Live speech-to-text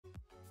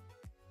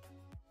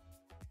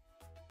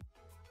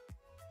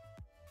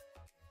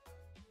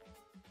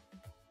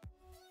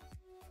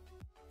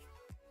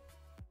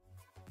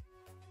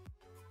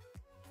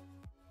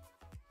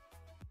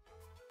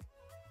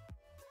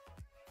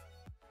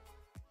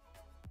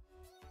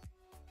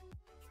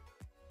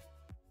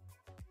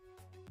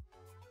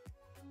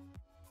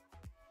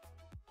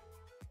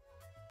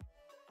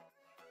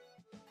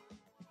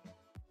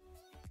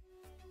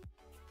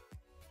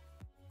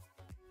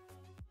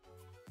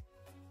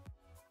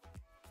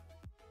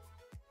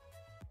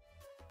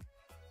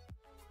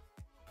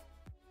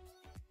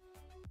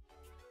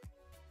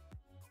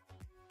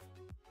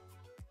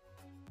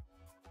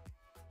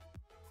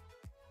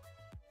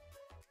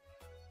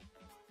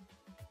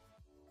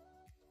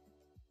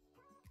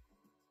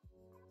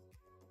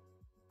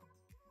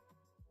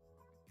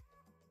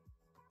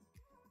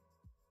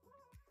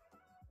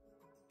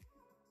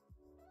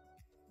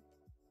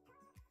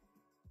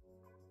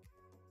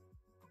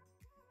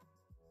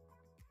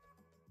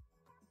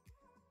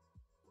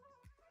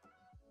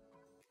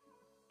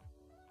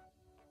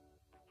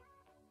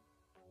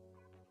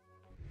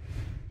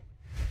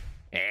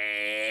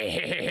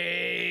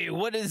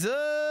What is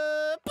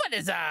up? What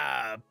is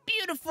up?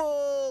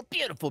 Beautiful,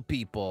 beautiful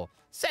people.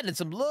 Sending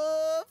some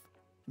love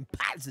and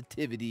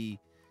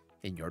positivity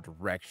in your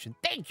direction.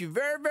 Thank you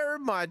very, very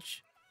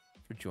much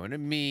for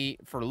joining me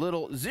for a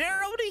little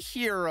Zero to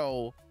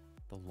Hero,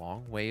 the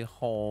long way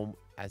home,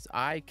 as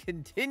I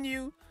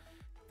continue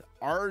the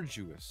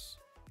arduous,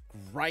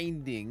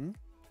 grinding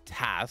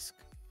task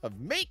of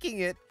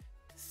making it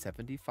to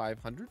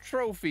 7,500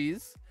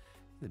 trophies.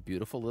 The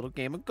beautiful little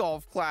game of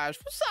Golf Clash.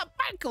 What's up,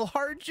 Michael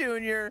Hart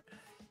Jr.?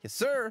 Yes,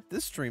 sir.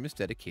 This stream is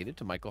dedicated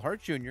to Michael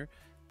Hart Jr.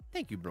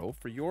 Thank you, bro,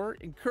 for your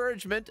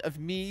encouragement of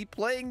me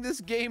playing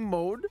this game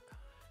mode,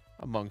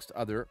 amongst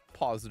other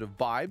positive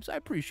vibes. I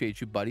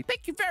appreciate you, buddy.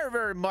 Thank you very,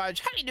 very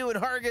much. How you doing,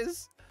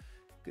 Hargis?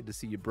 Good to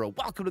see you, bro.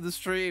 Welcome to the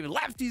stream.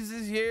 Lefties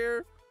is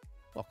here.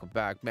 Welcome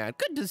back, man.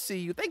 Good to see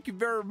you. Thank you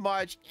very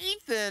much.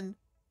 Ethan,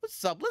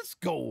 what's up? Let's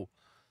go.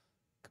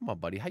 Come on,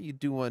 buddy. How you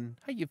doing?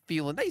 How you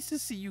feeling? Nice to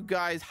see you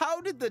guys.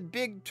 How did the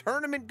big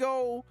tournament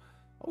go?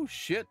 Oh,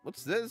 shit.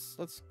 What's this?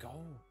 Let's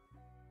go.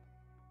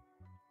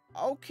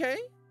 Okay.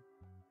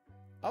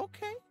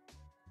 Okay.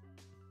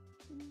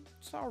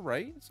 It's all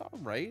right. It's all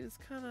right. It's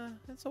kind of,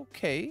 it's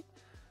okay.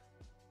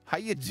 How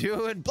you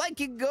doing?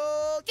 Blanket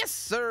gold. Yes,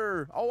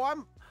 sir. Oh,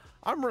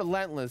 I'm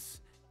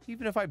relentless.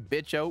 Even if I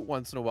bitch out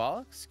once in a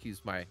while.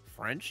 Excuse my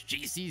French.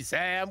 GC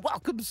Sam.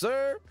 Welcome,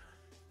 sir.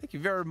 Thank you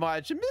very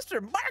much. And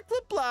Mr. Mark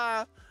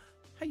LeBlanc,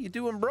 how you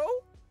doing, bro?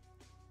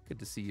 Good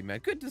to see you, man.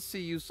 Good to see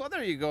you. So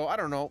there you go. I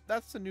don't know.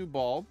 That's the new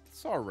ball.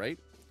 It's all right.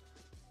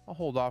 I'll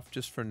hold off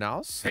just for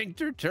now.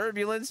 Sphincter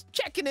Turbulence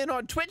checking in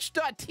on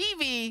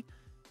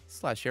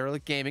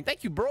twitch.tv/erelicgaming.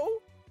 Thank you, bro.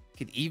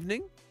 Good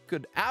evening.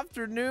 Good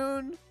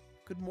afternoon.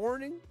 Good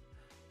morning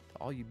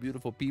to all you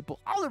beautiful people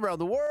all around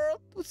the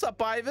world. What's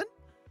up, Ivan?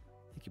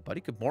 Thank you,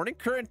 buddy. Good morning.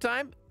 Current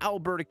time,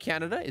 Alberta,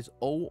 Canada is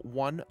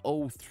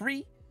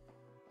 01:03.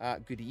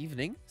 Good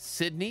evening,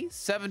 Sydney,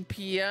 7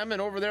 p.m.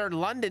 And over there in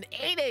London,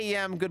 8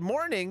 a.m. Good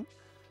morning.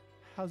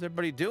 How's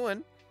everybody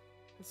doing?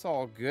 It's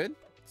all good.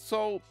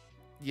 So,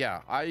 yeah,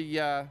 oh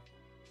yeah,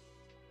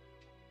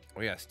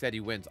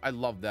 steady wins. I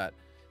love that.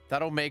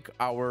 That'll make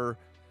our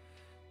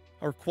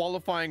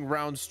qualifying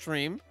round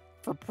stream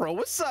for pro.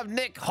 What's up,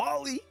 Nick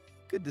Hawley?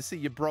 Good to see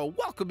you, bro.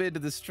 Welcome into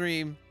the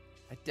stream.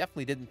 I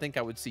definitely didn't think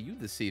I would see you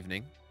this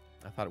evening.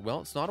 I thought, well,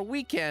 it's not a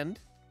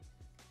weekend.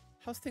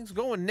 How's things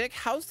going, Nick?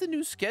 How's the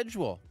new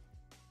schedule?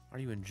 Are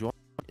you enjoying?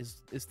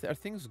 Are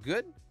things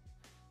good?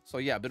 So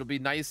yeah, but it'll be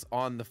nice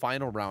on the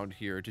final round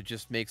here to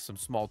just make some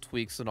small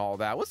tweaks and all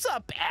that. What's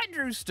up,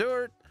 Andrew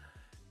Stewart?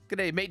 Good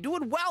day, mate.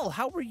 Doing well.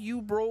 How are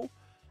you, bro?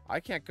 I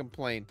can't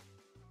complain.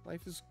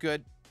 Life is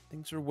good.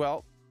 Things are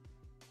well.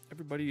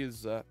 Everybody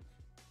is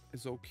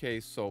okay.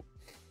 So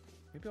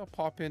maybe I'll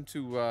pop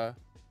into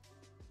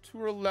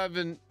Tour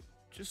 11.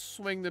 Just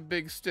swing the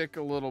big stick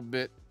a little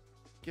bit.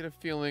 Get a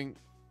feeling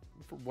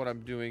for what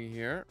I'm doing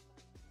here.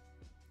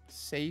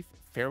 Safe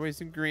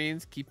fairways and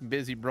greens, keep them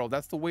busy, bro.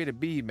 That's the way to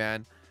be,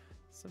 man.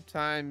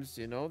 Sometimes,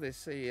 you know, they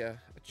say a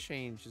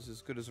change is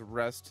as good as a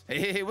rest.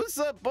 Hey, what's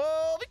up,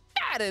 Baldy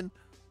Madden?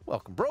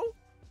 Welcome, bro.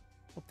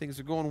 Hope things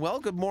are going well.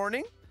 Good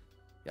morning.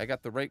 Yeah, I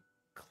got the right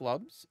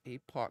clubs.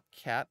 APOC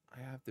cat.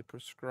 I have the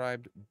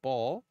prescribed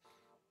ball.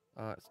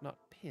 It's not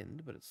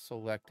pinned, but it's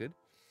selected.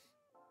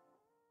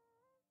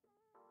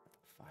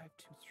 5,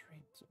 2, 3.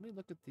 So let me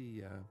look at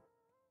the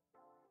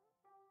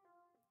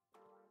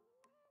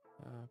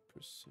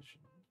precision.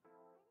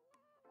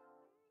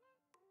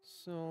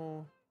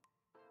 So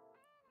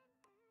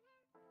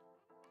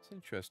it's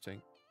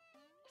interesting.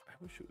 I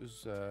wish it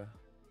was I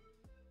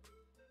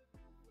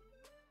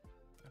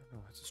don't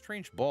know. It's a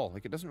strange ball.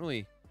 Like, it doesn't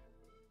really,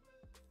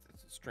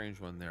 it's a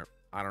strange one there.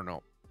 I don't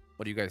know.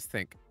 What do you guys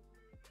think?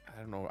 I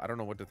don't know. I don't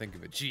know what to think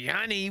of it.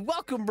 Gianni,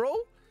 welcome, bro.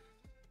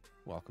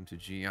 Welcome to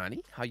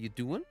Gianni. How you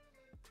doing?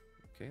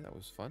 Okay, that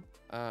was fun.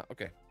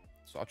 Okay.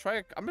 So I'm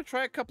gonna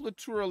try a couple of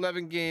Tour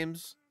 11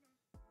 games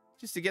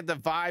just to get the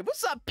vibe.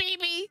 What's up,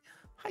 baby?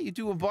 How you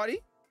doing,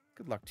 buddy?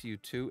 Good luck to you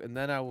too. And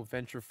then I will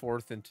venture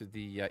forth into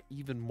the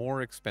even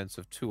more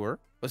expensive tour.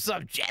 What's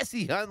up,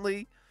 Jesse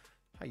Huntley?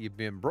 How you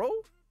been, bro?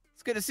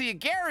 It's good to see you,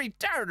 Gary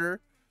Tarter.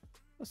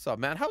 What's up,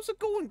 man? How's it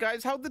going,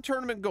 guys? How'd the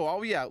tournament go?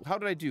 Oh yeah, how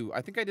did I do?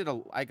 I think I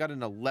got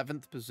an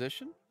 11th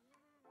position.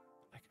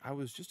 Like, I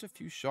was just a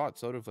few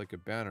shots out of like a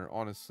banner,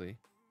 honestly.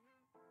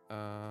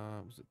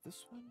 Was it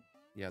this one?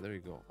 Yeah, there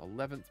you go.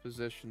 11th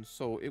position.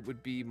 So it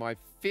would be my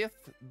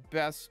 5th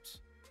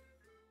best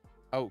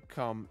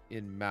outcome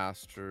in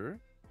Master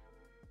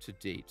to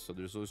date. So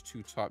there's those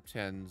 2 top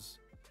 10s.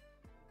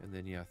 And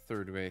then, yeah,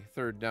 third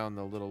down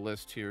the little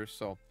list here.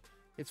 So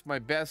it's my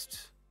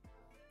best.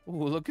 Oh,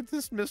 look at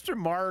this, Mr.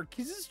 Mark.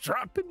 He's just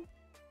dropping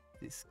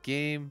this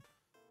game.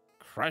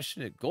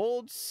 Crushing it.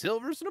 Gold,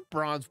 silvers, and a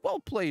bronze. Well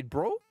played,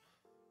 bro.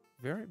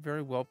 Very,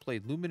 very well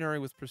played. Luminary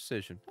with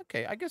precision.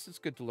 Okay, I guess it's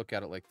good to look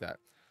at it like that.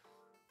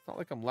 It's not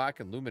like I'm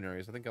lacking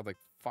luminaries. I think I have like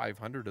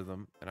 500 of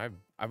them, and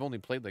I've only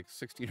played like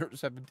 16 or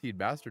 17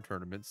 master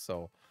tournaments,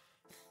 so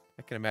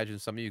I can imagine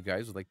some of you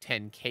guys with like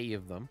 10K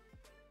of them.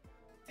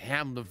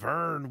 Damn,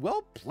 Laverne,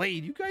 well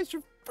played. You guys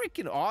are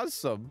freaking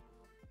awesome.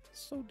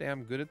 So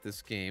damn good at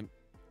this game.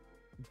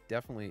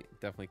 Definitely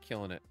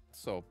killing it.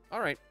 So, all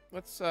right,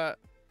 let's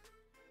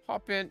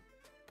hop in,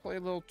 play a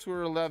little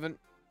Tour 11,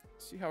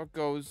 see how it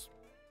goes.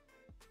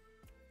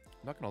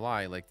 I'm not gonna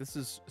lie, like, this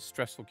is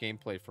stressful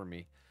gameplay for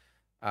me.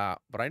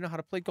 But I know how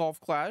to play Golf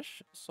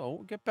Clash, so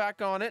we'll get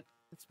back on it.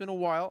 It's been a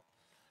while.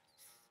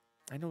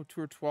 I know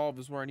Tour 12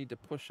 is where I need to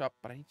push up,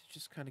 but I need to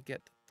just kind of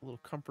get a little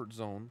comfort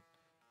zone.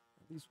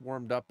 At least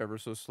warmed up ever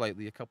so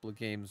slightly. A couple of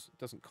games. It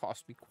doesn't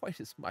cost me quite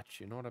as much,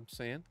 you know what I'm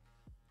saying?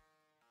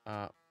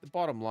 The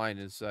bottom line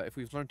is, if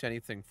we've learned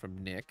anything from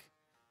Nick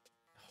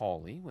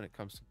Hawley when it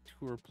comes to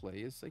tour play,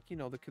 is like, you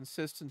know, the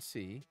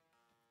consistency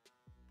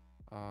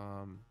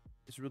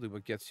is really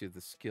what gets you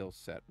the skill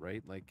set,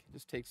 right? Like, it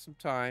just takes some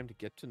time to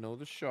get to know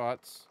the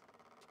shots.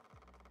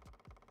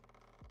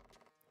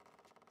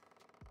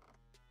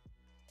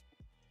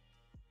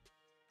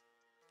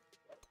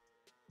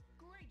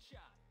 Great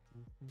shot.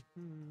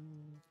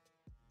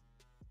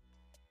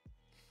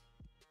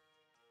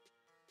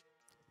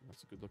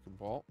 That's a good looking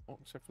ball. Oh,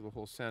 except for the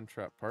whole sand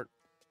trap part.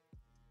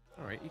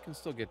 All right, you can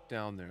still get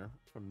down there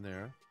from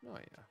there. Oh,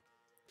 yeah.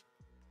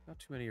 Not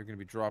too many are going to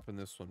be dropping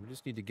this one. We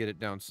just need to get it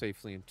down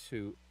safely in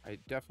 2. I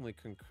definitely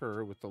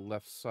concur with the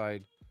left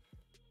side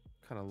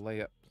kind of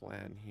layup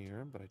plan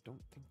here, but I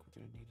don't think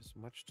we're going to need as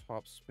much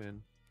top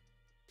spin.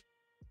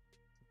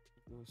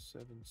 Go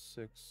 7-6,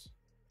 7-4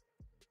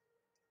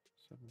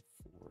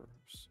 or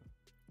so.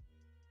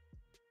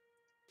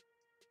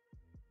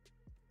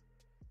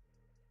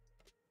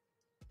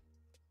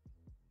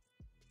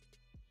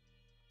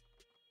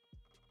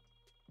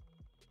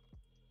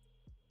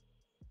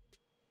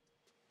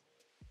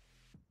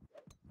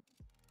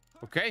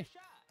 Okay.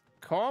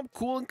 Calm,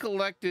 cool, and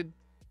collected.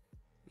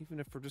 Even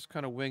if we're just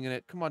kind of winging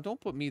it. Come on, don't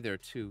put me there,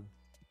 too.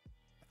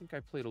 I think I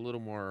played a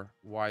little more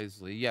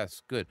wisely.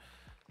 Yes, good.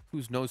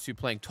 Whose notes are you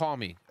playing?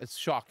 Tommy. It's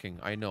shocking,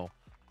 I know.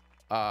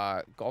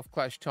 Golf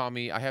Clash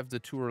Tommy. I have the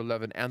Tour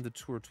 11 and the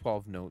Tour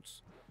 12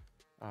 notes.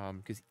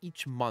 Because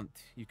each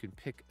month you can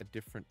pick a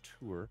different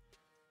tour.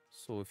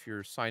 So if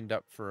you're signed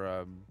up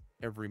for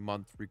every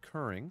month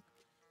recurring,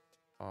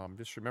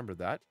 just remember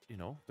that, you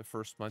know, the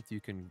first month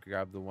you can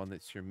grab the one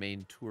that's your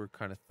main tour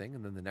kind of thing.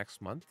 And then the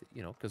next month,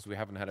 you know, because we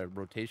haven't had a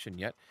rotation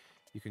yet,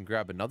 you can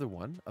grab another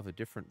one of a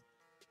different,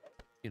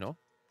 you know.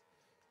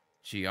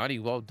 Gianni,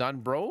 well done,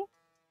 bro.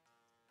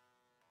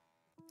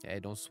 Hey,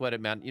 don't sweat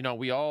it, man. You know,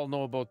 we all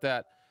know about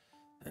that.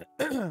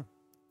 What's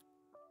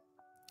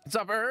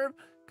up, Herb?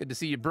 Good to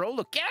see you, bro.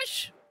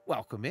 Lukesh,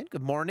 welcome in.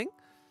 Good morning.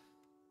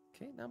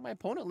 Okay, now my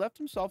opponent left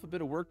himself a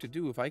bit of work to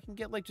do. If I can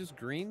get, like, just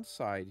green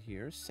side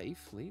here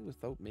safely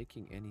without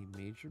making any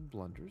major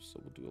blunders.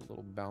 So we'll do a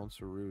little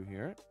bounceroo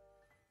here.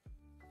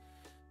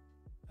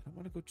 I don't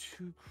want to go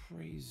too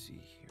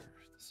crazy here.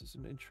 This is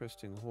an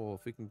interesting hole.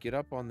 If we can get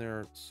up on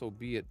there, so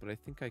be it. But I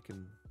think I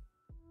can.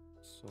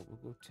 So we'll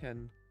go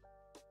 10,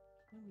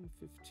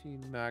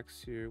 15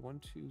 max here.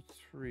 1, 2,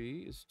 3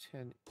 is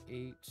 10,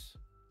 8.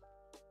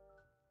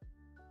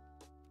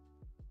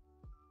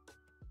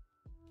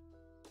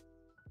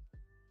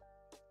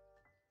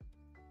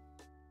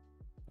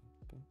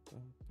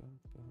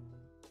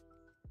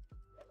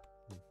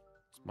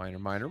 It's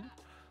minor.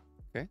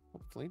 Okay,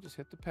 hopefully just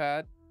hit the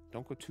pad.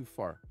 Don't go too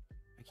far.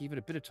 I gave it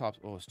a bit of top.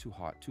 Oh, it's too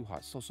hot.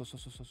 So.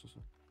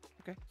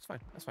 Okay, it's fine.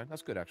 That's fine.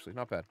 That's good, actually.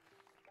 Not bad.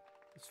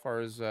 As far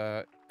as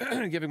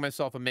giving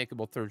myself a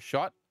makeable third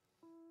shot.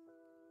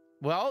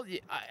 Well,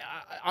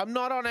 I'm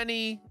not on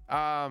any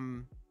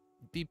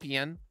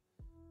VPN.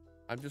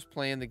 I'm just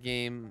playing the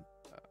game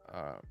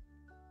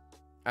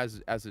as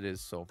it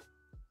is. So,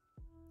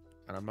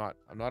 and I'm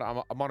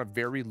on a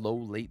very low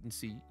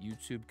latency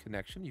YouTube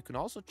connection. You can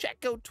also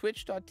check out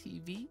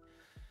twitch.tv,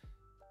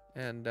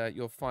 and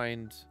you'll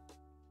find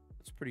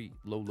it's pretty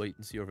low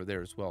latency over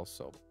there as well.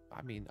 So,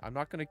 I mean, I'm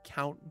not going to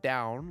count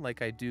down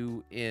like I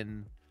do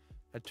in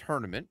a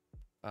tournament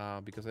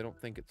because I don't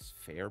think it's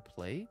fair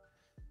play,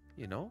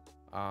 you know.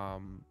 I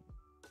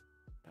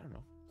don't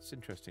know. It's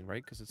interesting,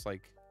 right? Because it's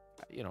like,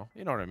 you know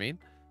what I mean.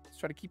 Let's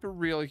try to keep it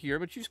real here,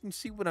 but you can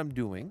see what I'm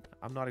doing.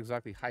 I'm not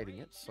exactly hiding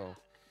it, so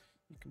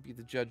you can be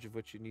the judge of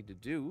what you need to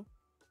do.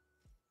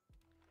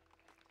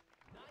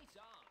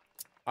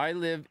 I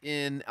live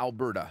in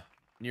Alberta,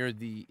 near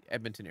the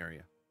Edmonton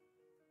area.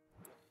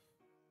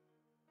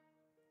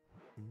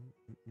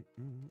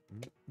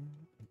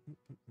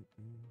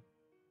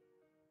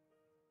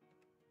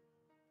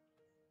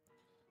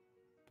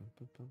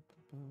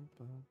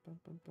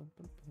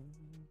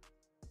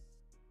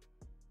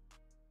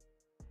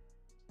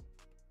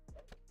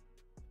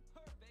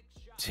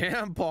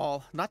 Damn,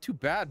 Paul. Not too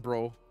bad,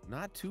 bro.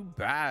 Not too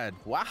bad.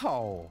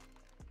 Wow.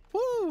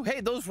 Woo.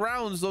 Hey, those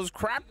rounds, those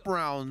crap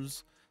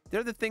rounds,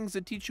 they're the things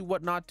that teach you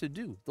what not to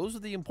do. Those are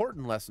the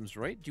important lessons,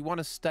 right? Do you want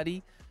to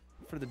study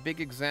for the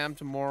big exam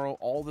tomorrow,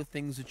 all the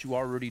things that you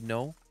already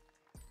know?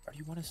 Or do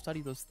you want to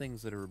study those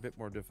things that are a bit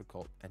more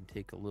difficult and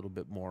take a little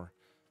bit more?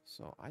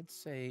 So I'd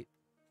say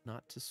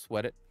not to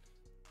sweat it.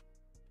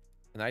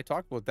 And I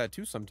talk about that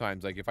too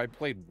sometimes. Like, if I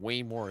played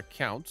way more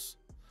accounts,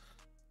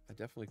 I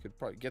definitely could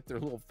probably get there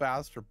a little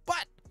faster.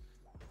 But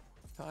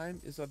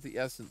Time is of the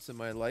essence in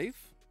my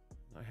life.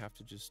 I have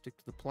to just stick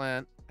to the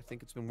plan. I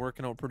think it's been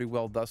working out pretty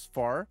well thus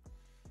far.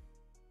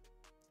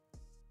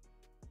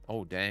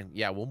 Oh, dang.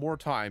 Yeah, well, more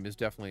time is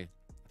definitely...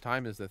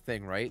 Time is the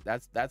thing, right?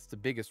 That's the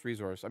biggest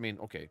resource. I mean,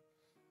 okay.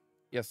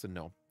 Yes and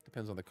no.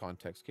 Depends on the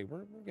context. Okay,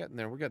 we're getting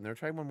there. We're getting there.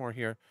 Try one more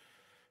here.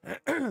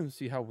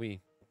 see how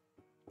we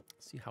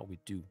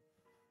do.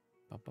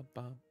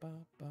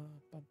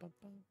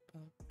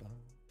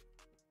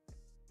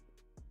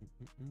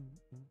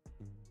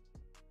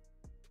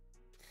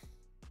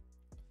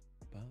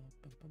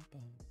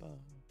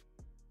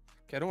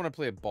 Okay, I don't want to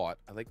play a bot.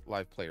 I like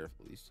live player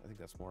at least. I think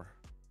that's more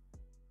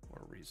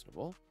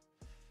reasonable.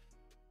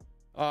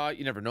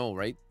 You never know,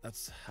 right?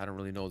 I don't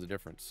really know the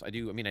difference. I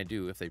do. I mean, I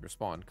do if they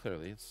respond.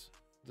 Clearly,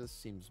 this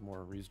seems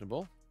more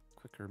reasonable.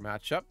 Quicker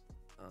matchup.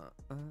 I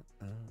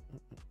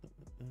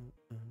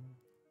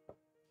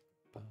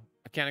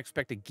can't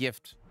expect a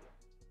gift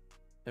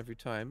every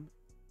time.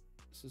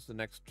 This is the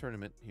next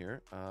tournament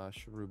here.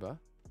 Sharuba.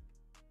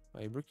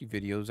 My rookie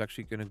video is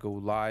actually going to go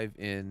live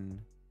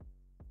in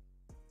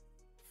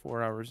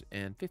 4 hours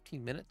and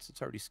 15 minutes.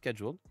 It's already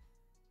scheduled.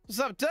 What's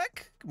up,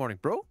 Tech? Good morning,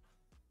 bro.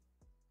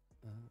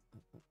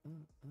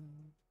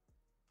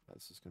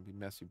 This is going to be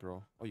messy,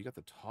 bro. Oh, you got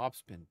the top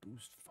spin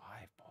boost 5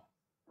 ball.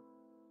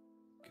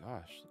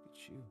 Gosh, look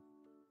at you.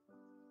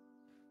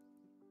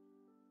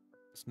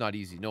 It's not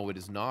easy. No, it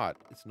is not.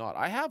 It's not.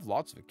 I have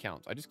lots of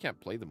accounts. I just can't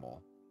play them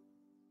all.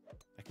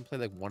 I can play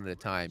like one at a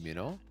time, you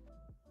know?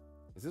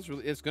 Is this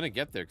really... It's going to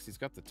get there because he's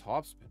got the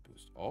top spin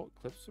boost. Oh,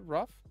 clips are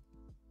rough.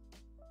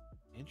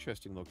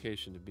 Interesting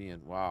location to be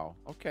in. Wow.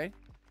 Okay.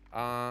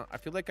 I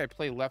feel like I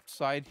play left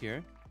side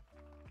here.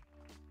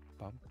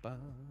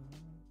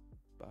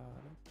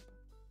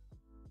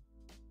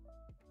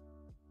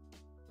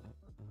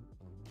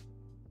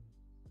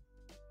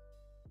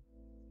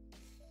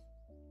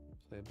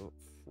 Play about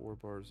 4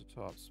 bars of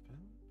top spin.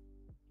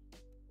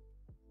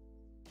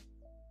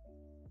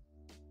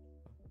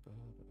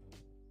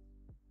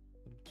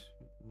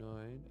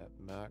 9 at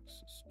max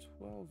is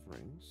 12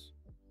 rings.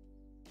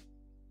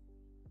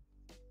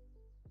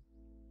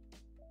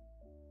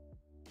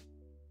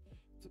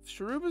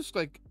 Sharuba's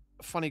like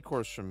a funny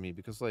course from me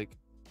because like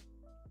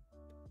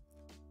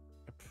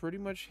I pretty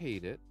much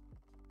hate it.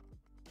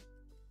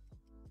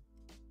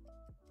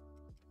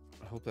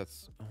 I hope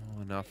that's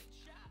enough.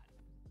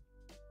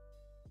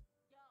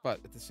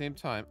 But at the same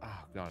time,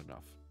 not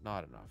enough.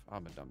 Not enough.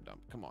 I'm a dum-dum.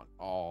 Come on.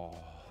 Oh.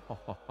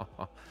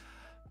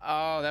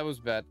 Oh, that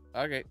was bad.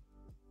 Okay.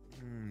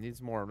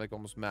 Needs more. Like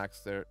almost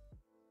max there.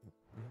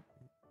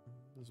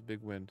 There's a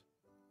big wind.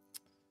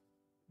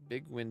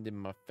 Big wind in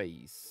my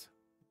face.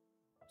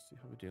 Let's see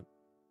how we do.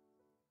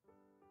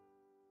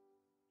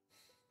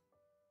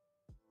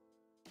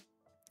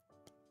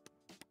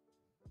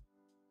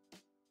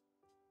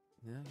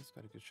 Yeah, he's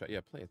got a good shot.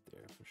 Yeah, play it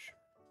there for sure.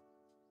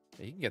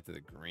 Yeah, you can get to the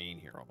green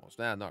here almost.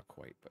 Nah, not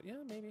quite, but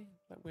yeah, maybe.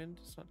 That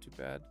wind, it's not too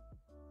bad.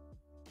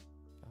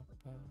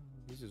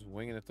 He's just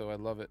winging it, though. I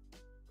love it.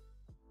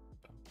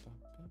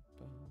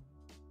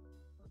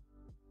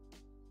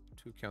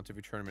 2 accounts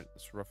every tournament.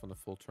 It's rough on the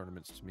full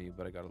tournaments to me,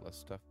 but I got a lot of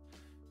stuff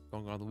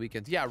going on the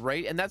weekends. Yeah,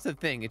 right? And that's the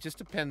thing. It just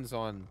depends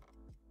on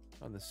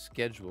the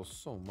schedule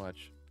so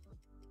much.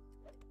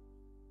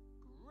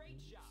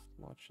 Great shot.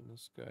 Watching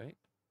this guy.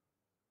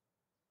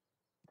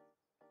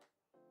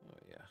 Oh,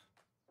 yeah.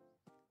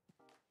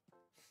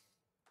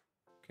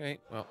 Okay,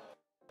 well,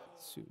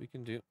 let's see what we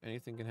can do.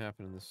 Anything can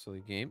happen in this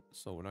silly game,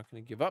 so we're not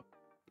going to give up,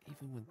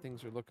 even when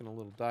things are looking a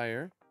little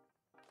dire,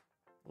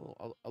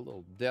 a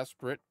little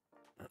desperate.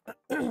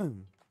 I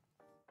don't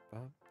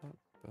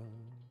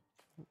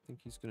think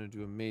he's going to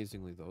do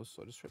amazingly, though,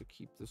 so I'll just try to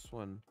keep this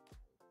one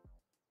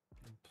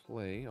in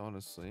play,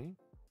 honestly.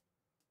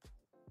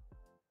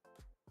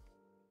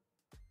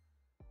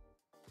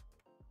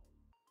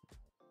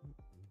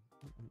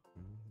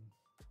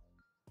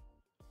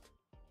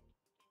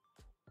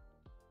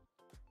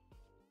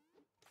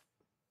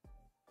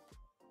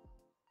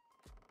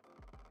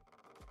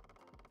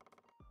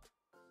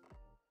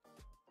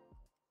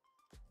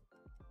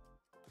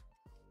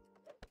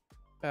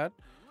 Bad.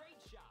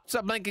 What's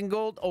up, Lincoln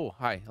Gold? Oh,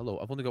 hi. Hello.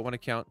 I've only got 1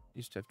 account.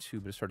 Used to have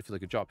 2, but it started to feel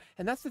like a job.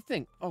 And that's the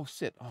thing. Oh,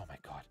 sit. Oh, my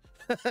God.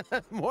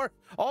 More.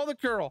 All the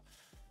curl.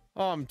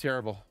 Oh, I'm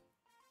terrible.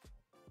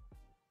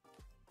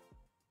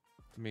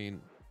 I mean,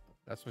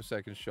 that's my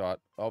second shot.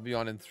 I'll be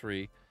on in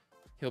 3.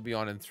 He'll be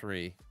on in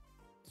 3.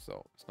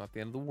 So it's not the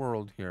end of the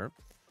world here.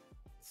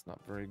 It's not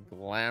very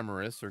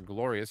glamorous or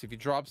glorious. If he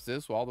drops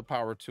this, well, all the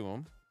power to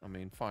him. I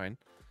mean, fine.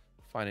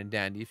 Fine and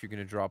dandy. If you're going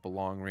to drop a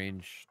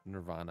long-range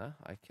Nirvana,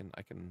 I can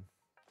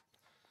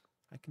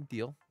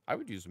deal. I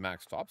would use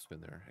max topspin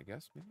there, I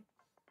guess, maybe.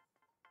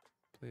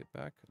 Play it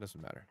back. It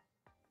doesn't matter.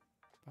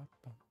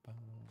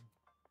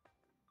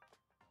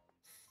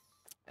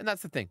 And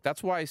that's the thing.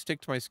 That's why I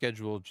stick to my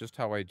schedule just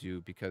how I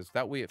do, because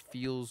that way it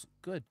feels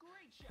good.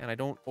 And I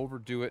don't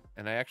overdo it,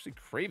 and I actually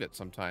crave it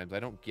sometimes. I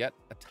don't get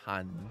a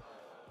ton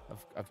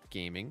of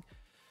gaming.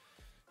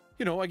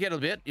 You know, I get a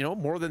bit, you know,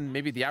 more than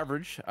maybe the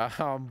average,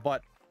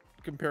 but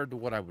compared to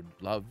what I would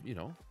love, you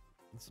know,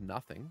 It's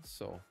nothing,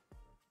 so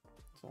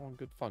it's all in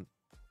good fun.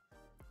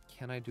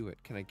 Can I do it?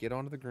 Can I get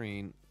onto the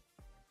green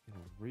in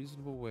a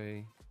reasonable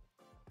way?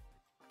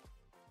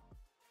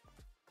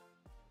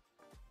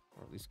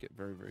 Or at least get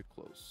very, very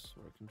close.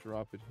 Or I can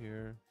drop it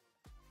here.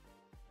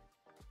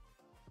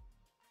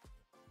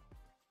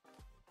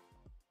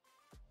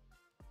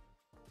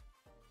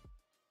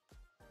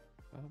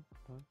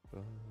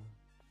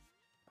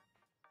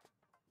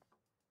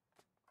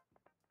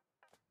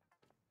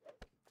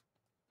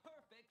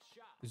 Perfect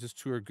shot. Is this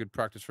tour good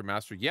practice for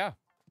master? Yeah.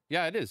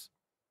 Yeah, it is.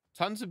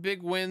 Tons of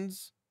big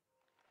wins.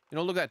 You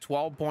know, look at that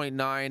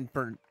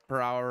 12.9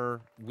 per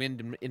hour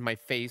wind in my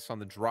face on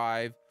the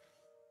drive.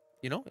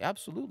 You know,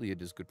 absolutely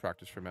it is good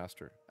practice for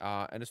master.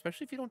 And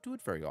especially if you don't do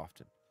it very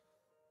often.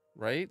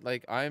 Right?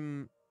 Like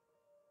I'm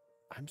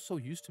so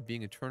used to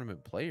being a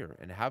tournament player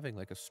and having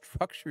like a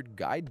structured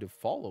guide to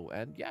follow.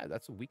 And yeah,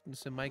 that's a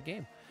weakness in my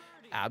game.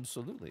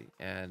 Absolutely.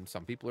 And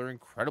some people are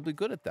incredibly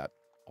good at that.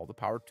 All the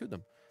power to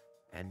them.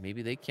 And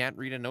maybe they can't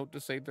read a note to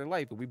save their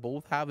life, but we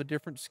both have a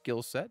different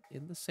skill set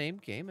in the same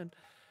game. And,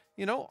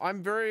 you know,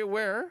 I'm very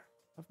aware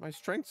of my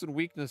strengths and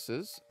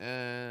weaknesses,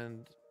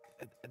 and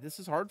this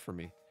is hard for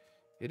me.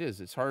 It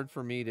is. It's hard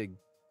for me to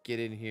get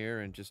in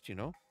here and just, you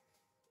know,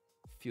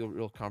 feel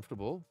real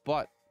comfortable.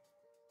 But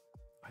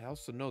I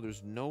also know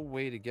there's no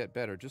way to get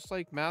better. Just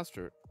like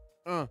Master,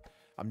 I'm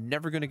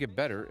never going to get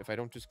better if I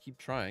don't just keep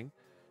trying.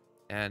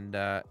 And,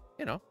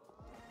 you know,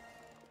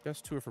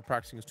 best tour for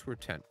practicing is tour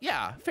 10.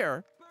 Yeah,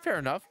 fair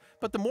enough.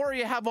 But the more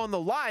you have on the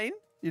line,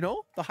 you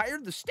know, the higher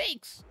the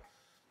stakes.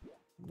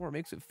 The more it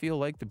makes it feel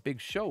like the big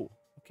show.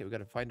 Okay, we got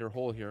to find our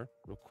hole here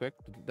real quick.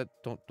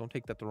 Don't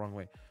take that the wrong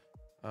way.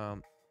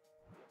 Okay.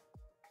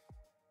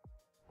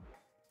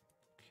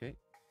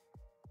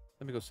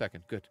 Let me go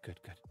second. Good.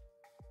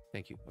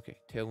 Thank you. Okay,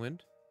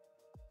 tailwind.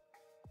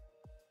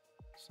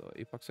 So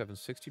 8x7,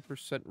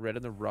 60% red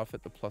in the rough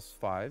at the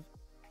 +5.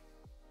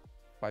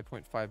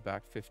 5.5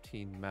 back,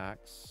 15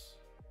 max.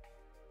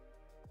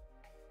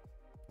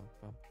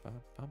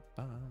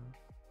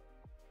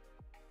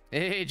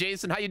 Hey,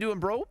 Jason, how you doing,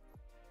 bro?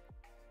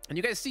 And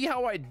you guys see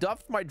how I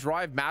duffed my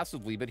drive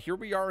massively, but here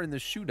we are in the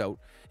shootout.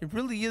 It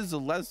really is a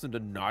lesson to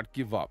not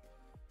give up,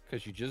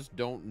 because you just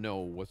don't know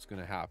what's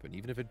going to happen,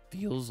 even if it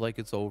feels like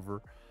it's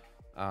over.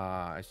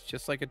 It's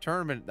just like a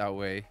tournament that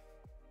way.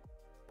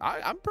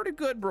 I'm pretty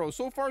good, bro.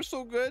 So far,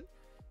 so good.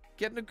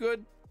 Getting a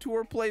good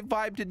tour play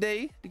vibe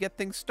today to get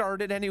things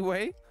started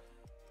anyway.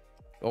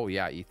 Oh,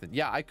 yeah, Ethan.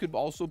 Yeah, I could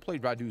also play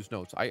Radu's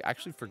notes. I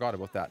actually forgot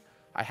about that.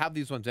 I have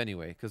these ones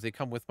anyway, because they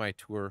come with my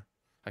tour.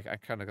 I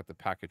kind of got the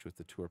package with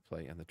the tour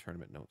play and the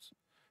tournament notes.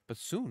 But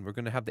soon, we're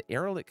going to have the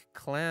Erelic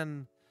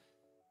clan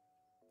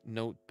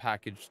note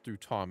package through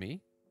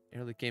Tommy.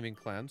 Erelic Gaming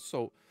Clan.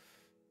 So,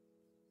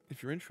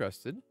 if you're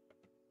interested,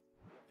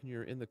 and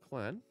you're in the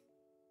clan,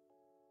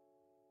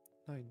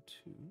 9.2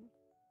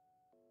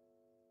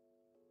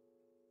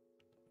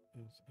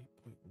 is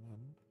 8.1.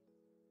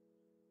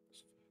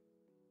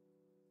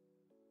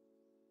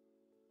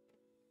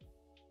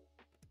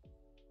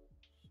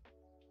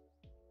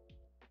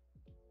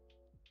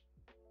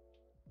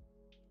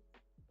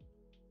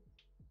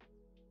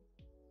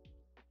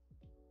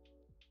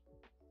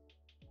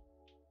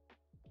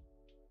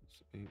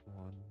 8.1.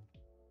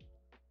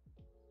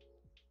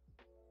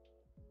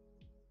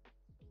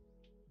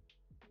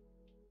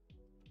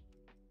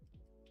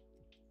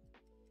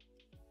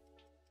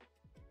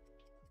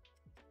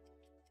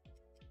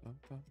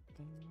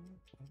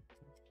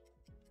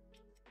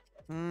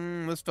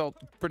 This felt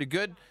pretty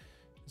good.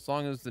 As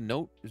long as the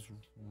note is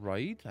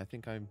right, I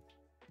think I'm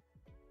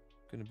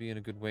gonna be in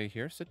a good way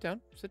here. Sit down.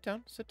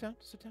 Come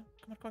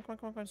on.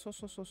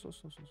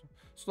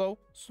 Slow.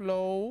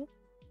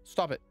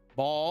 Stop it.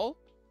 Ball.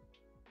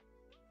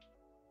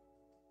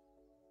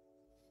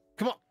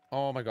 Come on.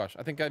 Oh my gosh.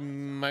 I think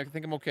I'm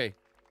okay.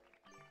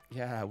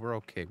 Yeah, we're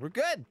okay. We're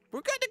good.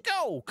 We're good to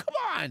go. Come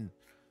on.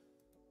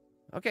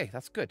 Okay,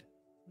 that's good.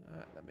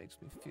 That makes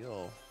me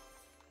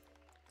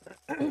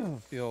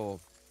feel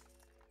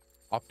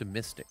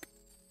optimistic.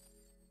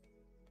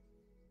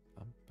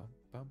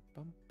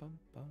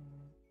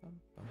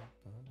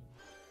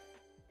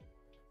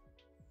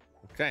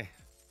 Okay.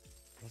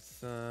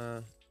 Let's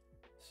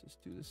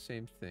just do the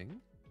same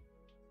thing.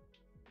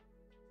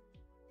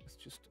 It's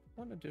just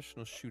one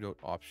additional shootout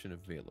option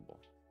available.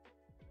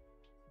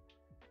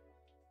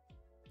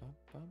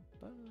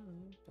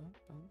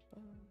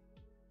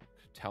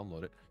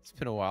 Download it. It's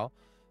been a while.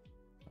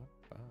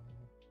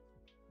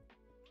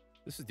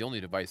 This is the only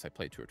device I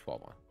play Tour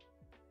 12 on.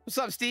 What's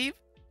up, Steve?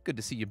 Good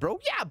to see you, bro.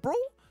 Yeah, bro.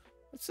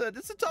 It's a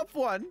tough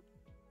one.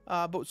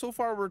 But so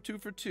far we're 2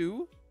 for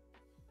 2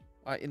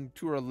 in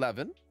Tour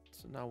 11.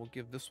 So now we'll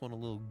give this one a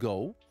little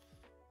go.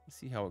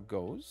 See how it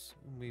goes.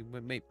 We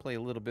may play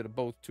a little bit of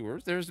both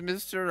tours. There's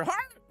Mr.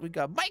 Hart. We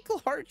got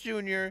Michael Hart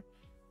Jr.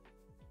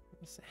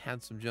 This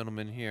handsome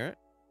gentleman here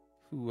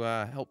who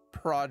helped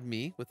prod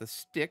me with a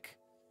stick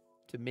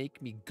to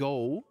make me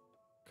go.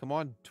 Come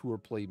on, tour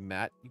play,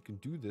 Matt. You can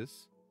do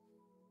this.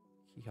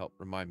 He helped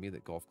remind me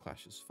that Golf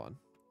Clash is fun,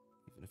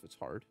 even if it's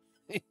hard.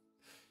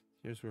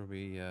 Here's where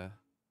we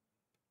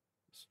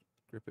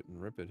grip it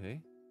and rip it,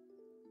 hey?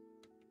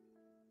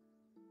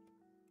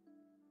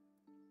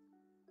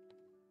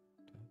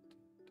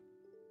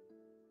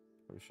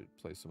 Probably should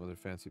play some other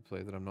fancy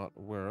play that I'm not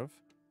aware of.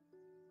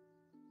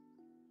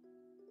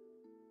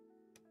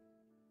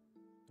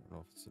 I don't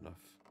know if it's enough.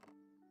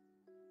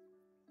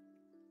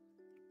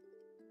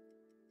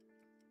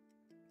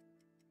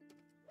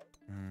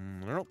 I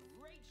don't know.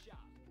 Great shot.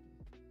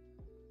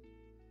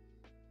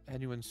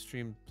 Anyone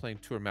streamed playing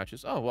tour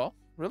matches? Oh, well,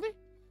 really?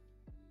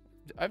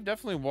 I've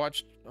definitely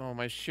watched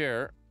my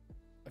share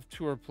of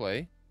tour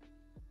play.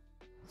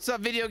 What's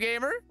up, video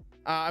gamer?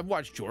 I've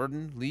watched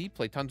Jordan Lee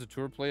play tons of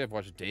tour play. I've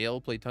watched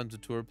Dale play tons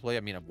of tour play. I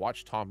mean, I've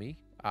watched Tommy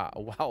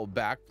a while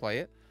back play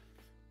it.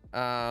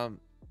 Yeah,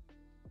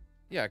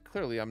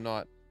 clearly I'm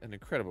not an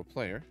incredible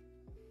player.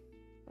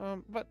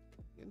 But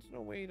it's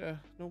no way to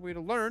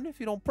learn if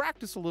you don't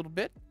practice a little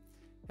bit.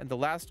 And the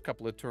last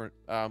couple of tour,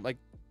 like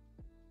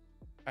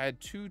I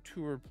had 2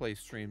 tour play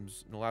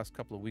streams in the last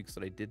couple of weeks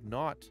that I did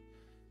not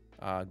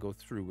go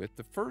through with.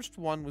 The first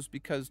one was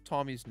because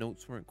Tommy's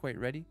notes weren't quite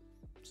ready.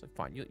 It's like,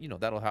 fine, you know,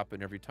 that'll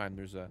happen every time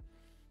there's a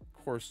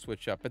course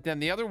switch up. But then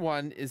the other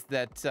one is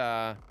that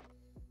I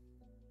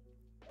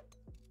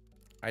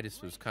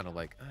just was kind of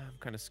like, I'm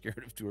kind of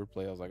scared of tour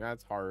play. I was like,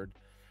 that's hard.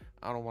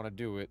 I don't want to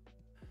do it.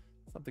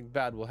 Something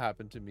bad will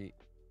happen to me.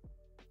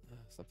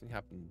 Something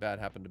bad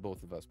happened to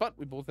both of us. But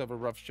we both have a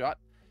rough shot.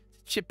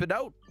 Chip it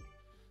out.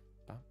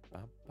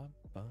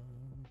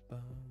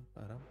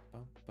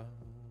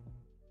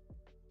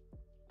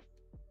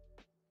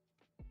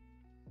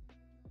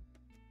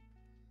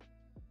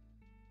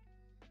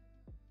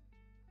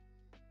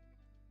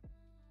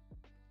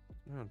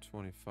 Around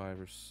 25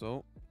 or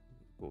so.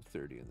 Go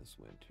 30 in this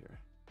wind here.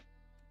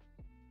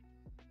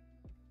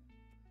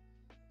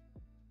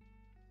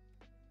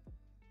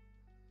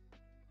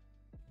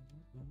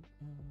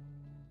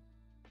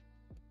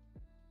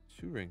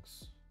 Two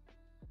rings.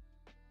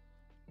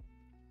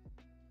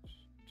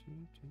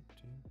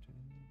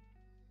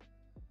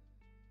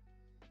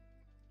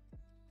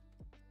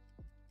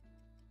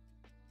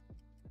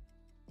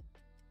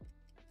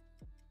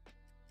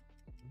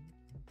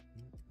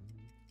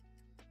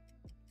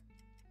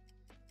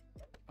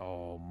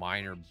 Oh,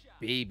 minor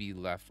baby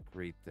left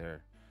great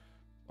there.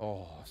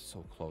 Oh,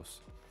 so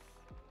close.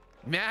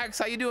 Max,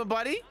 how you doing,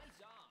 buddy?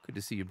 Good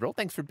to see you, bro.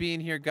 Thanks for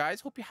being here,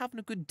 guys. Hope you're having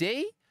a good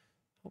day.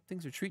 Hope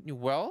things are treating you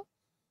well.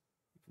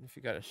 Even if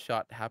you got a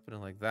shot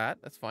happening like that,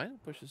 that's fine.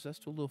 It pushes us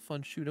to a little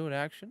fun shootout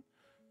action.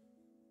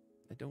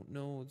 I don't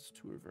know this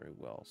tour very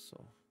well,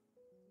 so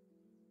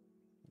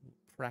we'll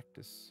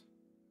practice.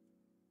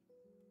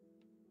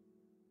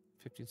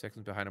 15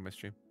 seconds behind on my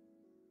stream.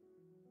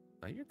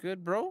 Now you're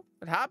good, bro.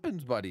 It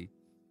happens, buddy.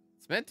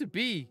 It's meant to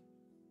be.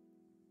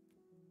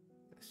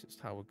 That's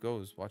just how it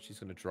goes. Watch, he's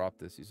going to drop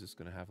this. He's just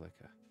going to have like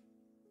a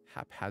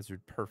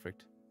haphazard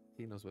perfect.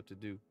 He knows what to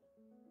do.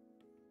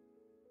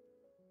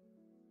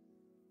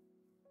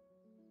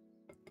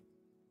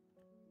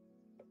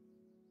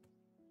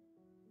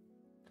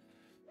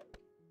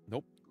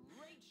 Nope.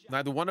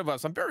 Neither one of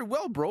us. I'm very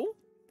well, bro.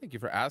 Thank you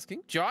for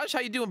asking. Josh, how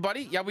you doing,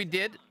 buddy? Yeah, we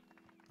did.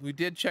 We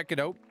did check it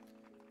out.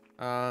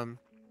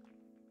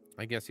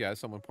 I guess, yeah, as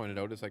someone pointed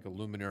out, it's like a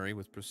luminary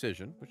with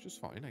precision, which is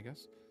fine, I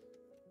guess.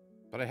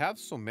 But I have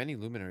so many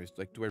luminaries.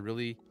 Like, do I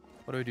really...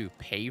 What do I do?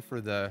 Pay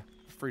for the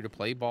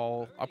free-to-play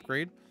ball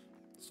upgrade?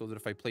 So that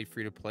if I play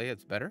free-to-play,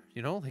 it's better?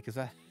 You know? Like, is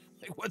that...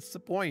 Like, what's the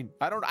point?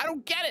 I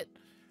don't get it!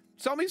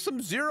 Sell me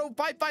some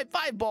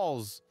 0555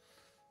 balls!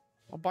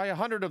 I'll buy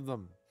 100 of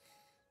them.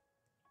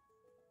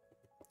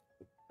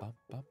 Bum,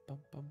 bum, bum,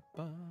 bum,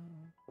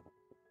 bum.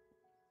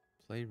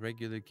 Play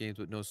regular games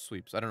with no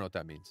sweeps. I don't know what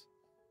that means.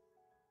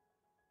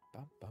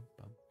 Bum, bum,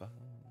 bum, bum.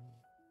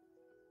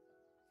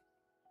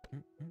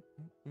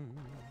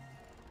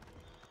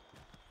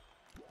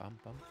 Bum, bum,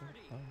 bum,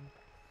 bum.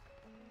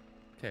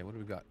 Okay, what do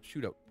we got?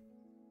 Shootout.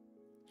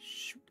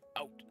 Shoot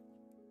out.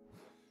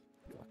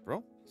 Good luck,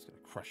 bro. He's gonna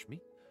crush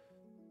me.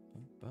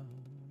 Bum, bum.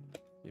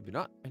 Maybe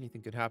not.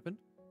 Anything could happen.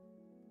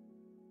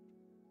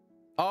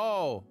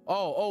 Oh,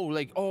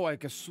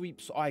 like a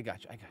sweep. So I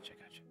got you. Okay.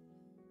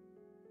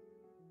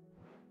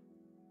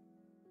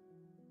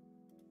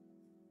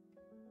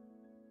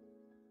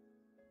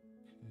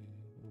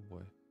 Oh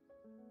boy.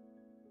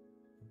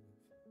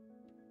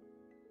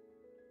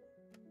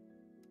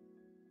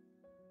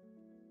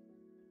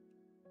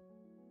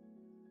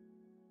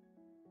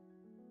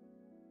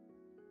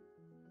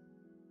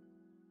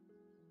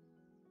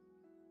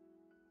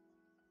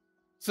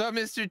 So,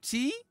 Mr.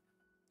 T?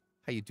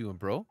 How you doing,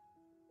 bro?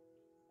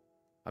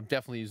 I'm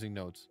definitely using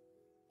notes.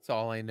 That's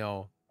all I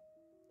know.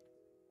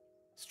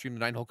 Stream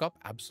the 9-hole cup?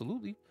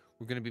 Absolutely.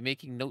 We're going to be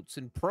making notes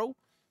in Pro,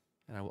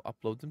 and I will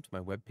upload them to my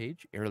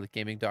webpage,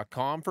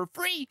 erelicgaming.com, for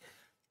free.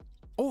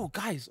 Oh,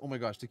 guys. Oh, my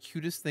gosh. The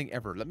cutest thing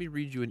ever. Let me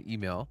read you an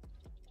email.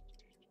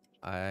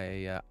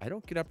 I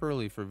don't get up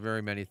early for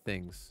very many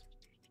things,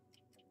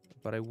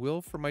 but I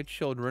will for my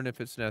children if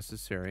it's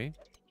necessary.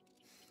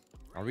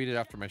 I'll read it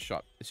after my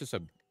shot. It's just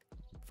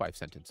 5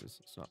 sentences.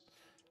 It's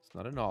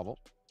not a novel.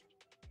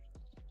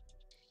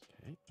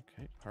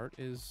 Okay, heart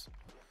is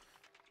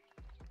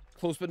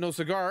close but no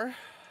cigar.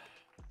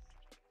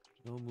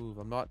 No move.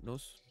 I'm not no.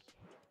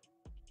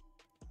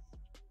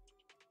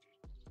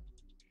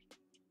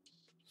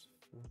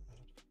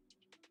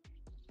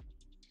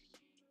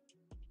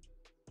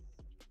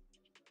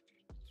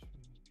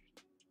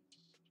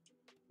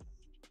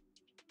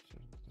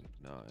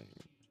 Nine.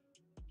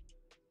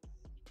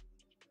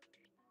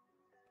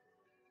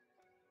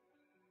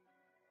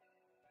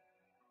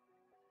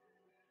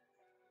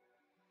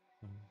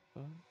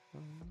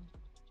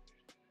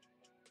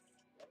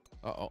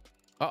 Uh-oh.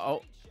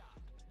 Uh-oh.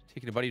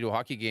 Taking a buddy to a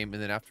hockey game,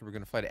 and then after we're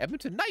going to fly to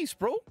Edmonton. Nice,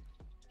 bro.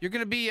 You're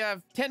going to be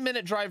a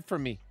 10-minute drive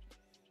from me.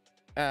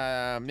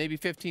 Maybe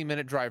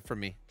 15-minute drive from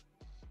me.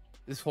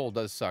 This hole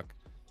does suck.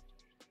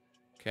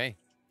 Okay.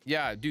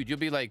 Yeah, dude, you'll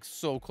be like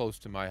so close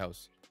to my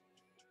house.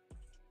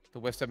 The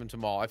West Edmonton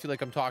Mall. I feel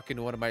like I'm talking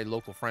to one of my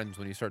local friends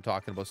when you start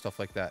talking about stuff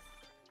like that.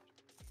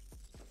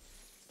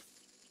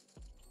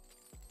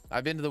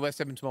 I've been to the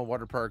West Edmonton Mall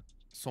water park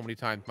so many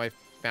times. My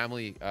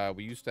family,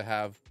 we used to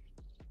have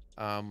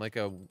like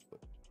a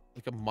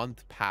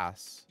month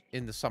pass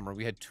in the summer.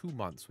 We had 2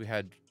 months. We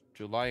had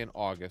July and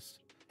August.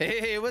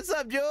 Hey, what's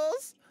up,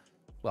 Jules?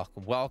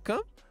 Welcome,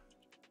 welcome.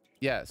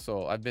 Yeah,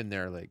 so I've been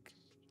there, like,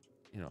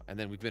 you know, and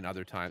then we've been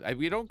other times.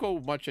 We don't go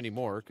much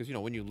anymore because, you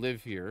know, when you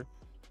live here,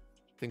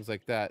 things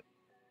like that.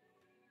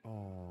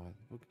 Oh,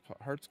 look,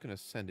 Hart's gonna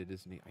send it,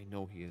 isn't he? I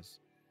know he is.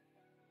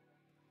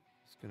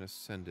 He's gonna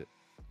send it.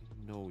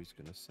 I know he's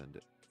gonna send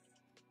it.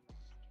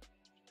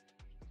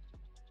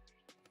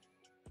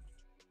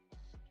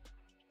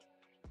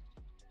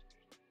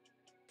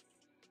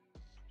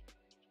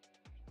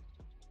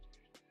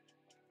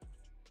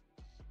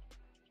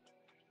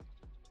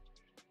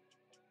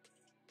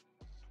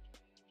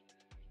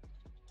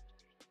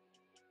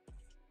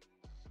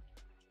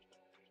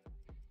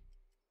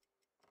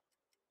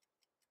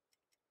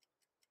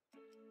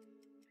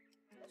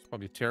 It's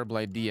probably a terrible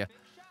idea.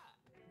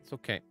 It's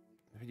okay.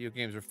 Video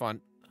games are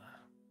fun.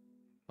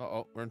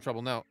 Uh-oh, we're in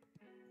trouble now.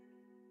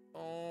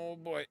 Oh,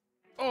 boy.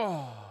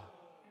 Oh.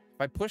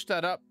 If I push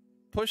that up,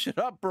 push it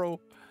up, bro.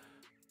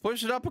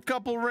 Push it up a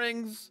couple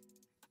rings.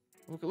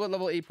 Look at what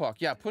level APOC.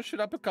 Yeah, push it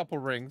up a couple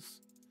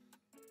rings.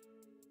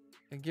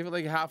 And give it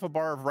like half a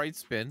bar of right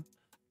spin.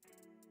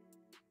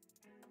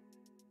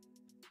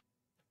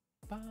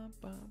 Bum,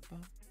 bum,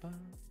 bum,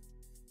 bum.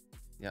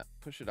 Yeah,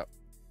 push it up.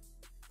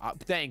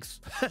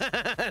 Thanks.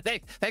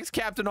 Thanks,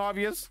 Captain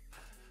Obvious.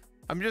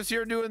 I'm just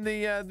here doing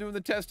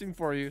the testing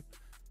for you,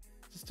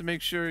 just to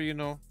make sure you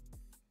know.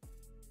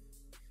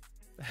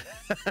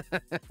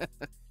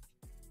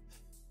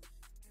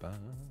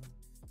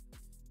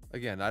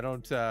 Again, I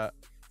don't 2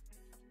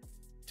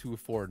 or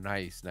 4.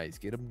 Nice.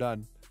 Get them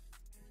done.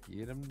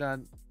 Get them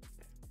done.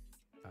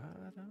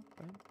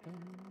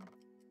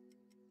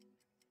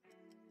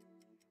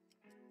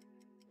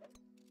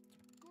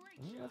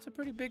 Well, that's a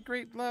pretty big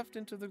great left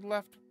into the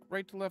left,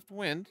 right to left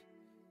wind.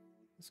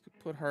 This could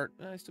put Hart.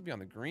 He'll still be on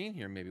the green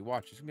here, maybe.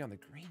 Watch, he's gonna be on the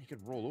green. He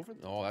could roll over.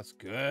 Oh, that's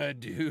good,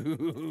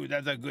 dude.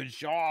 That's a good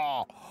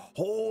shot.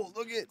 Oh,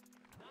 look at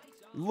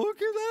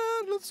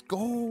that. Let's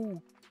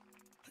go.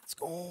 Let's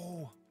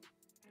go.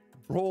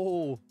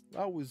 Roll.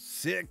 That was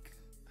sick.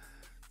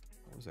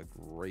 That was a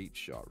great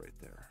shot right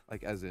there.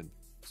 Like, as in,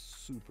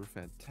 super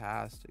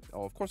fantastic.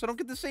 Oh, of course, I don't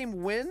get the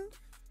same wind.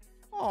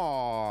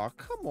 Oh,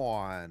 come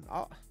on.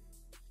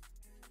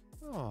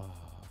 Oh,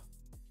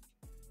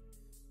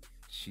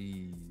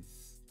 jeez.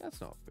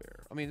 That's not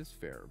fair. I mean, it's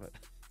fair, but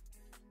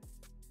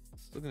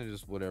still gonna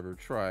just whatever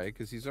try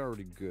because he's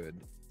already good.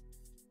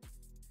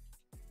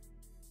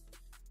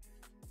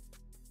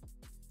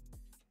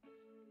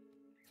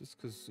 Just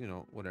because, you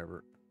know,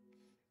 whatever.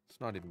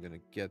 It's not even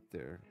gonna get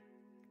there.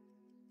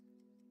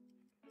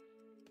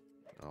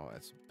 Oh,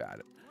 that's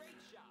bad.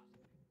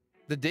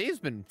 The day's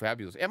been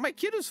fabulous, and my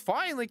kid is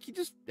fine. Like, he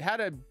just had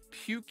a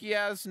pukey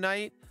ass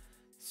night,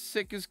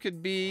 sick as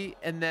could be,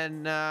 and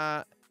then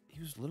he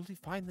was literally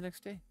fine the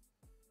next day.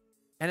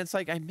 And it's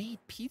like, I made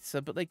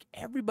pizza, but like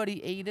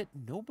everybody ate it.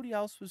 Nobody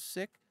else was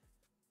sick.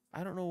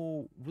 I don't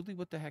know really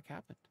what the heck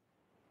happened.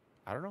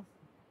 I don't know.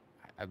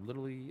 I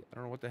literally, I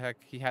don't know what the heck.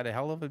 He had a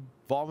hell of a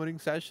vomiting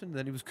session, and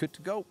then he was good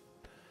to go.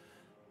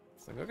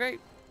 It's like, okay.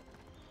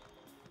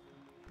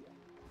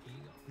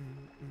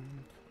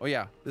 Oh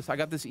yeah, I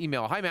got this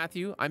email. Hi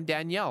Matthew, I'm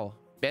Danielle,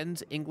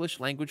 Ben's English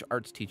language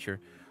arts teacher.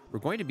 We're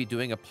going to be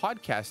doing a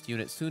podcast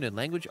unit soon in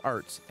language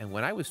arts, and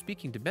when I was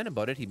speaking to Ben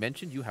about it, he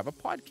mentioned you have a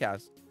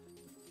podcast.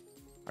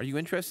 Are you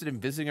interested in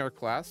visiting our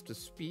class to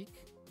speak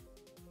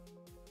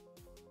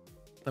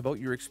about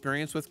your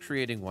experience with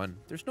creating one?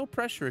 There's no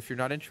pressure if you're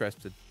not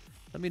interested.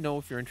 Let me know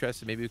if you're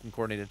interested. Maybe we can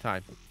coordinate a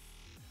time.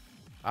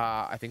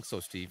 I think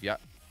so, Steve. Yeah.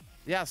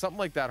 Yeah, something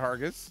like that,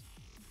 Hargus.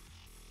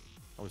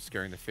 I was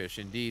scaring the fish,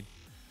 indeed.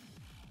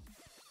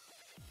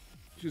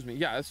 Excuse me.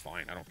 Yeah, that's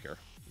fine. I don't care.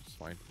 It's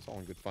fine. It's all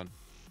in good fun.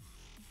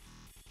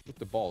 With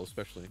the ball,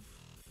 especially.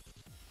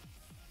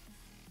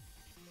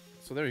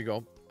 So there you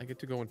go. I get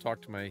to go and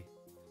talk to my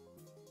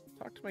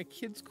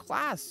kids'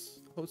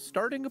 class about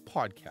starting a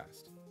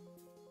podcast.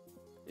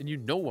 And you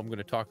know I'm going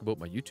to talk about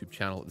my YouTube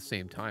channel at the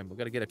same time. We've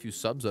got to get a few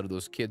subs out of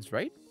those kids,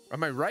 right?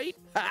 Am I right?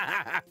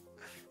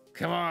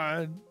 Come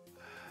on.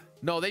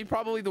 No, they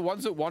probably, the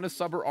ones that want to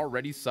sub are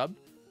already subbed.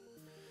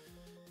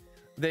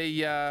 They,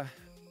 yeah,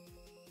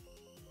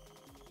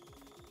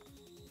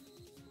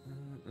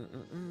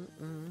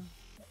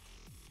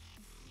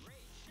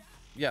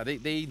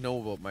 they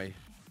know about my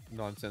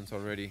nonsense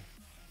already.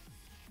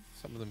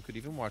 Some of them could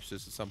even watch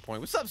this at some point.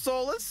 What's up,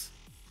 Solus?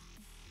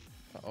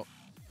 Uh-oh.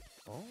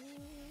 Oh.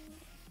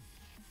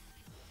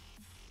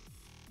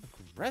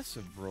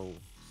 Aggressive, bro.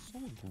 So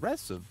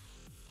aggressive.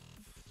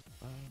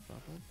 Ba, ba,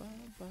 ba, ba,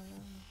 ba.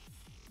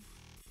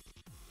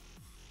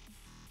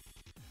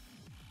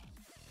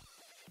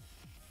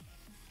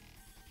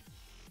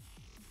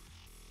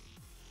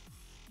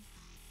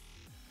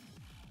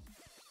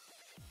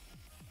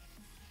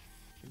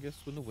 I guess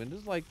when the wind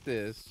is like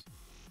this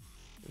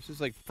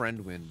is like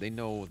friend wind. They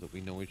know that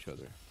we know each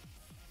other.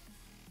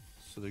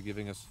 So they're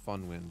giving us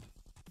fun wind.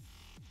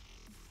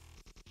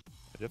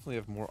 I definitely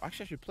have more.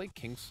 Actually, I should play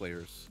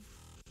Kingslayers.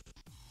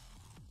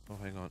 Oh,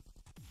 hang on.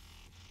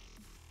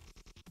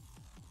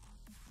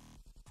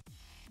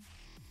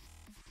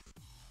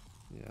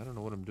 Yeah, I don't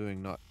know what I'm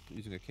doing not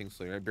using a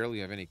Kingslayer. I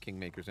barely have any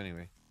Kingmakers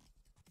anyway.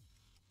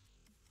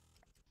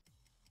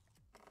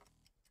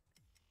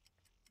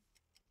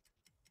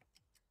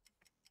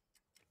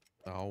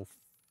 Oh,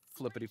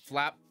 flippity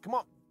flap. Come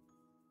on.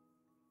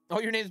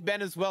 Oh, your name's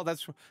Ben as well.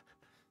 That's...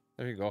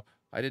 There you go.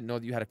 I didn't know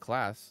that you had a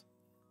class.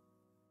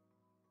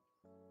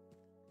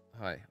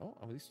 Hi. Oh,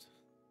 at least...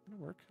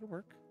 It'll work. It'll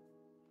work.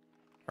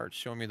 Heart's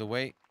showing me the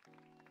way.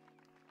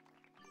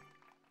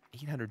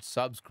 800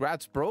 subs.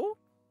 Grats, bro.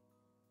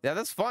 Yeah,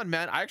 that's fun,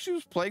 man. I actually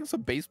was playing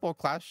some baseball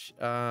clash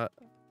at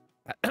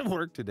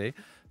work today.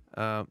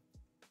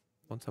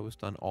 Once I was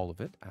done all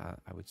of it,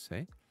 I would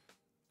say.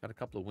 Got a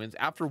couple of wins.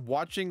 After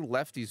watching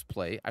lefties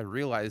play, I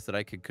realized that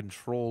I could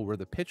control where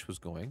the pitch was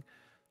going.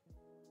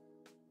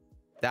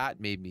 That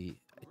made me...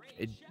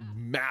 It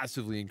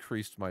massively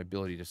increased my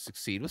ability to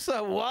succeed. What's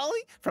up,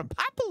 Wally? From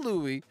Papa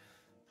Louie.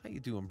 How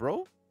you doing,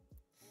 bro?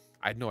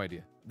 I had no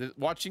idea.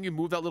 Watching you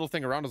move that little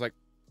thing around, I was like,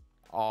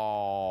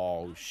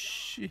 oh,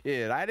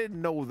 shit. I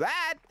didn't know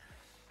that.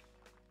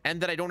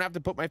 And that I don't have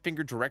to put my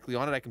finger directly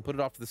on it. I can put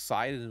it off to the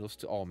side and it'll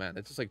still... Oh, man.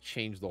 That just, like,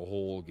 changed the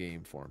whole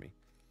game for me.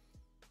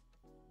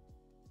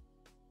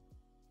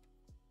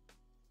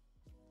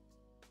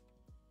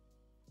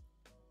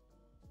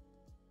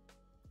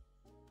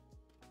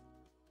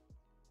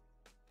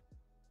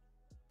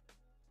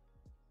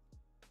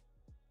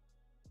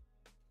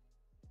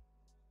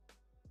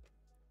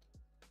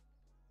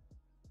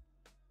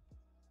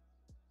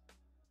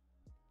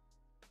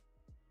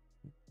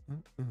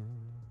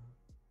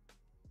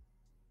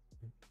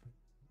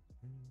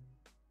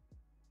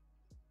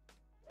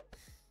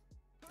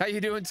 How you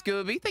doing,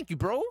 Scooby? Thank you,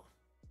 bro.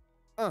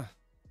 Let's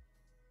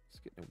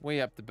get it way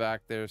up the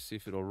back there, see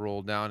if it'll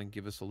roll down and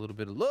give us a little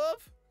bit of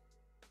love.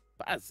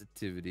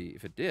 Positivity.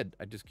 If it did,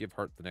 I'd just give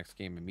Heart the next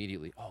game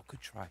immediately. Oh, good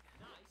try.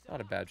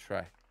 Not a bad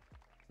try.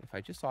 If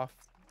I just have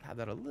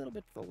that a little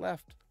bit to the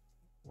left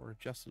or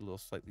adjust it a little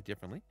slightly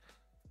differently.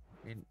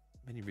 I mean,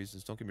 many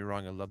reasons. Don't get me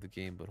wrong. I love the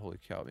game, but holy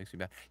cow, it makes me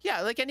mad.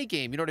 Yeah, like any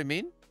game. You know what I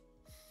mean?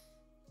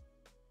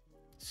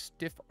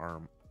 Stiff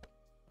arm.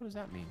 What does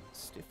that mean?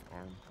 Stiff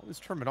arm. All this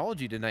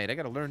terminology tonight. I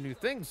got to learn new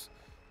things.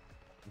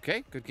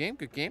 Okay, good game,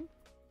 good game.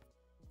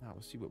 Now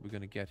we'll see what we're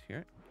going to get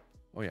here.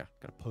 Oh, yeah,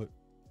 got to put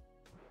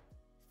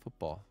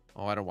football.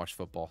 Oh, I don't watch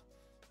football.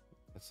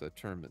 That's a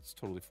term that's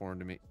totally foreign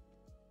to me.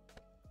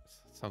 It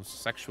sounds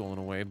sexual in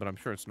a way, but I'm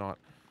sure it's not.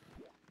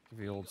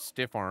 The old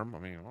stiff arm. I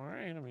mean, all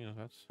right. I mean,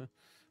 that's...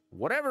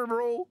 Whatever,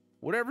 bro.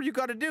 Whatever you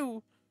got to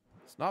do.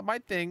 It's not my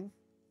thing.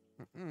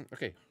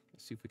 Okay,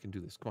 let's see if we can do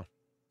this. Come on.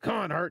 Come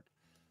on, Heart.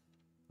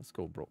 Let's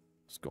go, bro.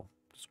 Let's go.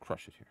 Just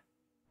crush it here.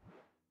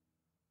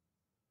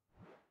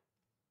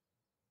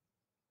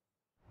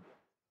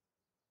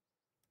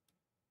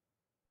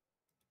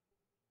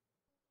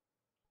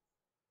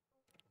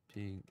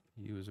 Being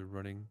you as a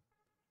running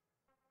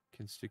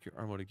can stick your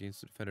arm out against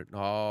the defender.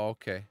 Oh,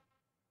 okay.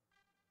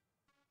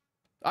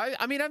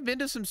 I mean, I've been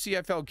to some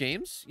CFL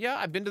games. Yeah,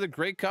 I've been to the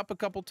Grey Cup a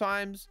couple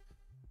times.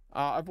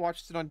 I've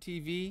watched it on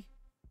TV.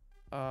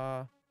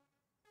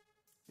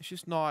 It's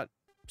just not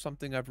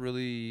something I've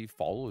really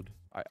followed.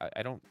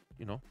 I don't,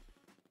 you know,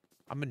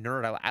 I'm a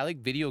nerd. I like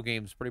video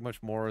games pretty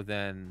much more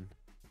than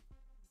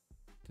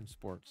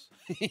sports.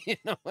 You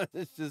know,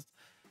 it's just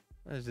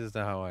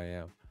how I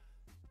am.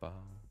 Ba,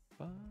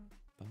 ba,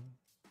 ba,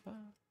 ba.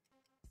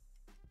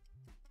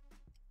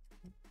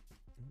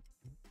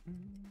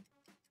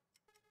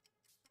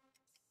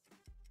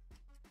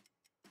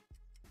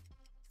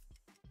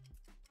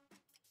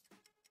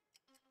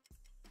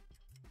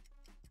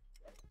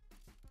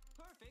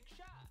 Perfect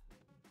shot.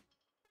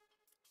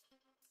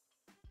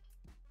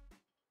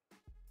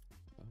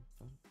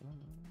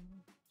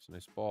 It's a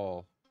nice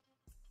ball.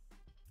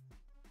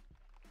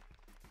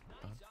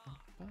 Nice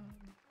off.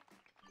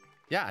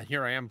 Yeah,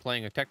 here I am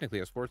playing technically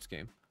a sports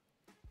game.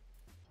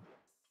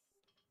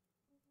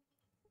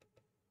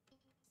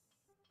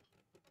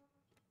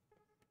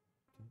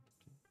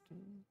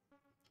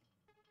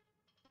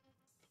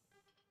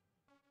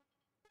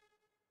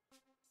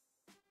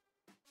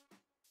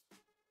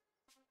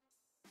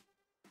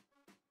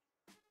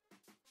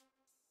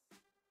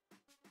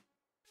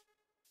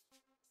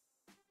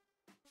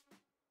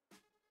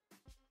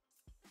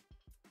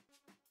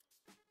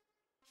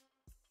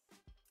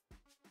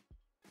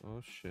 Oh,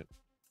 shit.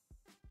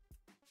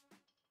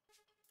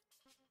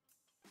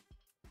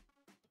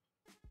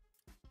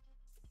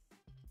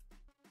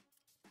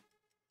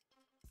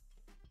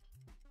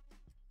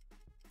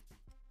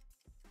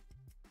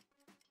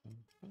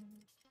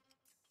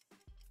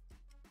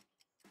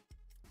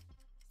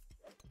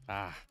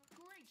 Ah,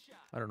 Great shot.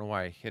 I don't know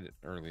why I hit it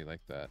early like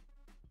that.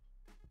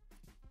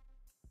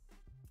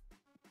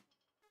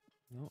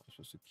 No, I'm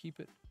supposed to keep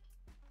it.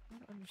 I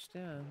don't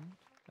understand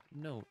that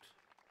note.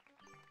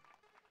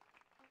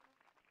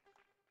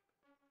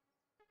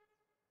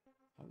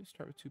 Always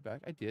start with 2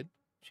 back. I did.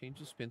 Change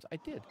the spins. I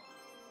did.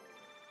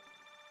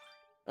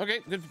 Okay,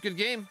 good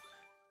game.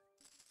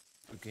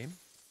 Good game.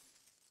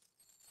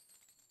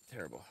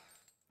 Terrible.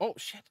 Oh,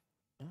 shit.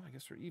 Oh, I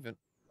guess we're even.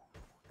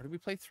 Or did we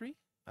play 3?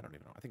 I don't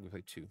even know. I think we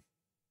played 2.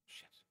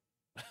 Shit.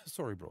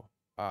 Sorry, bro.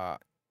 My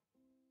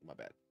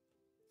bad.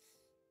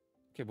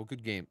 Okay, well,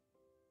 good game.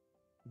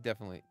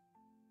 Definitely.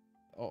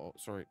 Oh,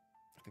 sorry.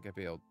 I think I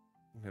bailed.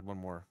 We had one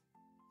more.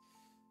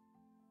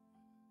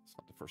 It's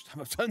not the first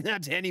time I've done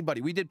that to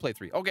anybody. We did play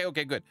 3.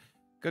 Okay, good.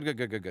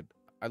 Good.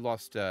 I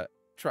lost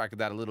track of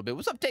that a little bit.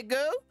 What's up,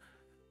 Tego?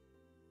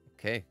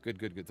 Okay,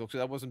 good. So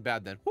that wasn't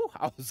bad then. Whew,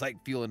 I was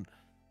like feeling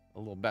a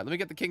little bad. Let me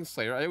get the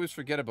Kingslayer. I always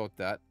forget about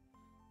that.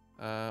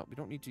 We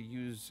don't need to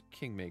use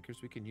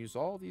Kingmakers. We can use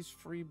all these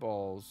free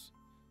balls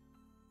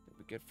that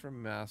we get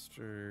from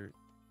Master.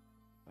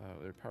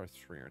 They're power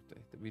 3, aren't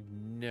they? That we'd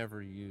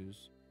never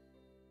use.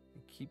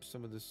 And keep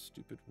some of this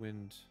stupid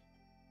wind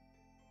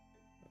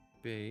at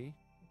bay.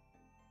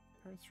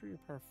 Power 3 or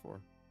power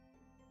 4?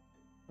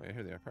 Oh, yeah,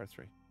 here they are. Power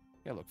 3.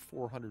 Yeah, look,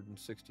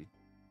 460.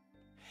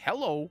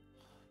 Hello!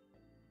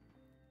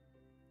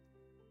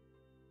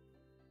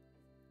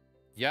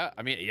 Yeah,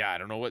 I mean, yeah, I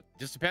don't know what...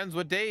 Just depends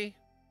what day.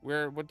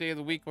 What day of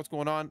the week, what's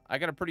going on. I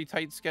got a pretty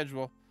tight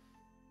schedule.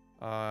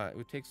 It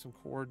would take some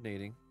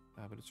coordinating,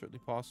 but it's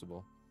certainly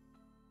possible.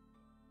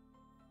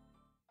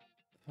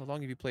 How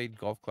long have you played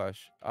Golf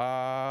Clash?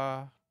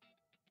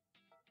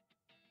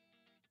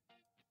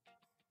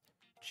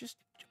 Just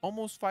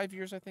almost 5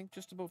 years, I think.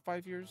 Just about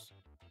 5 years.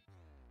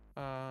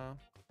 Where are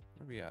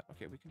we at?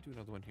 Okay, we can do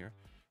another one here.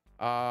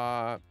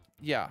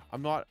 Yeah,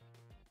 I'm not...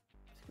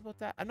 Think about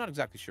that. I'm not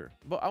exactly sure.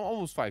 But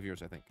almost 5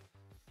 years, I think.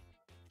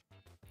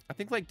 I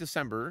think like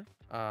December,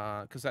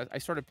 because I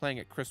started playing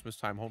at Christmas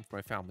time home for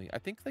my family. I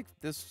think like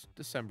this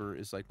December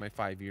is like my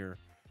 5-year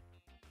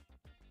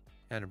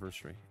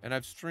anniversary. And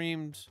I've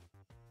streamed...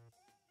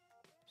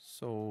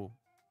 So,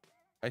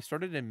 I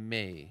started in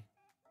May.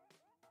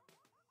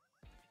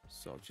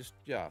 So, just,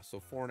 yeah,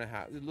 so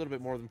 4.5, a little bit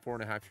more than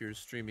 4.5 years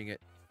streaming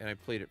it. And I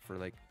played it for,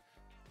 like,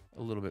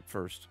 a little bit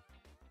first.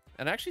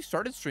 And I actually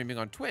started streaming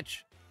on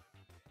Twitch,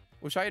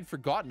 which I had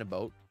forgotten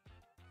about.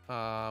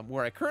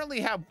 Where I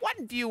currently have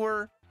 1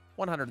 viewer,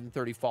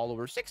 130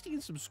 followers,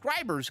 16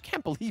 subscribers.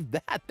 Can't believe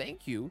that.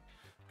 Thank you. I'm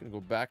going to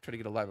go back, try to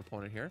get a live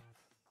opponent here.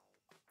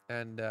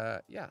 And,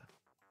 yeah.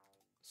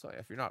 So,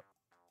 if you're not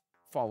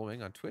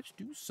following on Twitch,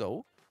 do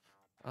so.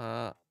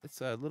 It's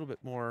a little bit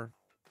more...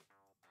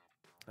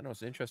 I know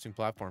it's an interesting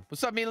platform.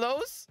 What's up,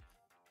 Milos?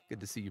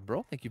 Good to see you,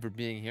 bro. Thank you for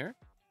being here.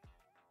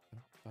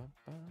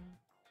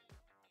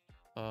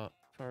 Power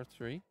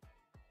 3.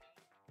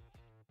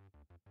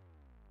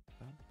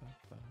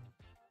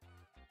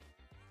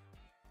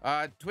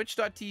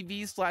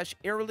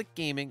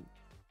 Twitch.tv/erelicgaming.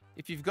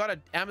 If you've got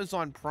an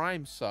Amazon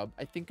Prime sub,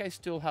 I think I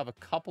still have a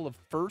couple of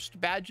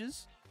first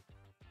badges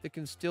that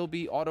can still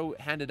be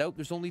auto-handed out.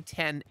 There's only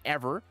 10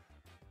 ever.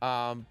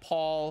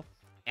 Paul,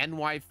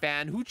 NY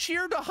Fan, who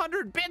cheered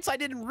 100 bits. I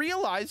didn't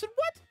realize it.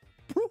 What?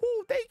 Bro,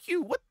 thank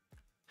you. What?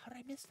 How did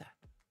I miss that?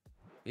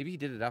 Maybe he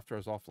did it after I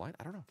was offline.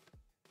 I don't know.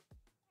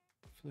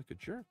 I feel like a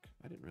jerk.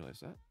 I didn't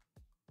realize that.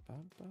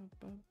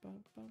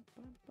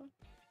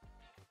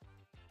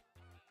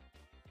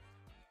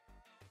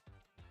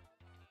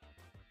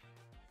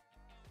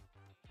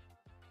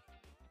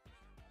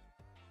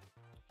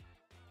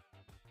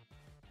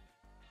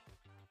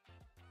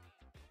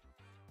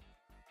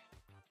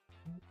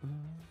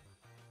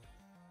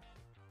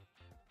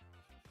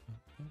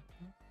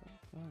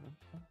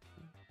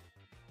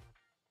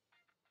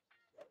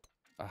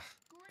 Ah,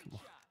 come on.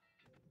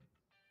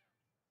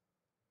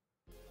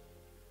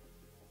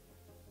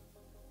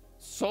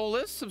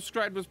 Solus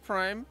subscribed with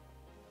Prime.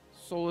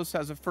 Solus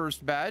has a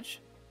first badge.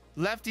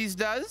 Lefties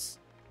does.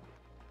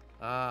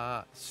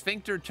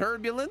 Sphincter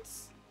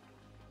Turbulence.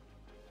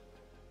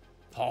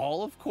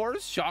 Paul, of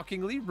course,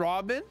 shockingly.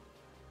 Robin.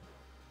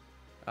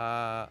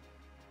 And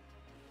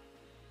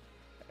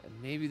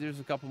maybe there's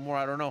a couple more.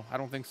 I don't know. I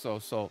don't think so.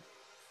 So,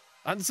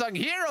 Unsung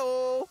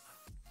Hero.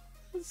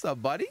 What's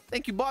up, buddy?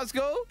 Thank you,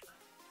 Bosco.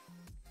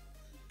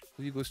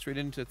 Will you go straight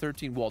into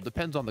 13? Well,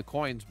 depends on the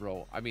coins,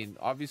 bro. I mean,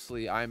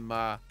 obviously, I'm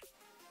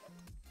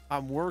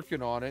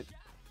working on it.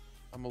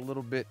 I'm a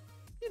little bit,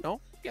 you know,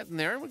 getting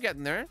there. We're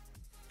getting there.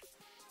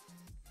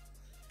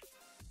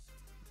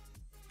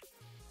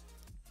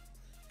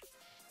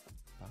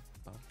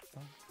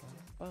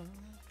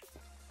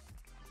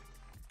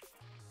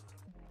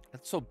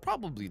 So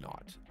probably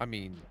not. I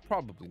mean,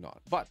 probably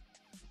not. But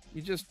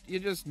You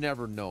just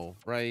never know,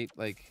 right?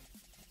 Like,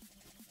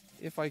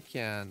 if I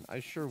can, I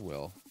sure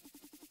will.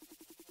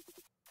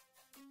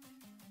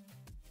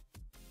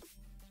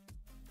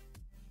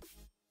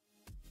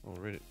 Oh,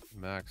 right at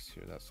max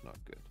here. That's not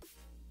good.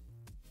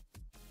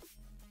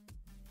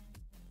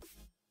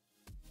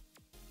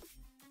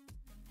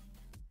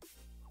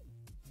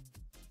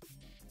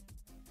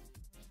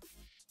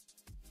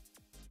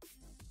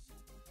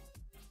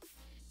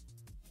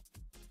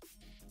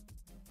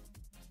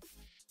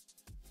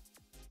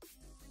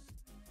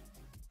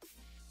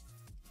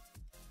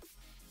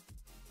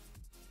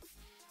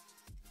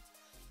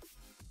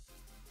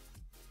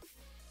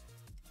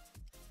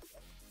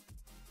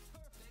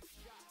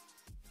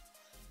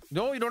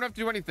 No, you don't have to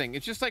do anything.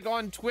 It's just like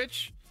on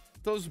Twitch,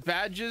 those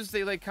badges,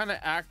 they like kind of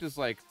act as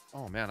like,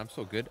 oh man, I'm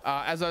so good.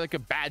 As like a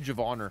badge of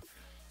honor.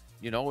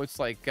 You know, it's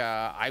like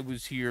I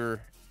was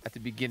here at the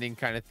beginning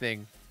kind of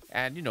thing.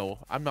 And, you know,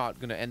 I'm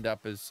not going to end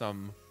up as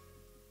some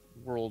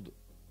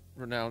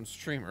world-renowned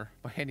streamer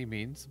by any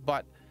means.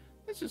 But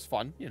it's just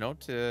fun, you know,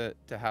 to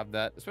have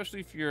that.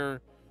 Especially if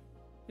you're,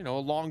 you know, a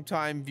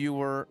long-time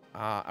viewer,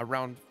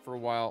 around for a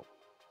while.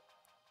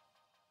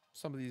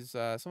 Some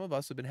of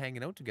us have been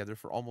hanging out together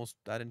for almost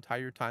that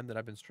entire time that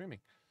I've been streaming.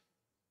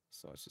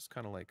 So it's just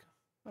kind of like,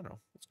 I don't know,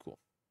 it's cool.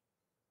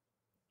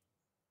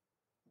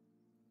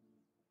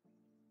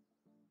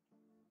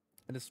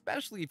 And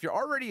especially if you're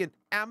already an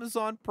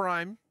Amazon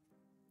Prime,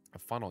 a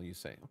funnel, you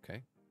say,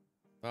 okay,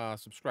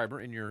 subscriber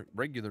in your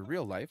regular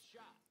real life,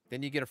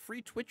 then you get a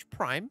free Twitch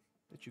Prime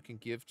that you can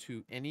give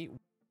to any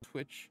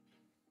Twitch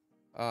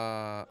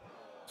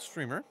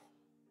streamer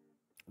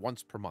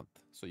once per month.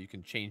 So you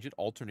can change it,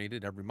 alternate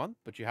it every month,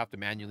 but you have to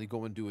manually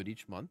go and do it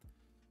each month.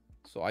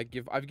 So I've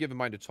given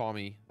mine to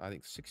Tommy, I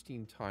think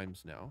 16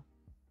 times now.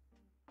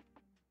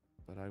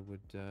 But I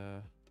would, yeah.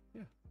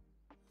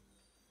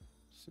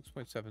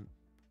 6.7.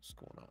 What's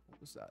going on?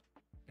 What was that?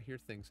 I hear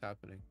things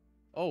happening.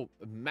 Oh,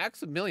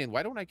 Maximilian.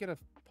 Why don't I get a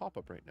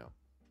pop-up right now?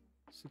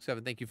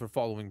 6.7. Thank you for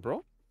following,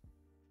 bro.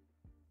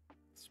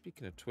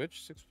 Speaking of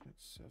Twitch,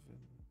 6.7.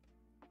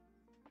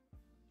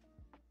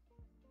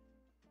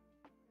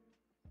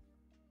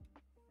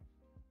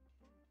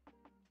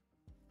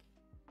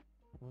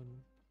 One.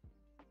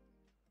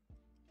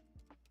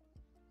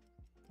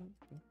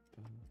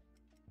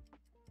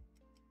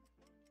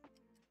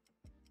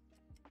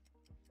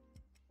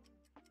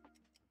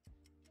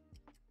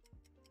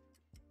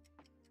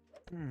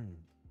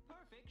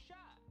 Perfect shot.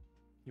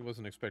 He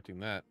wasn't expecting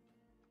that.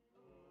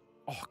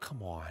 Oh,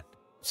 come on.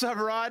 What's up,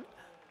 Rod?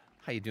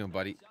 How you doing,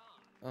 buddy?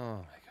 Oh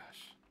my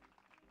gosh.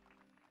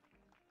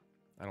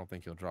 I don't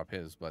think he'll drop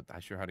his, but I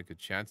sure had a good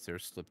chance there.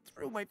 Slipped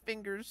through my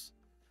fingers.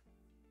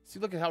 See,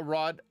 look at how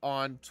Rod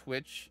on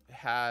Twitch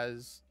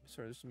has...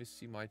 Sorry, just let me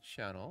see my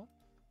channel.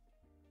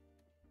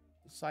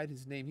 Beside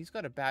his name, he's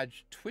got a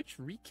badge. Twitch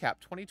Recap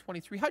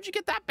 2023. How'd you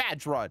get that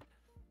badge, Rod?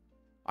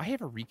 I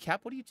have a recap.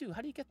 What do you do?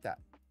 How do you get that?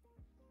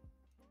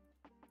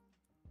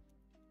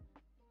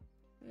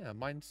 Yeah,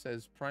 mine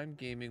says Prime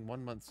Gaming,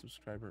 1 month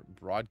subscriber,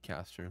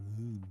 broadcaster.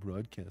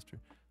 Broadcaster.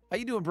 How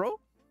you doing, bro?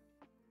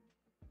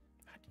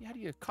 How do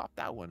you cop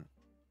that one?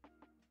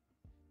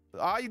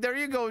 Ah, there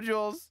you go,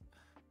 Jules.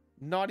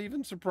 Not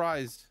even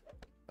surprised.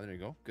 Oh, there you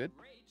go. Good.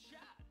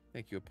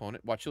 Thank you,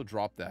 opponent. Watch, he'll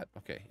drop that.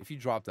 Okay, if you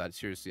drop that,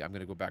 seriously, I'm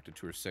going to go back to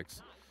Tour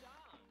 6.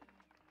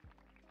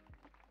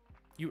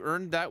 You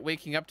earned that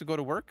waking up to go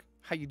to work?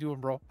 How you doing,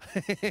 bro?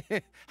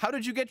 How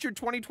did you get your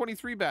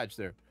 2023 badge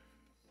there?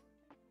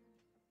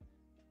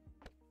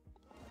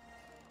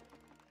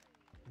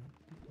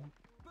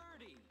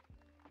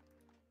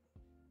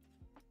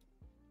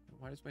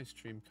 Why is my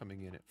stream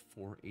coming in at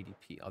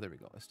 480p? Oh, there we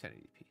go. That's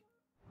 1080p.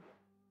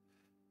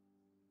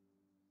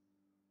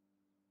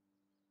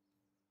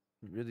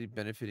 Really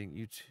benefiting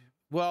YouTube.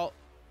 Well,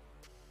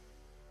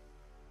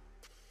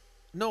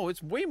 no,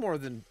 it's way more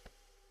than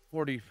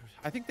 40.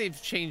 I think they've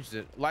changed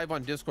it. Live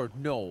on Discord.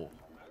 No.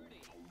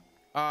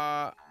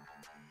 Yeah,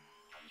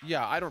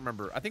 I don't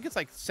remember. I think it's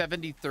like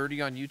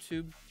 70-30 on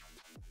YouTube.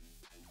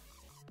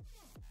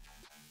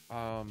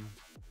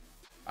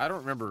 I don't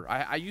remember.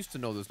 I used to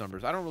know those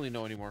numbers. I don't really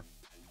know anymore.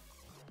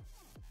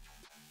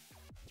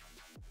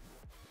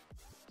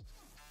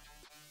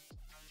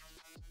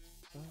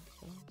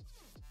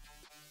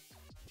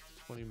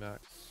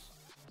 Max.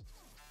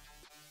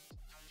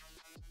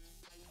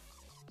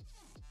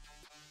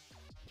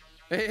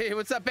 Hey,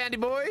 what's up, Bandy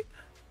boy?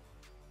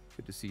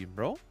 Good to see you,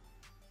 bro.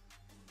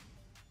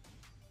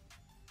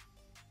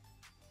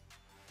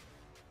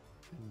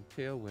 And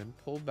tailwind.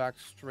 Pull back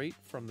straight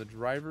from the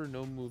driver.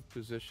 No move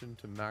position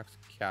to max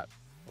cat.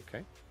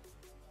 Okay.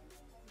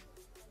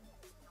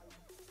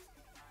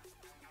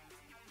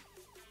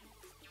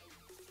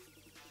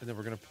 And then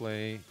we're going to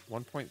play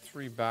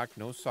 1.3 back.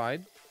 No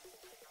side.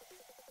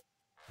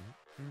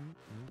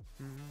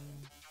 I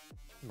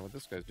don't know what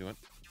this guy's doing.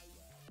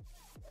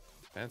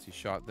 Fancy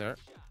shot there.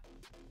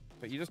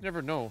 But you just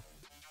never know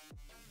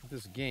with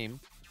this game,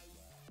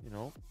 you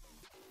know.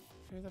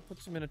 Okay, that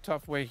puts him in a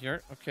tough way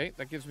here. Okay,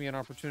 that gives me an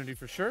opportunity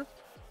for sure.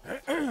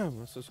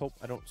 Let's just hope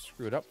I don't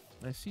screw it up.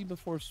 I see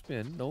before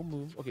spin. No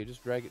move. Okay,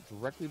 just drag it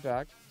directly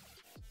back.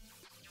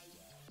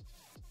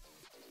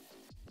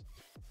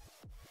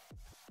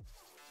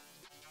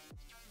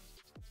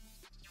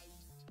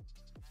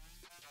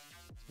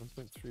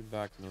 .3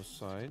 back, no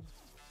side.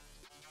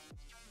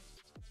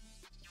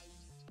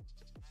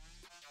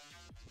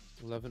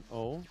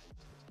 11.0.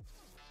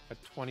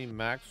 At 20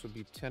 max would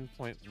be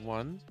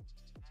 10.1.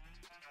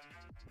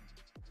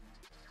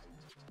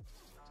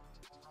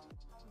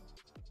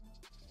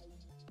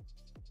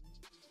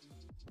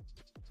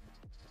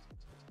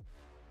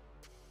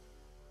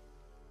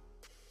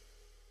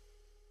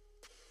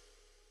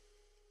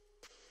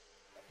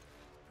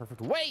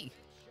 Perfect way.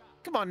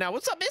 Come on now.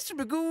 What's up, Mr.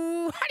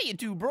 Magoo? How do you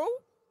do, bro?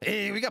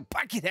 Hey, we got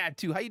Bucket Hat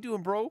too. How you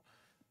doing, bro?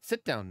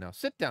 Sit down now.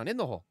 Sit down in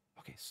the hole.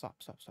 Okay, stop.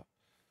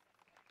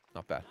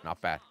 Not bad.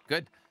 Not bad.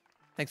 Good.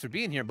 Thanks for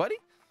being here, buddy.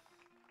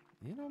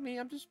 You know me.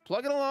 I'm just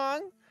plugging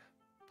along.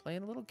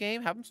 Playing a little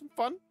game. Having some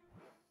fun.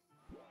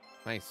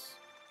 Nice.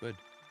 Good.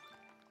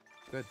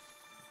 Good.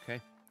 Okay.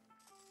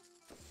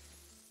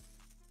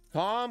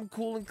 Calm,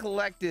 cool, and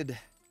collected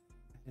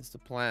is the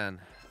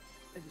plan.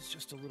 It is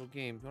just a little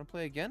game. You want to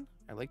play again?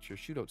 I liked your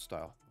shootout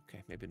style.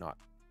 Okay, maybe not.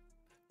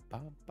 I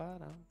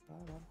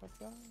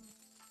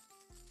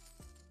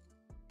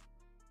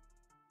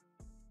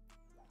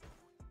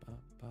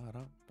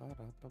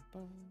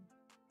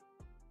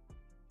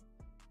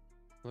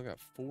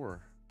got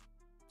 4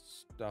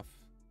 stuff.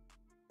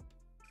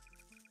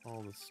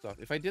 All this stuff.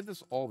 If I did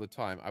this all the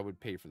time, I would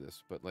pay for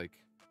this, but like,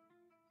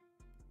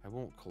 I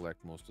won't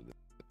collect most of it.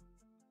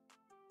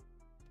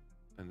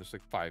 And there's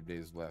like 5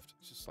 days left.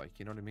 It's just like,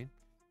 you know what I mean?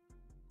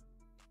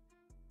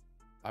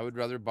 I would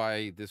rather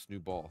buy this new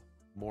ball.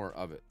 More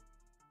of it.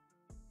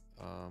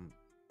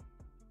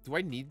 Do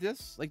I need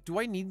this? Like, do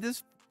I need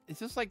this? It's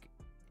just like,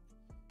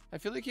 I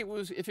feel like it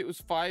was, if it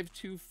was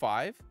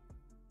 525,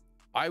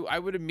 I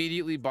would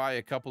immediately buy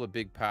a couple of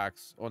big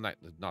packs. Well,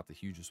 not the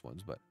hugest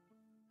ones, but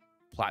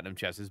Platinum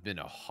Chest has been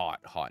a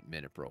hot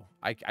minute, bro.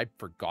 I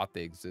forgot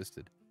they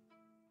existed.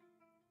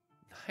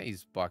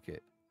 Nice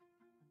bucket.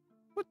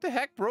 What the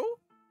heck, bro?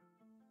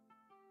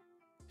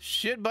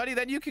 Shit, buddy,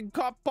 then you can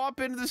pop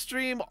into the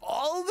stream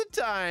all the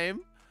time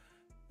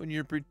when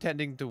you're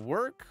pretending to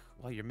work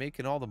while you're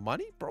making all the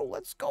money. Bro,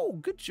 let's go.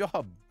 Good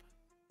job.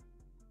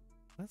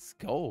 Let's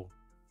go.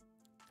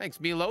 Thanks,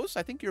 Milos.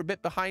 I think you're a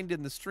bit behind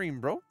in the stream,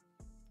 bro.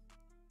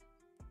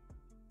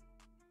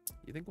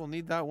 You think we'll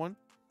need that one?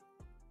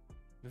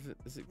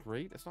 Is it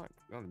great? It's not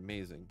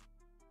amazing.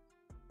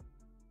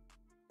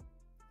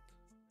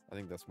 I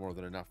think that's more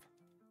than enough.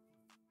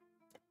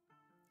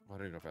 I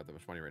don't even know if I have that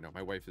much money right now.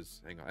 My wife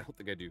is... Hang on. I don't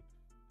think I do.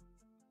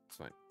 It's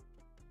fine.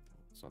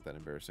 It's not that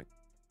embarrassing.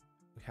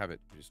 We have it.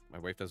 Just, my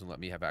wife doesn't let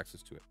me have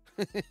access to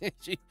it.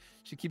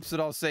 she keeps it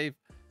all safe.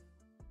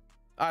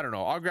 I don't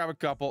know. I'll grab a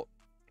couple.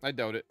 I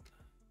doubt it.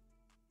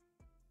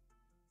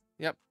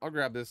 Yep. I'll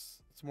grab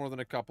this. It's more than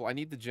a couple. I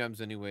need the gems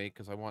anyway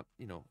because I want,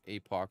 you know,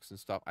 Apox and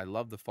stuff. I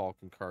love the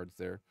Falcon cards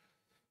there.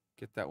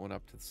 Get that one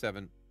up to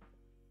 7.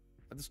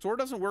 The store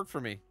doesn't work for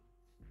me.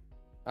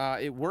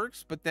 It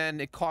works, but then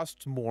it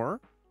costs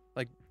more.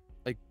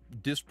 Like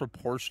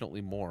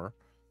disproportionately more.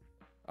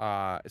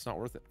 It's not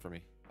worth it for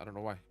me. I don't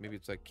know why. Maybe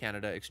it's like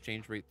Canada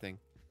exchange rate thing.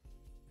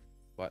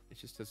 But it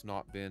just has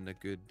not been a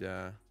good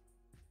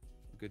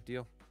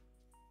deal.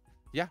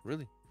 Yeah,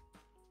 really.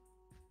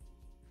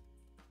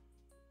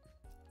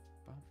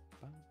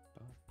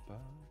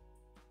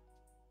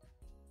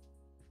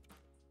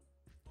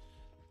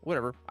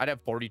 Whatever. I'd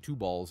have 42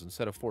 balls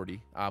instead of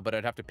 40. But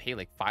I'd have to pay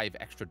like $5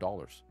 extra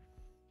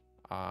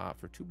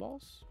for 2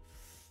 balls.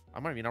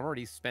 I'm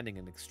already spending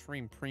an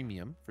extreme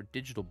premium for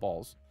digital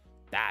balls.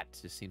 That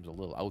just seems a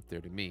little out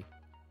there to me.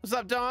 What's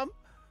up, Dom?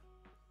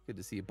 Good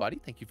to see you, buddy.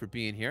 Thank you for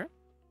being here.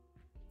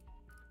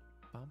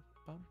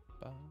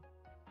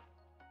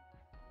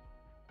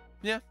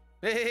 Yeah.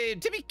 Hey,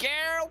 Timmy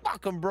Carroll.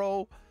 Welcome,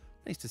 bro.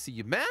 Nice to see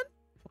you, man.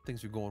 Hope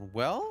things are going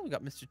well. We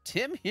got Mr.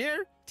 Tim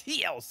here.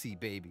 TLC,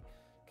 baby.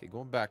 Okay,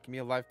 going back. Give me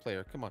a live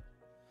player. Come on.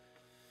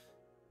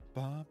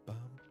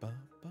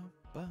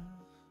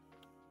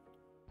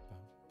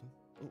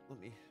 Oh,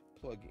 let me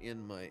plug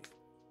in my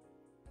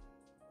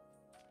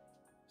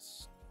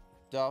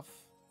stuff.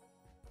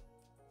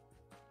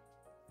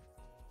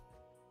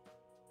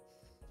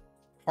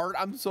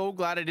 I'm so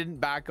glad I didn't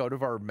back out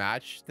of our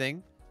match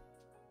thing.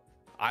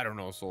 I don't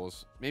know,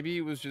 Souls. Maybe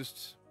it was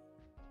just...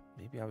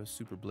 Maybe I was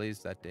super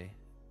blazed that day.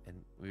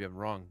 And maybe I'm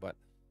wrong, but...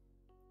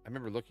 I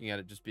remember looking at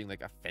it just being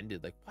like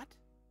offended. Like, what?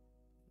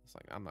 It's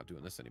like, I'm not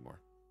doing this anymore.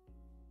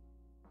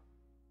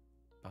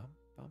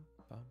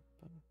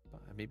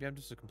 Maybe I'm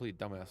just a complete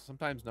dumbass.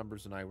 Sometimes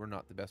Numbers and I, we're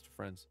not the best of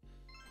friends.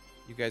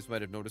 You guys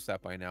might have noticed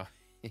that by now.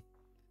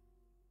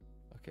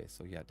 Okay,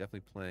 so yeah,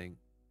 definitely playing.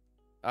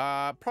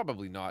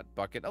 Probably not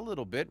Bucket. A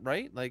little bit,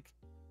 right? Like,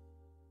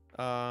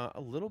 a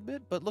little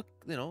bit. But look,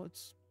 you know,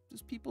 it's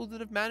just people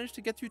that have managed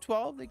to get through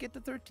 12. They get to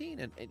 13.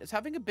 And it's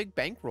having a big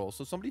bankroll.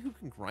 So somebody who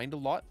can grind a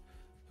lot,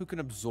 who can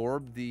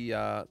absorb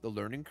the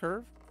learning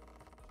curve,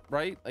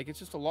 right? Like, it's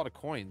just a lot of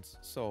coins.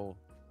 So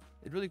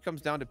it really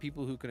comes down to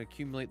people who can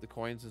accumulate the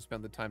coins and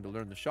spend the time to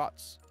learn the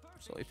shots.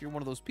 So if you're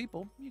one of those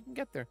people, you can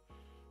get there.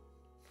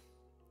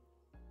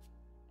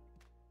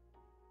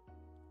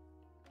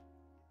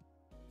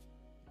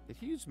 Did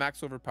he use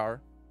max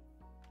overpower?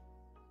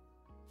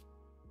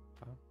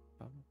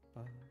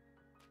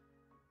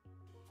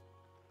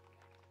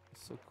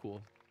 It's so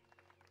cool.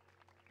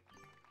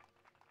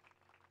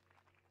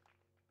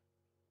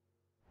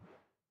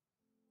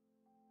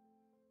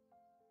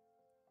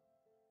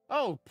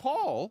 Oh,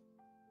 Paul!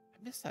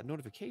 I missed that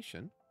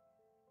notification.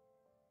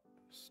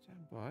 Stand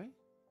by.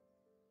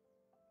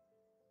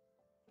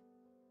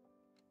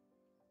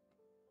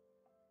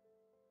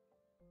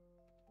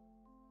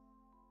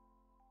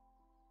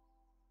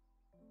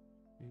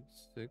 Eight,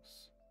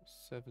 6,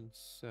 7,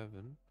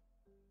 7.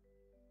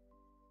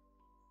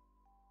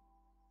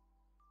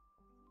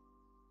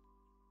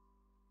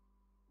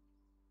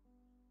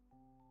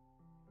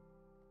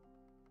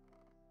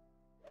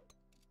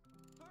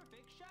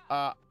 Perfect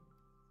shot.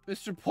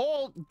 Mr.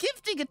 Paul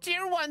gifting a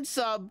tier 1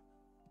 sub.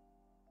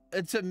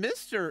 It's a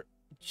Mr.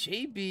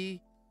 JB.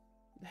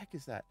 What the heck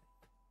is that?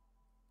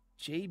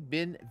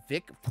 JBin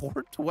Vic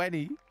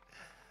 420.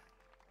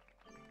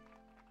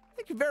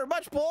 Thank you very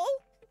much, Paul.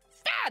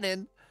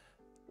 Fatten.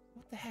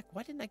 What the heck?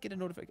 Why didn't I get a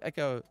notification? Like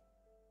a.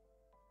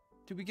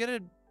 Did we get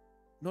a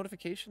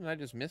notification and I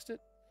just missed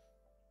it?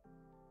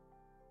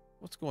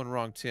 What's going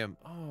wrong, Tim?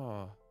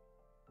 Oh.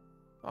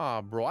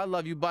 Oh, bro. I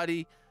love you,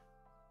 buddy.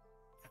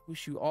 I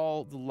wish you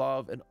all the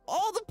love and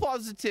all the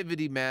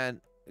positivity,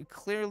 man.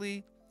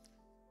 Clearly,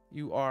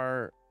 you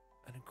are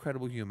an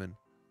incredible human.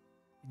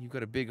 And you've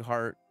got a big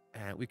heart,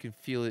 and we can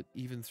feel it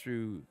even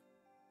through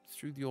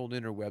the old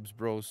interwebs,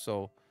 bro.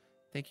 So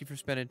thank you for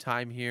spending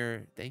time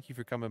here. Thank you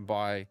for coming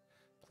by.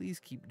 Please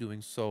keep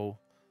doing so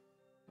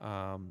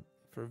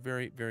for a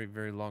very, very,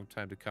 very long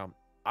time to come.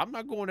 I'm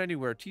not going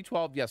anywhere.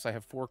 T12, yes, I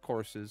have 4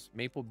 courses.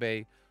 Maple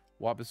Bay,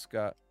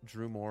 Wabasca,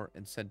 Drumore,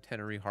 and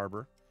Centenary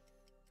Harbor.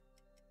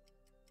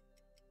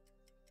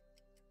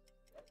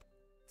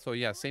 So,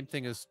 yeah, same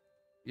thing as...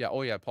 Yeah,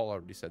 oh, yeah, Paul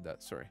already said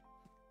that. Sorry.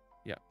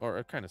 Yeah, or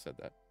I kind of said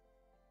that.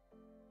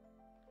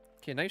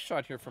 Okay, nice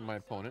shot here from my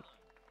opponent.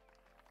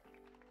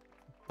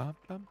 Ba,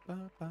 ba,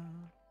 ba, ba.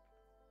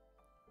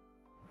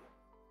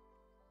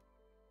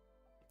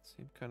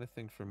 Same kind of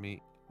thing for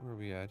me. Where are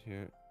we at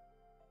here?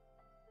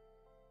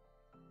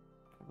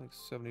 Like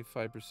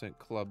 75%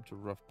 club to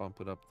rough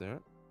bump it up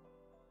there.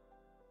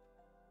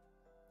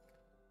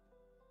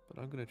 But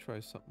I'm going to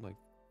try something like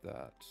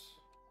that.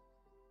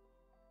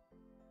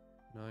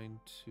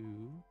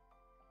 9-2.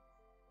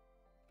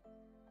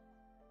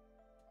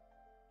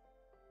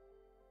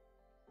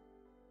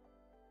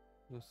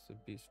 What's the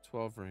beast?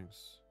 12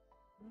 rings.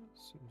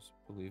 Seems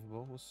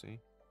believable. We'll see.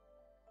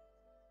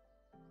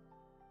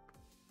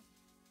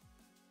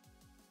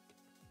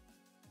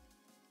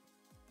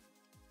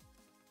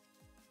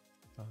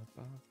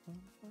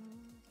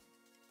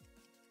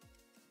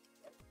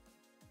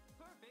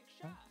 Perfect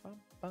shot.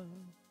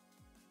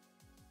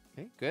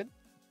 Okay, good.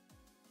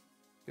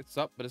 Gets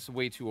up, but it's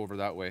way too over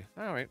that way.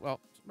 All right,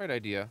 well, it's the right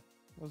idea.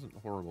 It wasn't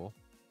horrible.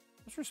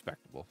 It was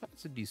respectable.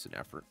 That's a decent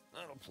effort.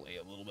 That'll play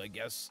a little bit, I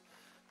guess.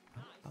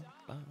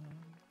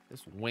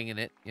 Just winging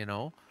it, you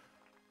know.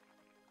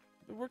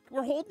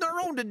 We're holding our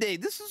own today.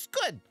 This is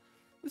good.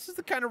 This is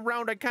the kind of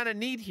round I kind of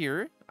need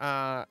here.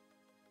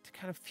 To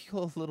kind of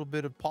feel a little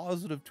bit of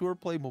positive tour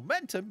play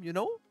momentum, you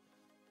know?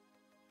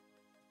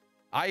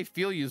 I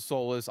feel you,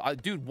 Solus.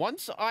 Dude,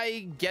 once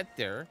I get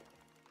there,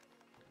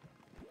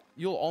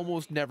 you'll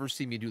almost never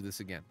see me do this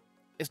again.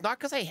 It's not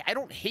because I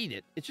don't hate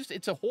it. It's just,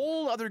 it's a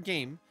whole other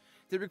game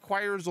that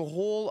requires a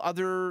whole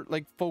other,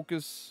 like,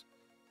 focus,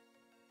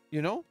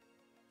 you know?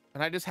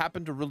 And I just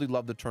happen to really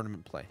love the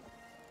tournament play.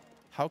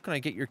 How can I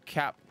get your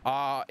cap?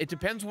 It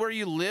depends where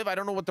you live. I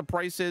don't know what the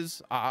price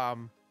is.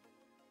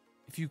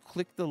 If you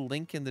click the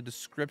link in the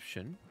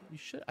description, you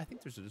should. I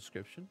think there's a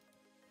description.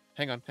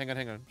 Hang on.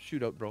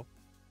 Shootout, bro.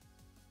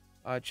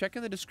 Check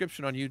in the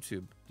description on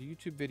YouTube. The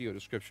YouTube video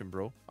description,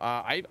 bro.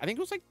 I think it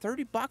was like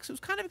 30 bucks. It was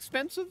kind of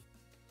expensive,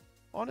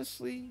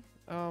 honestly.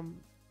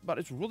 But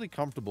it's really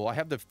comfortable. I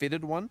have the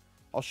fitted one.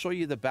 I'll show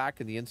you the back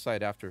and the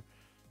inside after,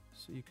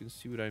 so you can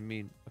see what I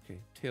mean.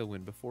 Okay,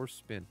 tailwind before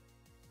spin.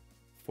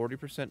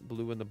 40%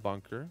 blue in the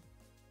bunker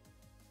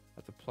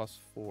at the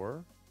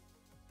 +4.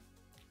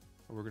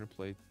 We're going to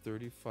play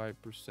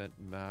 35%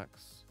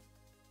 max.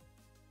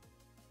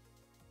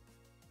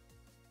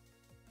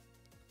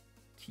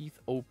 Teeth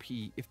OP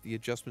if the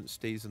adjustment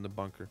stays in the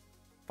bunker.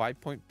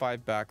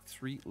 5.5 back,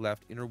 3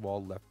 left, inner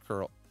wall, left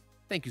curl.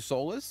 Thank you,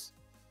 Solus.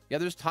 Yeah,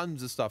 there's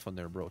tons of stuff on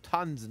there, bro.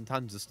 Tons and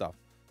tons of stuff.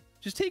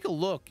 Just take a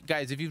look.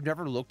 Guys, if you've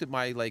never looked at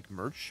my, like,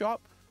 merch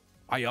shop,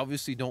 I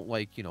obviously don't,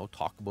 like, you know,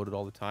 talk about it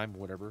all the time or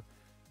whatever.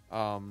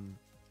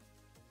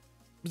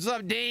 What's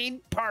up,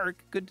 Dane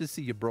Park? Good to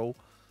see you, bro.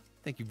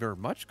 Thank you very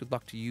much. Good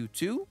luck to you,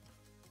 too.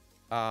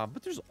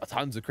 But there's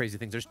tons of crazy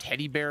things. There's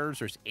teddy bears.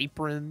 There's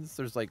aprons.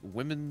 There's, like,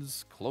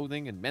 women's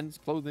clothing and men's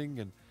clothing.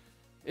 And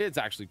It's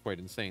actually quite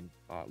insane.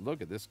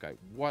 Look at this guy.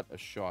 What a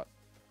shot.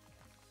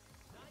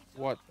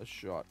 What a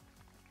shot.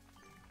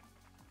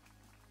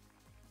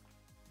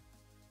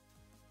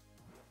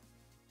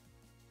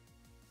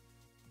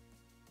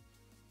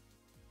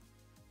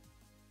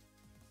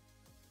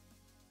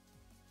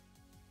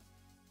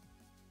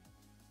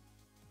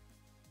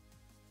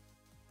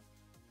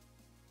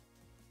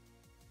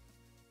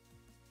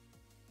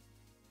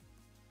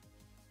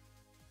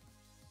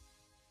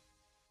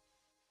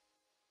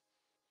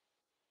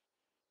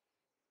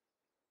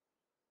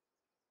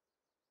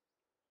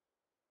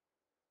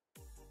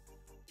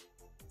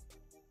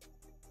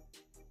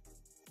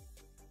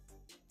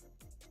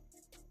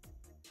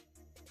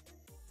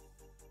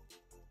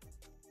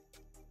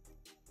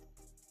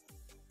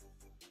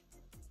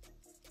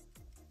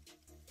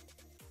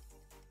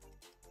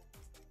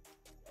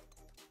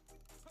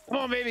 Come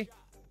on, baby.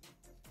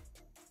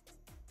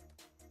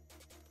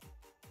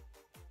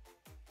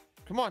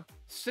 Come on.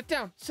 Sit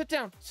down. Sit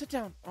down. Sit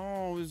down.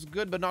 Oh, it was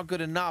good, but not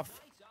good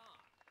enough.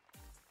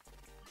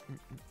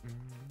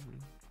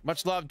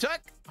 Much love,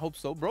 Chuck. Hope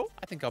so, bro.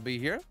 I think I'll be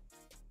here.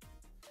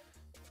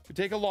 We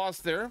take a loss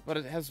there, but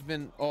it has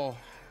been, oh,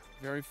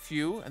 very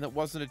few. And it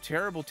wasn't a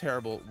terrible,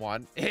 terrible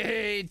one.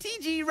 Hey,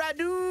 TG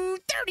Radu,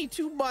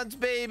 32 months,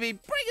 baby.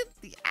 Bring it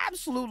the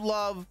absolute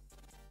love.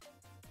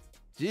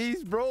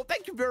 Jeez, bro.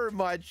 Thank you very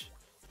much.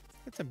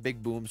 Get some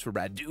big booms for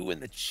Radu in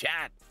the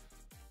chat.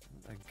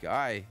 My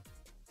guy. I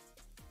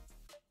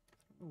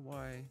don't know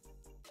why.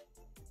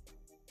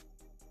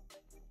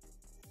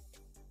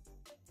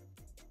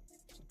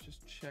 So it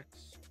just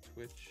checks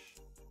Twitch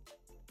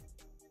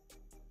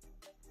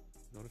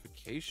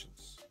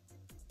notifications.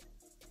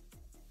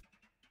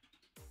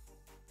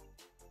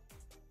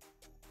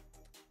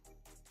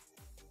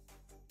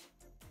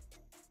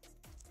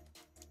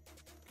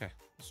 Okay,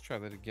 let's try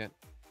that again.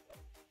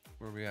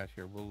 Where are we at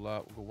here? We'll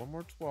go one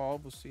more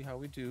 12. We'll see how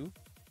we do.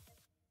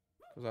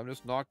 Because I'm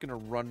just not gonna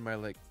run my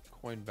like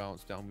coin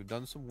balance down. We've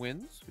done some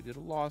wins. We did a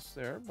loss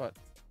there, but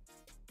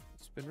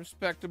it's been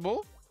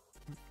respectable.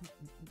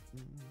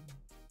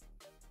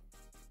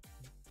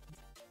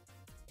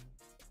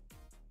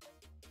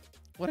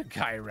 What a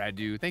guy,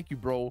 Radu. Thank you,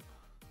 bro.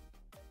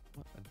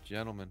 What a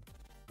gentleman.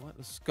 What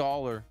a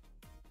scholar.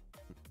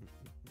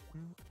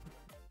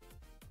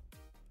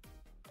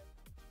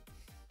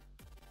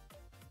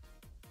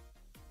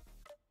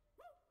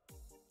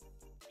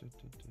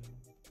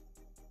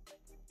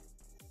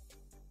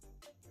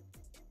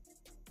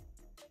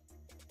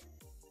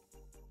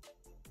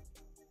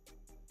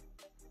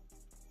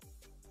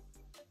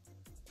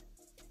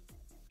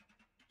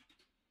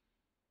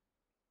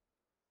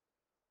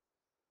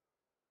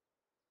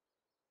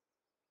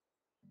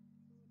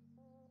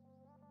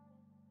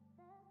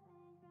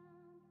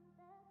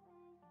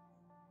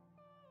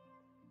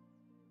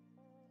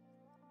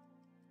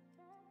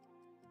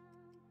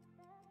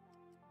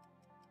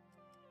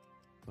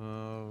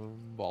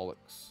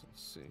 Bollocks.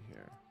 Let's see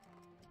here.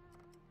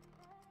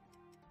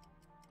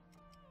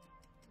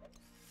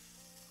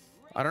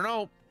 I don't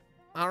know.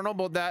 I don't know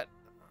about that.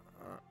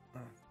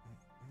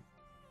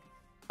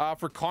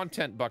 For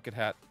content, bucket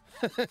hat.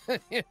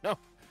 You know.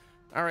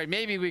 All right,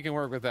 maybe we can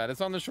work with that.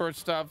 It's on the short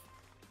stuff.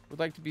 Would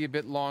like to be a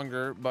bit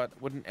longer, but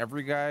wouldn't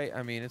every guy?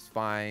 I mean, it's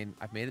fine.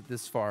 I've made it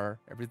this far.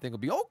 Everything will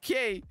be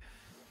okay.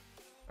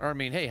 Or I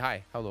mean, hey,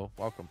 hi, hello,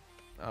 welcome.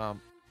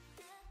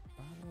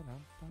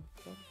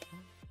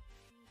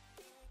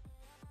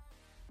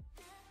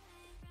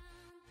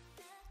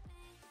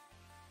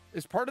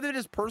 Is part of it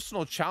is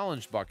personal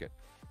challenge bucket.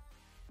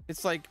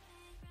 It's like,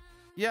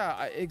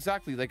 yeah,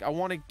 exactly. Like I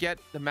want to get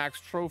the max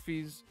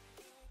trophies.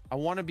 I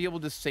want to be able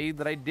to say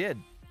that I did.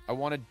 I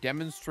want to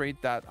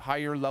demonstrate that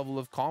higher level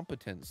of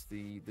competence,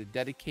 the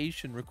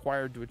dedication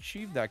required to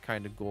achieve that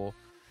kind of goal.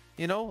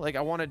 You know, like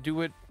I want to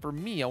do it for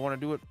me. I want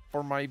to do it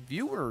for my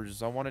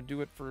viewers. I want to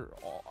do it for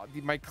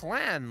my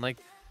clan. Like,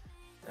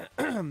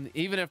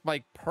 even if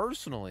like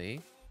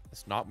personally,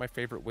 it's not my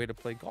favorite way to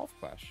play Golf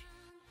Clash.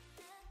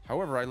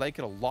 However, I like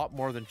it a lot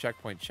more than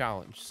Checkpoint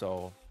Challenge.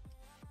 So,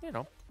 you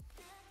know,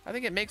 I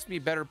think it makes me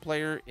a better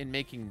player in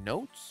making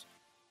notes.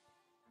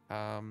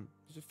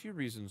 There's a few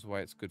reasons why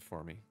it's good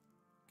for me.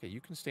 Okay,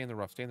 you can stay in the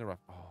rough. Stay in the rough.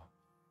 Oh,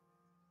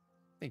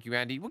 thank you,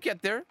 Andy. We'll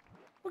get there.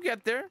 We'll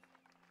get there.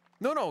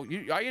 No,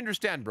 I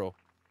understand, bro.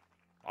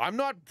 I'm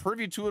not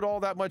privy to it all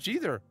that much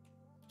either.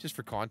 Just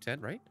for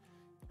content, right?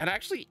 And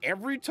actually,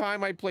 every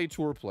time I play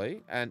Tour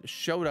Play, and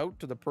shout out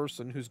to the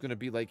person who's going to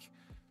be like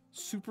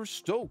super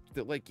stoked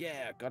that like,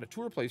 yeah, got a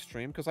Tour Play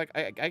stream. Because like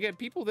I get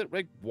people that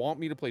like want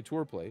me to play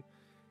Tour Play.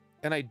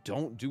 And I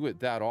don't do it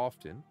that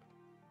often.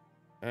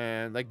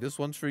 And like this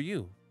one's for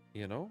you,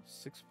 you know,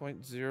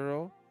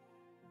 6.0.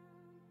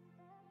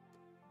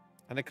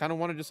 And I kind of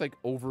want to just like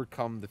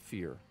overcome the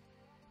fear.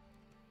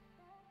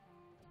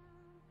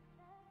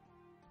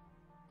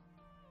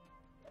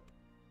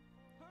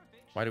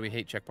 Why do we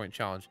hate Checkpoint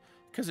Challenge?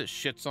 Because it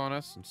shits on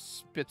us and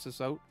spits us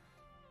out.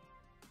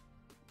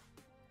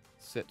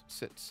 Sit.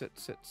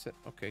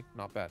 Okay,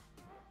 not bad.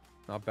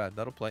 Not bad.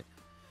 That'll play.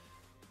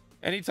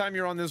 Anytime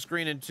you're on this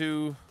green and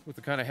 2 with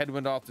the kind of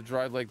headwind off the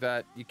drive like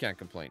that, you can't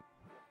complain.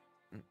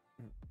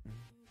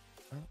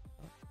 I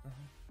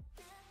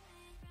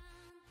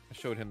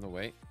showed him the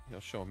way. He'll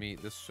show me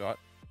this shot.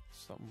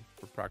 Something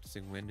for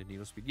practicing wind and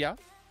needle speed. Yeah.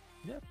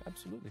 Yeah,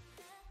 absolutely.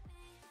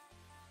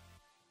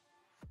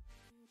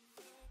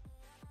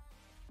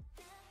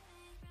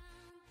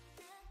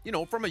 You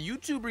know, from a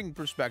YouTubing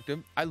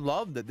perspective, I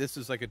love that this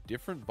is like a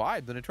different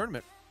vibe than a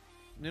tournament.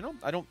 You know,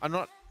 I don't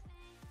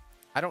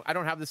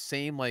have the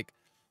same like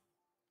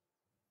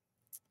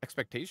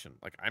expectation.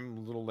 Like I'm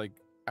a little like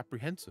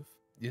apprehensive.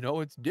 You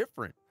know, it's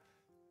different.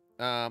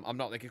 I'm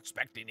not like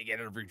expecting to get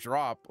every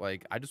drop.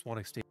 Like I just want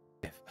to stay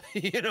safe.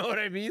 You know what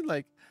I mean?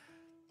 Like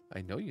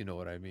I know you know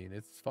what I mean.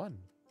 It's fun.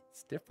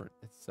 It's different.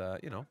 It's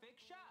you know.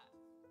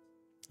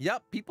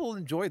 Yep, people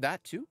enjoy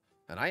that too.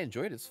 And I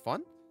enjoy it. It's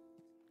fun.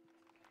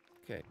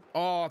 Okay.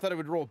 Oh, I thought it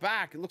would roll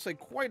back. It looks like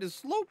quite a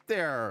slope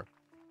there.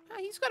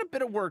 He's got a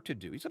bit of work to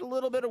do. He's got a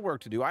little bit of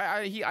work to do.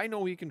 I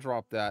know he can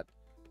drop that.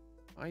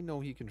 I know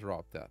he can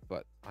drop that,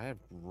 but I have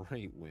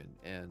great wind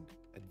and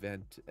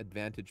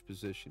advantage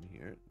position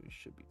here. We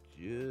should be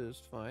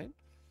just fine.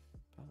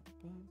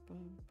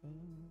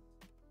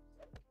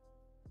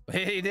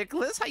 Hey,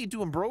 Nicholas, how you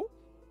doing, bro?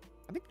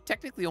 I think we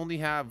technically only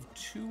have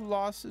 2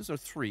 losses or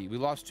 3. We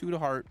lost 2 to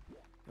Heart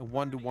and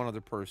 1 to one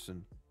other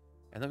person.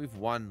 And then we've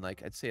won,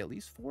 like, I'd say at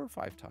least 4 or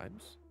 5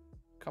 times.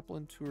 A couple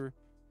in Tour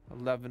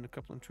 11, a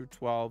couple in Tour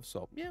 12.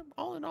 So, yeah,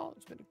 all in all,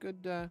 it's been a good...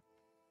 yeah,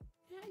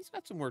 he's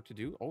got some work to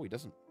do. Oh, he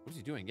doesn't... What is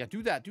he doing? Yeah,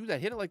 do that. Do that.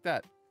 Hit it like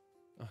that.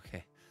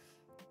 Okay.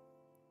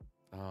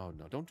 Oh,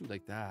 no, don't do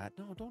like that.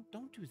 No,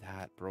 don't do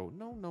that, bro.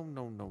 No, no,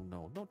 no, no,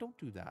 no. No, don't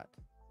do that.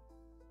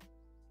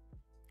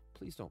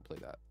 Please don't play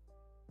that.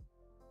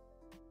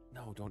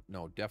 No, don't...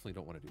 No, definitely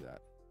don't want to do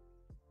that.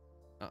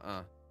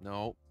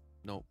 No.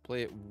 No,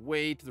 play it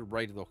way to the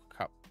right of the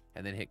cup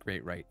and then hit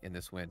great right in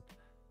this win.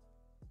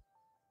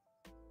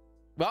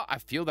 Well, I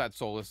feel that,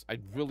 Solus. I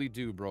really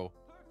do, bro.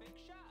 Perfect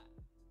shot.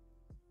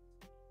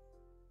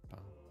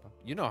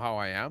 You know how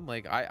I am.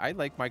 Like, I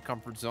like my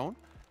comfort zone.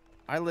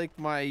 I like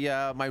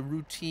my my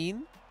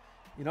routine.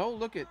 You know,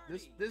 look at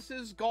this. This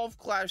is Golf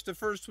Clash the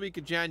first week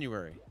of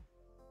January.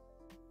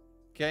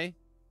 Okay?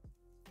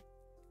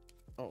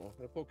 Oh,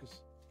 gotta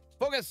focus.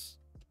 Focus!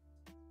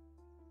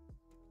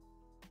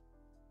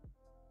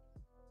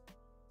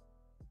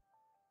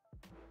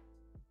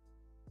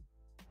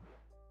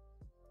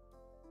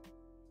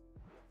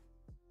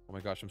 Oh my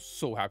gosh, I'm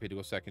so happy to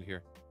go second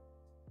here.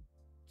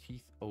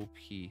 Teeth OP.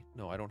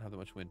 No, I don't have that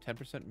much win.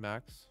 10%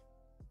 max.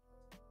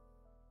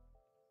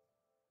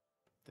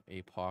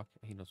 The APOC.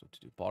 He knows what to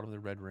do. Bottom of the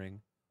red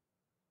ring.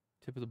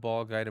 Tip of the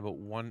ball guide. About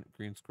 1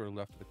 green square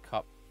left of the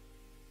cup.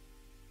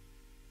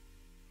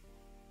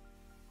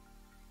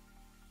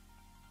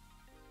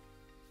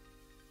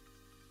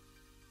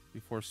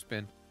 Before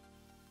spin.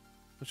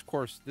 Which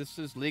course? This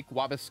is Lake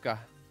Wabasca.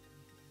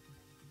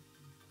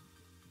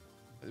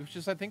 Which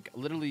is, I think,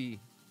 literally...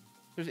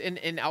 There's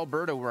in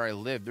Alberta where I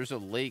live, there's a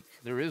lake.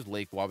 There is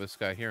Lake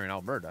Wabasca here in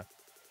Alberta.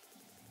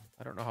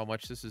 I don't know how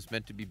much this is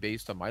meant to be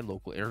based on my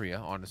local area,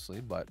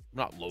 honestly, but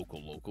not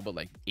local, but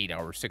like 8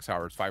 hours, 6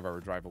 hours,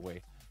 5-hour drive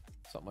away.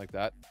 Something like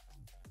that.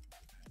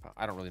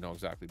 I don't really know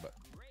exactly, but.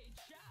 Great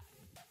shot.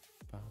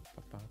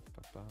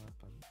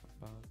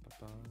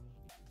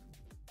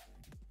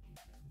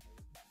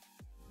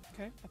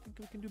 Okay, I think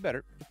we can do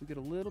better if we get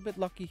a little bit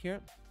lucky here.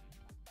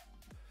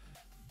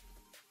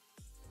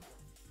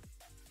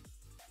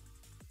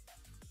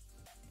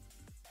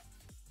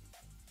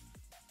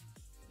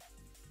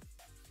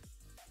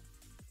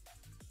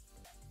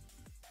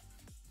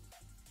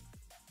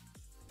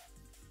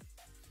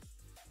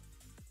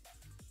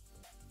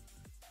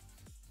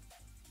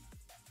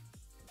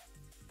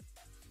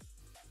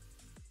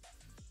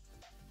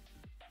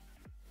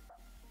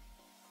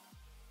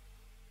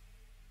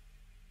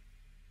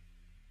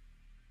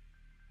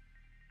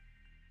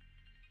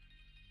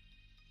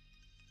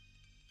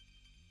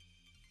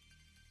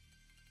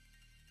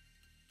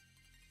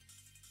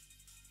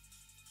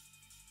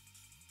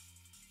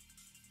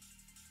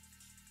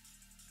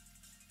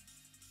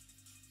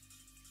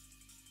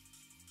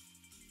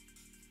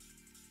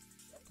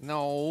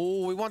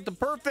 No, we want the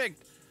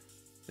perfect.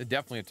 It's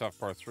definitely a tough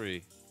par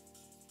 3.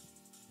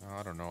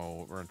 I don't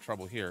know. We're in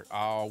trouble here.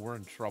 Oh, we're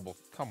in trouble.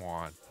 Come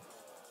on.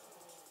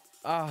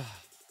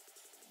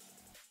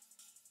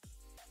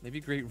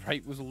 Maybe great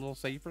right was a little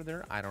safer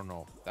there. I don't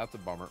know. That's a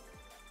bummer.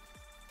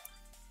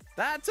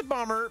 That's a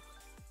bummer.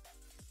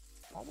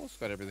 Almost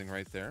got everything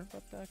right there,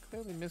 but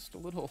clearly missed a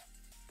little.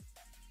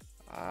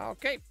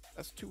 Okay,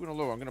 that's 2 in a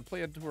row. I'm going to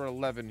play a tour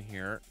 11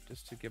 here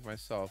just to give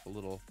myself a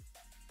little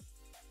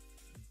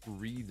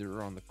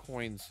breather on the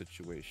coin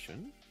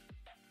situation.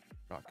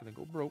 Not going to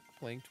go broke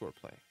playing tour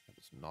play. That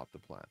is not the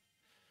plan.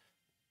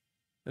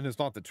 And it's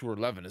not that tour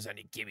 11 is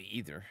any gimme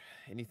either.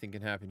 Anything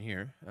can happen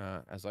here,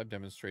 as I've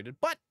demonstrated,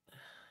 but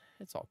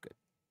it's all good.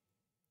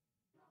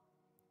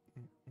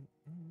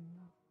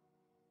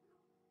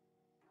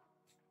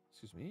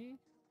 Excuse me.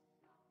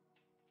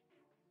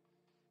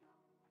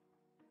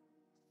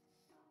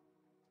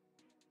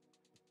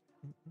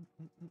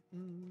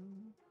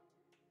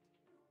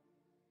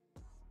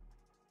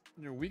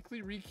 Your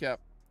weekly recap.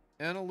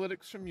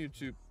 Analytics from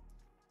YouTube.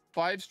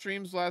 5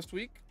 streams last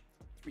week.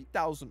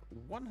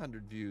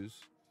 3,100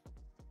 views.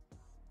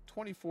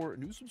 24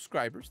 new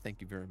subscribers.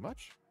 Thank you very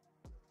much.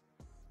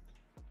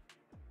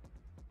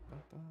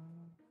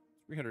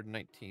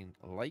 319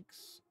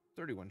 likes.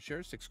 31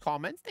 shares. 6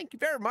 comments. Thank you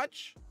very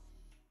much.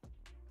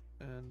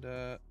 And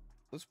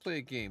let's play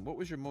a game. What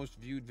was your most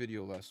viewed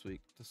video last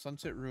week? The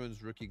Sunset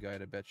Ruins rookie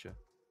guide, I betcha.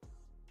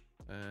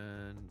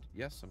 And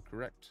yes, I'm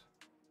correct.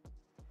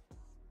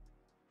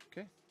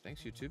 Okay,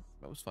 thanks YouTube.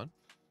 That was fun.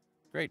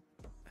 Great.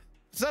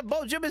 What's up,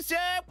 Bo Jim?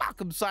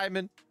 Welcome,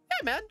 Simon.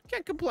 Hey, man,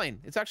 can't complain.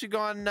 It's actually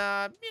gone,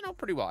 you know,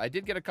 pretty well. I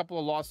did get a couple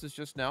of losses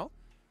just now.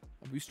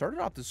 We started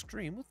off the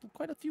stream with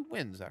quite a few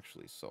wins,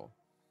 actually. So,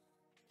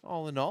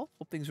 all in all,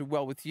 hope things are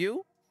well with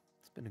you.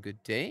 It's been a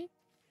good day.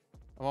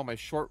 I'm on my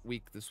short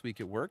week this week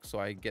at work, so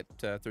I get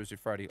Thursday,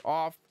 Friday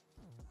off.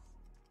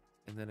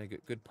 And then I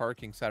get good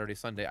parking Saturday,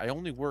 Sunday. I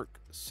only work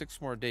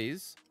 6 more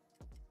days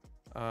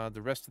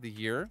the rest of the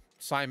year.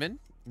 Simon,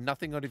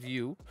 nothing out of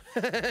you.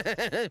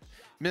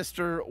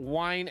 Mr.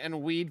 Wine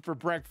and Weed for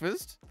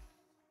breakfast.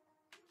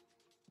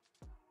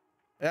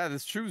 Yeah,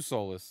 that's true,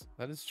 Solus.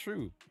 That is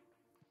true.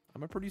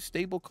 I'm a pretty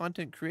stable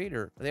content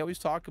creator. They always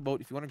talk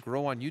about if you want to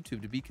grow on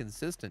YouTube to be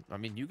consistent. I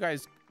mean, you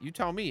guys, you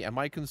tell me, am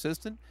I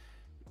consistent?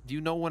 Do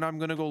you know when I'm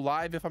going to go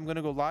live if I'm going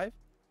to go live?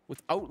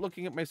 Without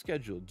looking at my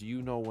schedule, do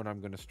you know when I'm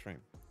going to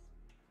stream?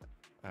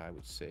 I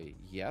would say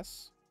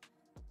yes,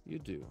 you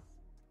do.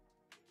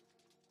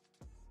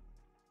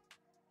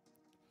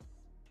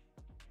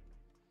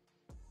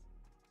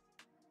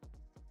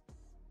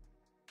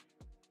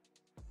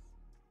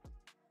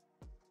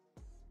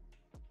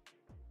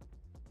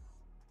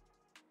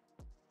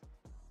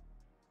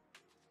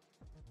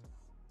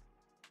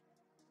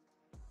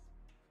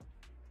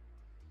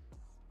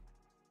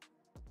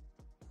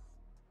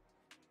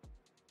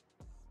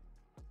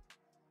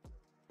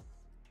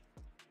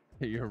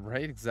 You're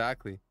right,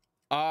 exactly.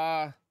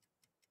 F,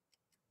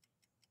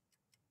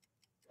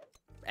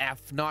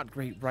 not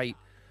great, right.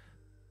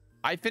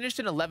 I finished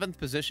in 11th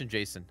position,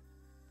 Jason.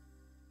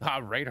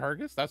 Right,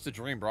 Hargus? That's the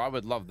dream, bro. I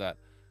would love that.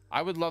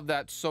 I would love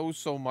that so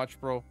much,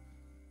 bro.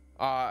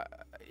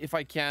 If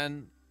I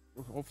can,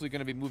 hopefully going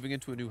to be moving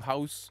into a new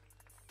house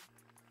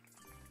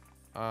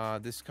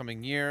this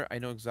coming year. I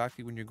know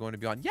exactly when you're going to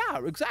be on. Yeah,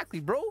 exactly,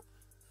 bro.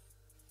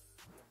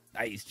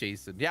 Nice,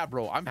 Jason. Yeah,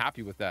 bro, I'm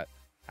happy with that.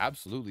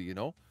 Absolutely, you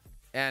know.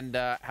 And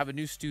have a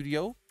new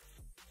studio.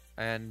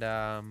 And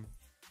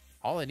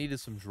all I need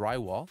is some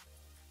drywall.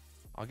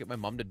 I'll get my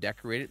mom to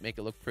decorate it, make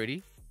it look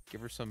pretty.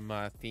 Give her some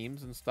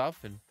themes and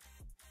stuff. And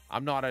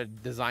I'm not a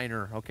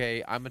designer,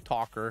 okay? I'm a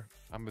talker.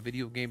 I'm a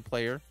video game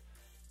player.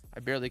 I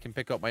barely can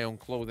pick out my own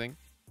clothing.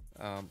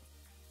 I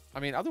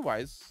mean,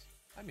 otherwise,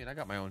 I mean, I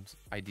got my own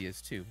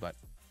ideas too, but...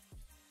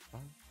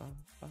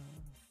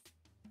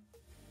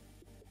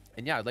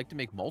 And yeah, I'd like to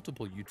make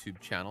multiple YouTube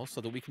channels so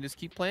that we can just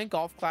keep playing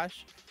Golf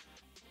Clash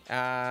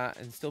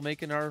and still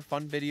making our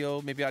fun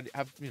video. Maybe I'd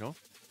have, you know...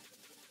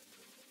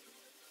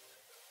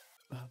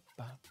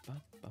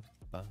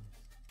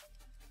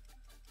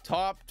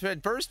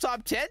 First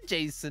top 10,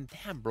 Jason.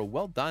 Damn, bro,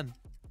 well done.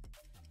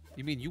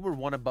 You mean you were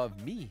one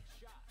above me?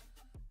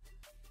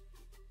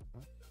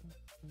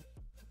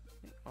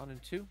 On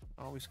and 2,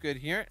 always good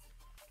here.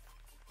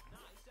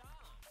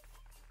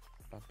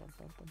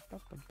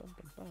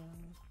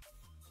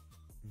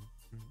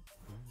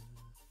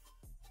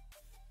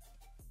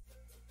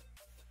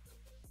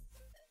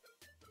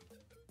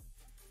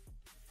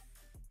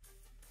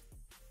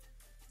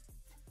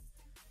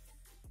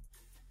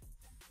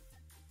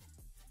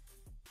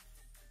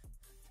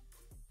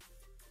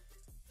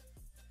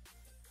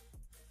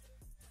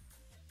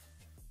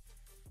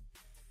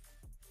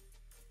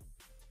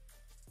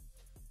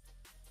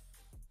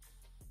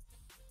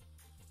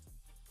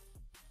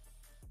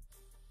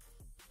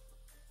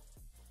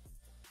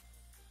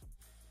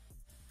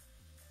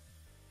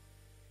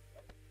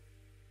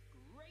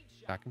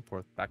 Back and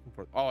forth, back and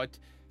forth. Oh, it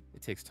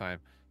takes time.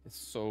 It's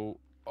so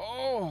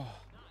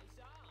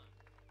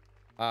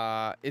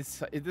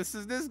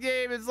this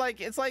game is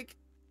like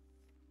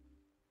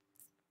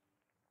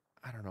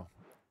I don't know.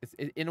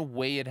 In a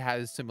way it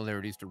has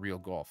similarities to real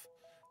golf,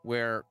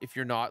 where if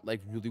you're not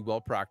like really well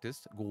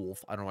practiced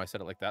golf, I don't know why I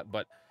said it like that,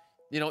 but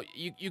you know,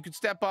 you could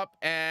step up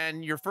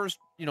and your first,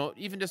 you know,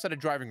 even just at a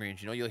driving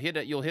range, you know,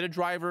 you'll hit a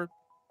driver.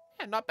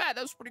 Yeah, not bad.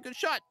 That was a pretty good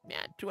shot.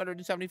 Man,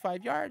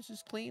 275 yards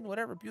is clean,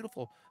 whatever,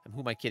 beautiful. And who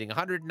am I kidding?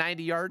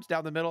 190 yards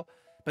down the middle.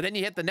 But then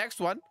you hit the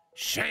next one,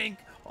 shank,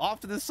 off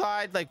to the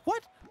side. Like,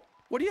 what?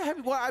 What do you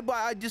have? Well,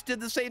 I just did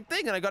the same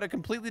thing and I got a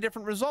completely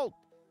different result.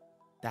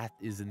 That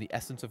is in the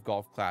essence of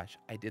Golf Clash.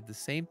 I did the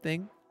same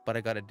thing, but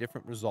I got a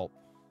different result.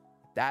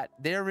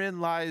 Therein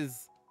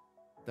lies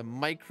the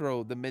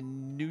micro, the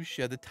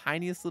minutia, the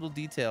tiniest little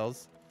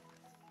details.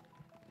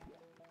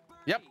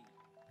 Yep,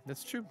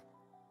 that's true.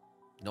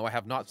 No, I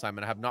have not,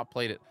 Simon. I have not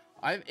played it.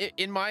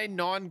 In my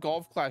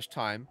non-Golf Clash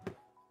time,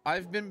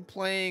 I've been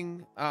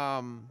playing,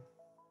 what's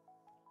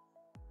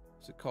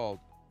it called?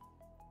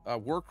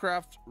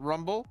 Warcraft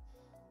Rumble,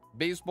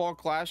 Baseball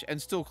Clash,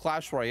 and still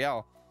Clash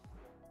Royale.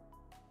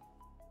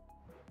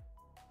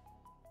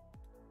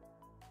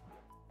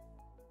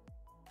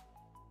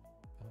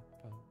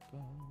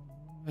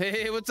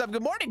 Hey, what's up?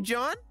 Good morning,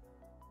 John.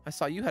 I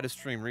saw you had a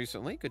stream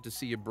recently. Good to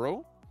see you,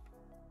 bro.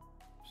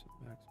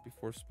 Max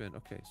before spin.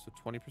 Okay, so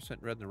 20%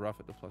 red in the rough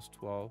at the plus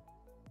 12.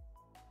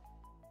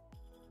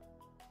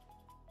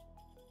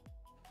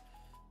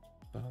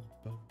 Bum,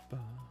 bum, bum.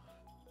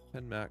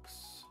 10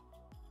 max.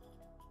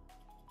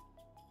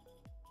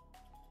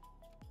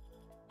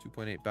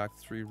 2.8 back,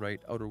 3 right,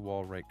 outer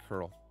wall right,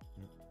 curl.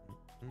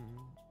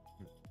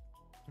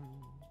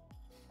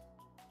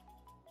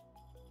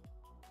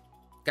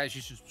 Guys,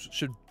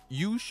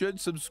 you should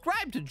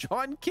subscribe to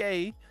John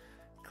K.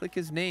 Click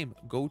his name,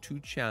 go to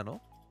channel,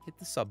 hit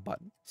the sub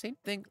button. Same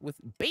thing with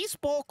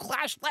Baseball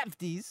Clash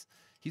Lefties.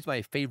 He's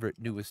my favorite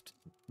new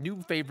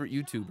favorite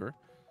YouTuber.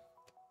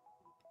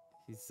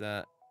 He's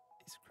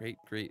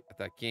great at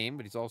that game,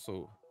 but he's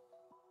also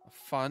a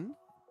fun,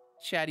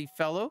 chatty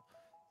fellow.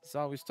 He's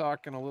always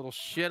talking a little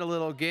shit, a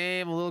little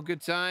game, a little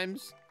good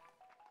times.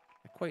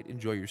 I quite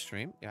enjoy your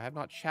stream. Yeah, I have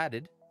not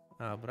chatted,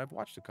 but I've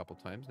watched a couple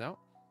times now.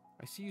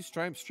 I see you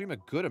stream a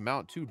good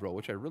amount too, bro,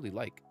 which I really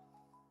like.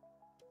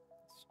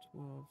 It's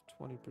 12,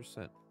 20%.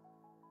 Kind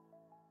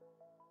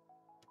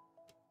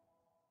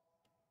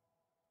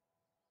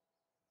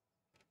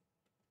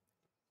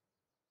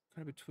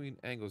of between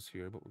angles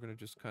here, but we're going to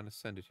just kind of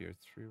send it here.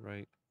 3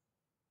 right,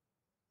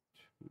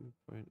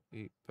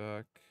 2.8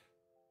 back,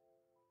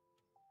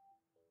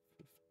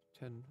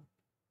 10,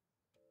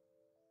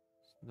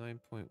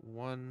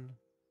 9.1.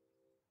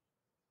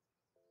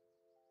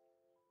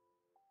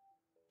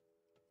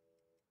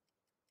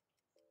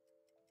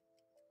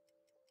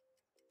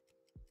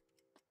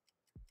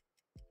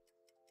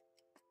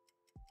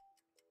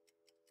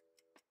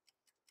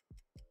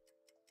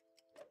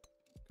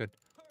 Good.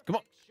 Come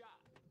on.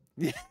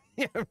 Yeah,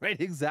 yeah,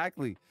 right.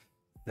 Exactly.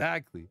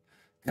 Exactly.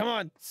 Come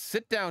on.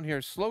 Sit down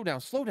here. Slow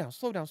down. Slow down.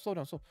 Slow down. Slow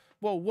down. Slow.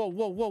 Whoa, whoa,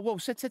 whoa, whoa, whoa.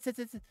 Sit.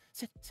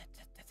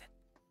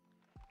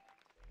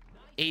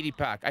 80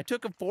 pack. I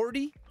took a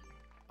 40.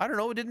 I don't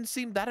know. It didn't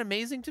seem that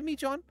amazing to me,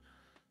 John.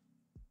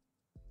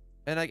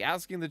 And like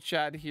asking the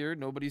chat here,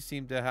 nobody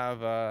seemed to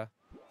have a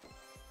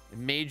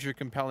major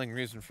compelling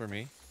reason for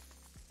me.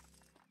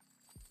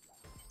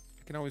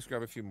 I can always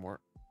grab a few more.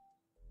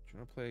 Do you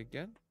want to play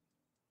again?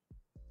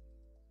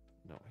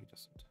 No, he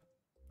doesn't.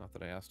 Not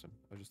that I asked him.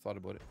 I just thought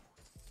about it.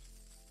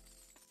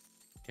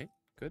 Okay,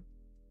 good.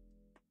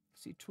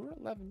 See, Tour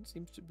 11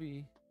 seems to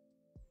be...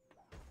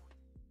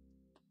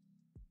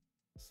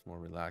 It's more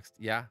relaxed.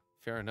 Yeah,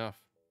 fair enough.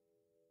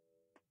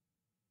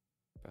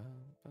 Okay,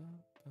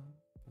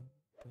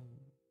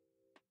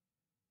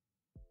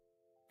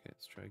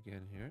 let's try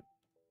again here.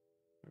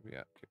 Where we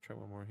at? Okay, try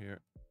one more here.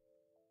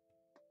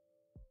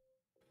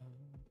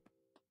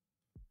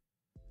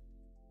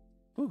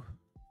 Whew.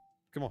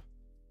 Come on.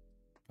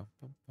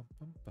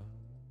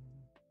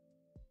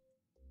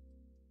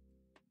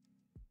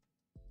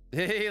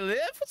 Hey, Liv,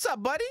 what's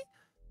up, buddy?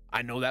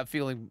 I know that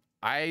feeling.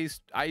 I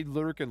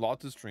lurk in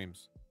lots of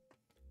streams.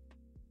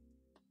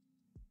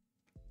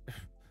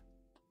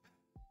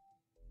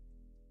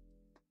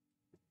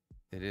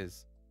 It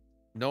is.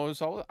 No,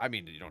 it's all. I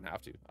mean, you don't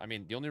have to. I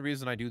mean, the only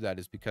reason I do that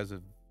is because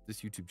of this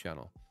YouTube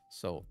channel.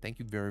 So thank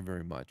you very,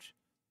 very much.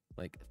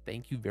 Like,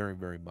 thank you very,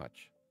 very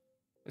much.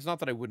 It's not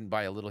that I wouldn't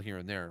buy a little here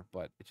and there,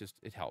 but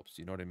it helps.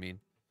 You know what I mean?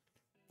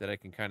 That I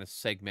can kind of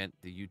segment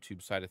the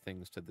YouTube side of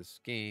things to this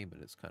game,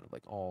 and it's kind of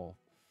like all,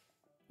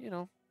 you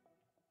know,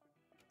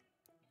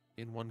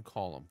 in one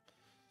column.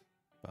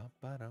 Look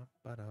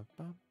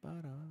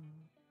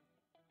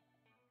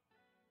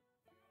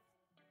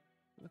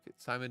at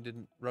Simon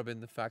didn't rub in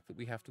the fact that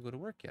we have to go to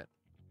work yet.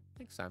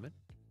 Thanks, Simon.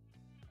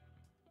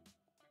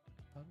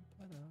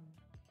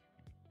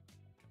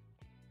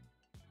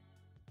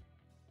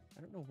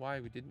 I don't know why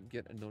we didn't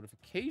get a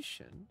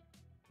notification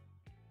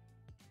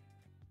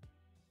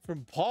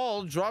from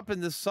Paul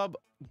dropping the sub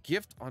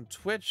gift on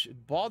Twitch.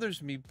 It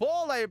bothers me.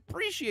 Paul, I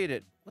appreciate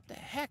it. What the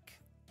heck?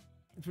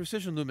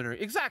 Precision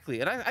Luminary. Exactly.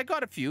 And I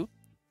got a few.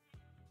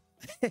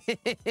 Go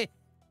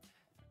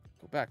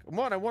back. Come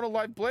on, I want a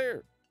live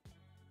player.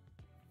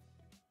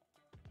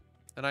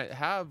 And I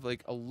have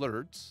like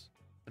alerts.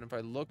 And if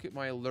I look at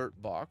my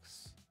alert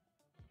box,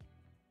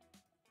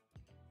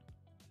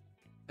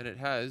 and it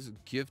has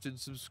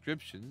gifted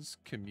subscriptions,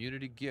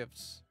 community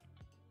gifts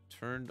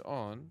turned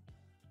on.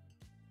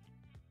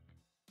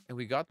 And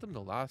we got them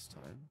the last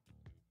time.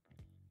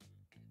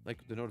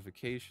 Like the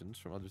notifications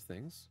from other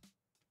things.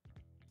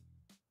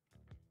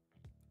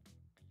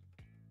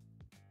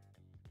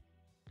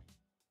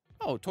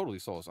 Oh, totally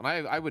soulless. And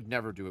I would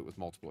never do it with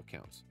multiple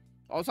accounts.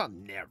 Oh, it's not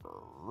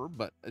never,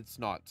 but it's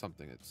not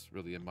something that's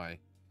really in my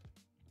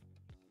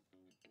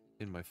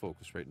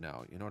focus right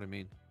now. You know what I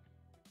mean?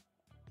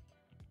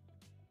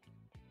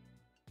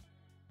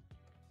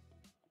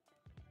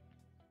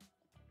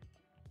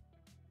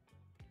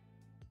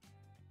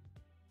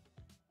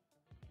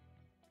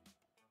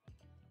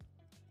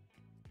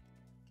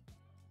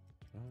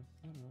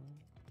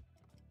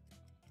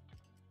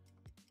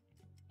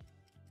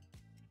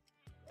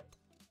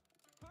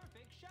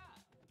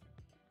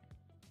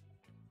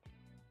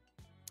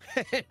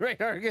 Right,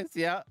 Argus?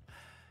 Yeah.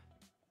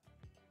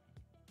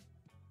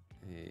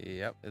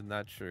 Yep, isn't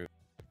that true?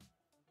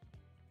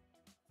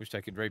 Wish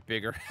I could write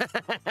bigger.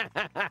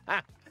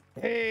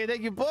 Hey,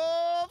 thank you,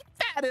 Paul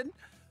Fadden.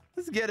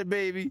 Let's get it,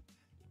 baby.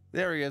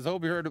 There he is. I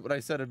hope you heard what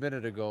I said a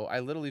minute ago. I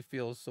literally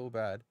feel so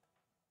bad.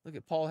 Look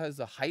at Paul has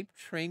a hype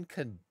train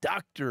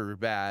conductor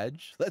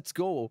badge. Let's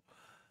go.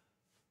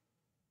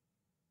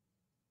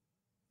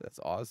 That's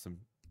awesome.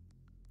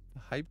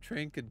 Hype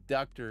train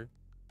conductor.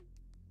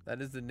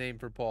 That is the name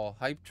for Paul.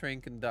 Hype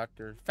train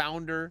conductor.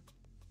 Founder,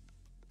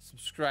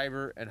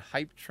 subscriber, and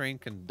hype train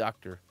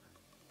conductor.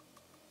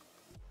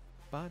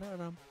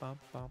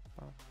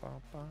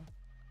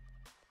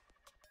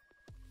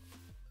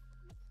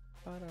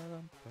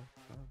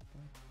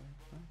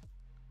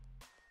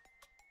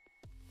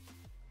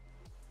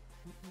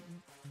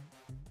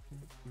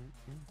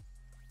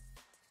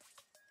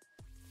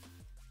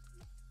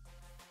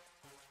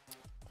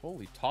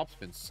 Holy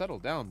topspin, settle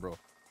down, bro.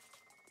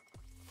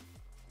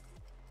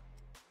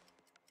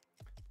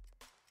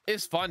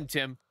 It's fun,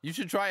 Tim. You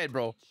should try it,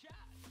 bro.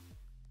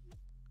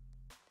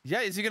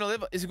 Yeah, is he gonna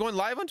live? Is he going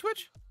live on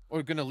Twitch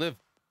or gonna live?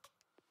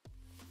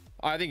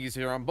 I think he's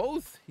here on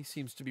both. He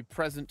seems to be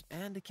present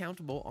and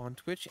accountable on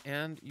Twitch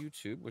and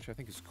YouTube, which I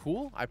think is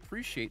cool. I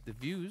appreciate the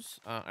views.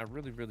 I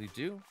really, really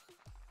do.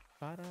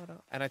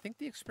 And I think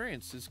the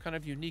experience is kind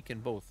of unique in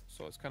both.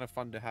 So it's kind of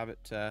fun to have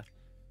it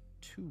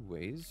two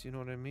ways. You know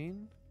what I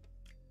mean?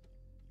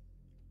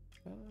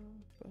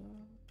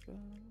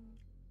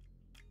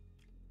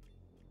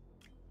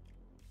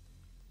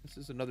 This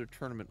is another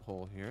tournament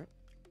hole here.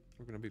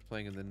 We're going to be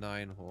playing in the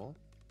 9 hole.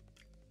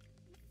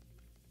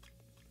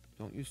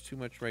 Don't use too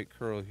much right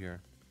curl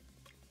here.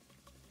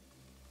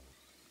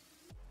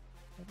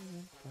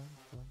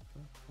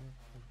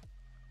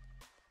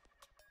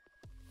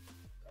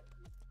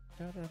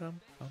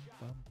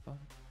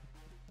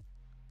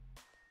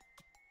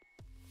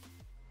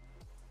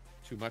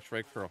 Too much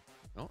right curl.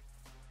 No,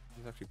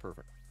 it's actually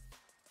perfect.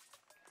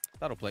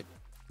 That'll play.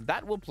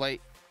 That will play.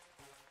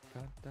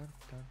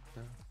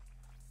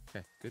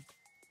 Okay, good.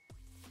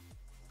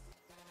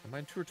 Am I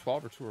in 2 or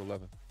 12 or 2 or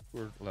 11?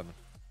 2 or 11.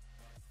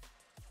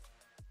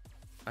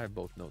 I have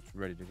both notes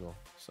ready to go,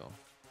 so.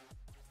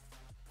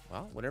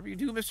 Well, whatever you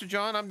do, Mr.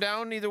 John, I'm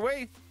down either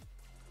way.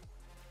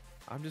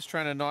 I'm just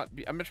trying to not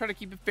be, I'm trying to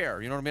keep it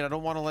fair. You know what I mean? I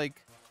don't want to like,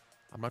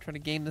 I'm not trying to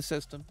game the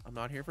system. I'm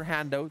not here for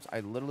handouts. I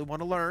literally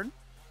want to learn.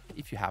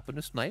 If you happen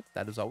to snipe,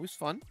 that is always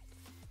fun.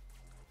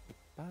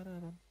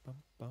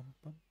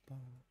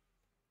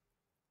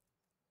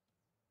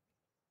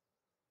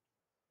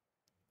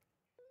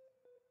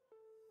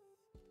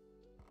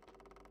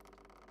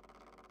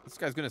 This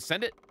guy's gonna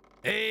send it.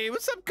 Hey,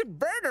 what's up,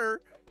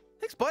 converter?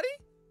 Thanks, buddy.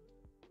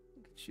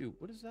 Look at you.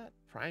 What is that?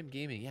 Prime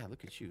Gaming. Yeah,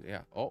 look at you.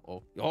 Yeah.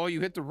 Oh, you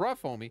hit the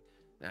rough, homie.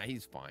 Nah,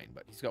 he's fine,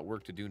 but he's got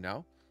work to do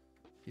now.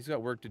 He's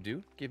got work to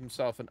do. Give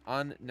himself an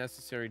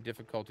unnecessary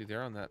difficulty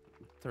there on that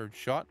 3rd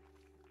shot.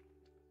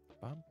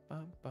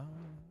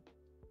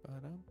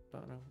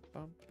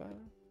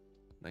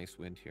 Nice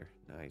wind here.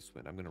 Nice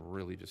wind. I'm gonna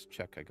really just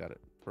check I got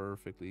it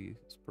perfectly,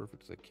 as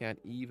perfect as I can,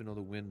 even though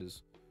the wind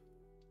is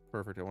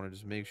perfect. I want to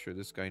just make sure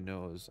this guy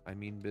knows I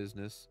mean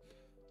business.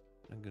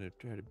 I'm gonna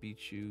try to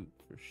beat you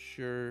for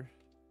sure.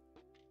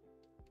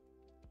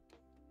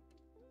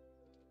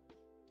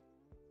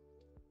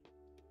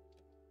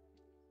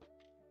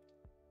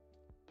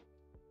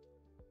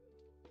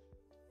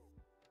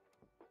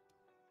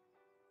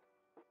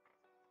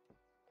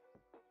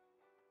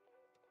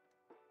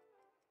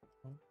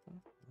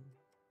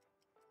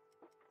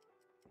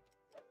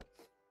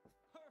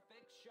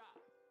 Perfect shot.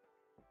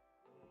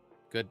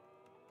 Good.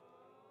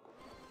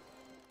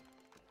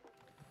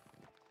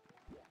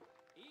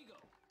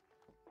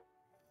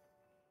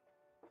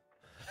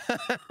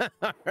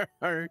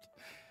 Alright.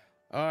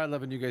 Oh, I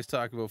love when you guys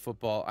talk about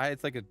football.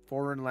 It's like a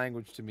foreign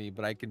language to me,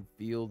 but I can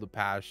feel the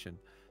passion.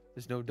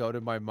 There's no doubt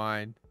in my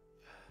mind.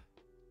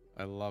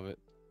 I love it.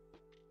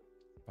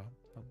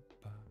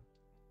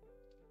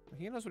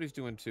 He knows what he's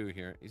doing too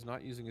here. He's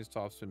not using his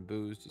topspin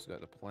boost. He's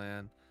got a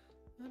plan.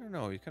 I don't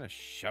know. He's kind of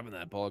shoving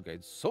that ball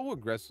guide so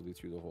aggressively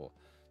through the hole.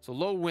 So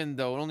low wind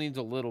though. It only needs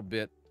a little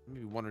bit.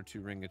 Maybe 1 or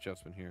 2 ring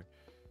adjustment here.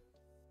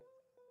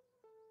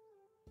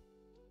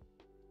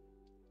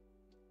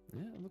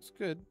 Yeah, it looks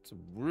good. It's a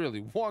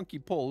really wonky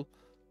pull.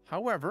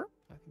 However,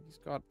 I think he's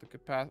got the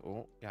capacity.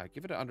 Oh, yeah,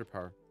 give it an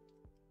underpower.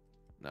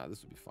 Nah,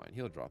 this will be fine.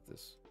 He'll drop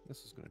this.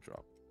 This is going to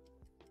drop.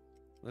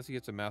 Unless he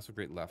gets a massive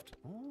great left.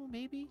 Oh,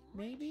 maybe.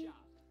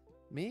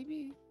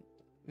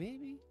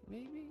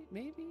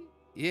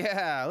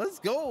 Yeah, let's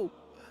go.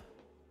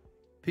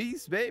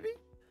 Peace, baby.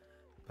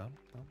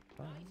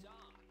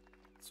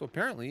 So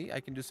apparently, I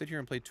can just sit here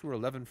and play 2 or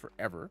 11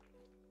 forever.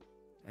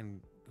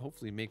 And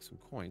hopefully make some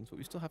coins, but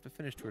we still have to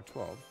finish tour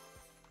 12.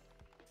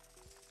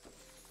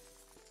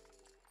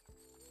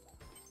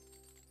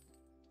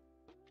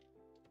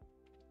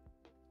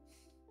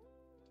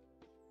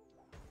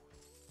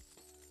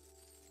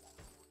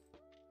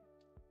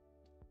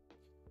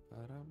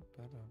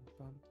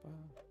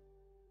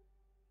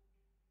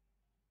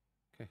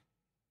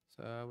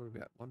 What are we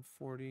at?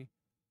 140.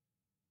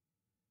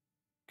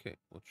 Okay,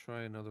 we'll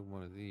try another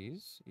one of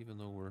these, even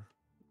though we're a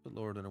bit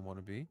lower than I want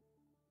to be.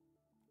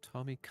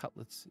 Tommy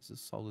Cutlets is a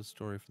solid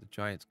story for the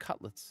Giants.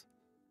 Cutlets.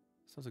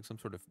 Sounds like some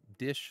sort of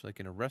dish, like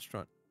in a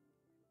restaurant.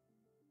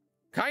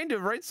 Kind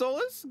of, right,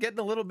 Solus? Getting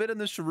a little bit in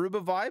the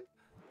Sharuba vibe.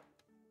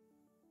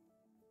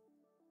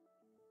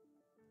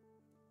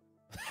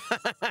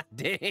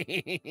 Dang.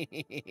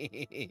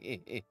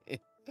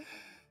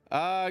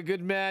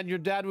 Good man. Your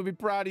dad would be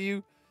proud of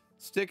you.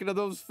 Sticking to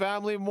those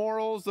family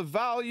morals, the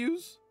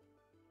values.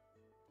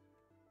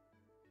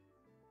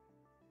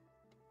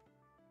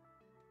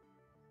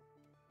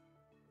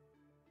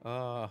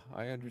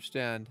 I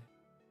understand.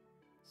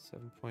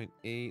 7.8.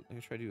 Let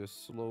me try to do a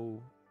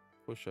slow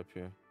push-up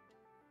here.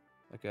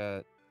 Like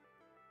a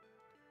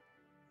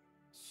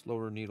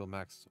slower needle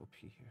max OP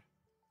here.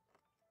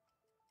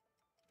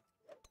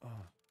 Oh.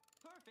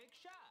 Perfect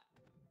shot.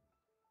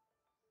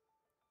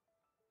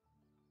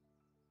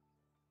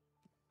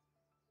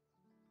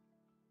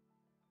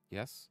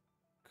 Yes.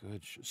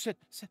 Good. Sit.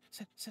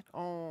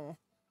 Oh.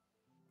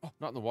 Oh,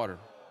 not in the water.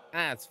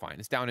 Ah, it's fine.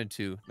 It's down in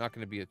 2. Not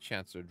going to be a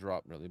chance to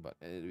drop, really, but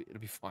it'll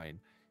be fine.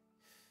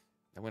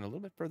 I went a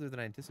little bit further than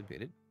I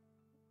anticipated.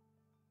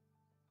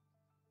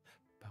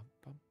 Bum,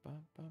 bum,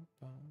 bum, bum,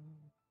 bum.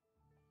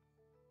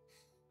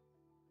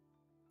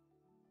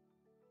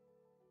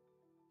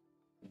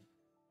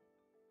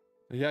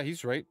 Yeah,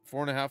 he's right.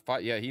 4.5,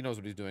 5. Yeah, he knows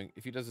what he's doing.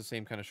 If he does the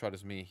same kind of shot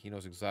as me, he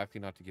knows exactly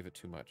not to give it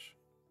too much.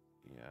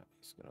 Yeah,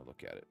 he's going to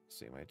look at it.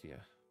 Same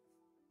idea.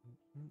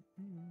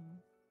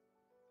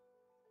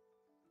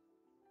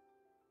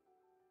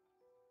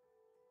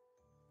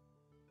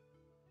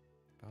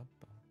 Bum,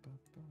 bum, bum,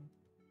 bum.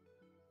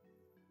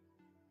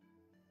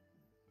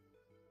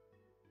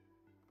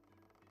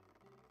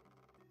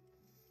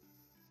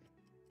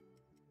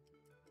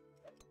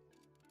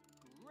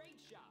 Great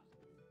shot.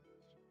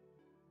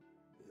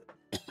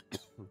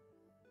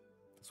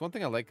 That's one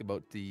thing I like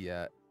about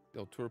the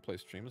old tour play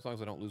stream, as long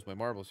as I don't lose my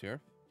marbles here.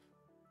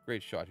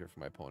 Great shot here for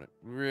my opponent.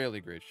 Really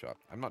great shot.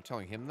 I'm not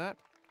telling him that.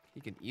 He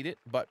can eat it,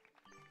 but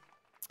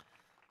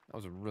that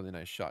was a really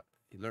nice shot.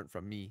 He learned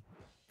from me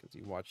because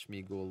he watched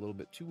me go a little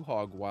bit too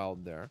hog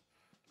wild there.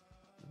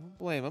 I don't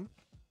blame him.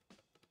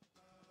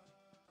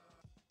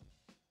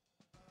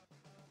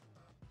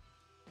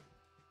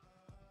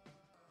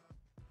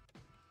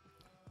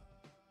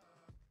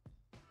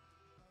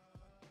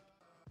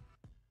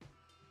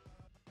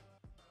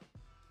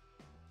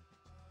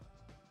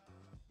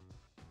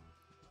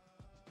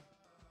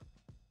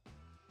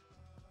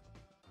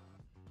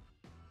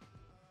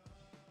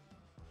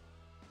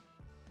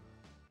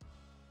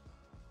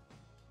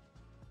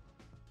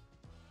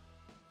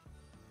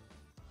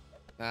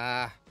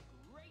 Ah.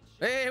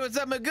 Hey, what's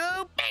up,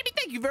 Magoo? Baby,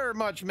 thank you very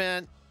much,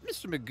 man.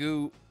 Mr.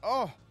 Magoo.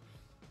 Oh.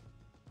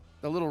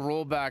 The little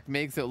rollback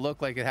makes it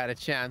look like it had a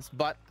chance,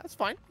 but that's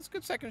fine. It's a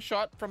good second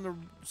shot from the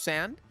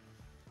sand.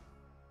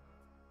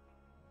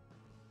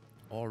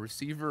 Oh,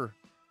 receiver.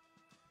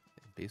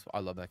 Baseball. I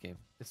love that game.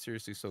 It's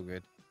seriously so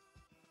good.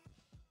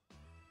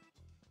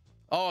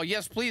 Oh,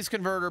 yes, please,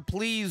 Converter.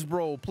 Please,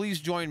 bro. Please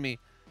join me.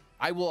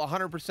 I will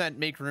 100%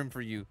 make room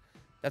for you.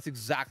 That's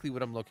exactly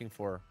what I'm looking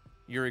for.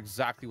 You're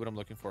exactly what I'm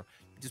looking for.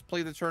 Just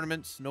play the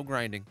tournaments, no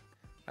grinding.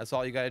 That's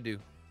all you got to do.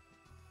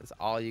 That's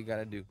all you got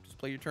to do. Just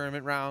play your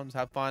tournament rounds,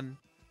 have fun.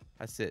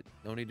 That's it.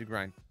 No need to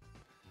grind.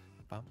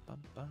 Bum, bum,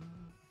 bum.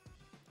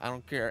 I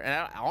don't care.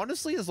 And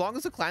honestly, as long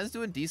as the clan's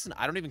doing decent,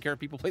 I don't even care if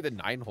people play the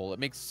 9-hole. It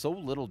makes so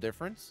little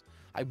difference.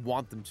 I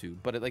want them to.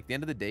 But at like the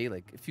end of the day,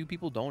 like, a few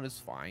people don't, it's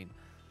fine.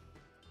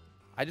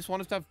 I just want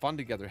us to have fun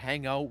together,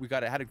 hang out. We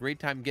had a great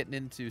time getting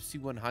into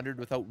C100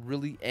 without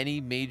really any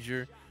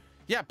major...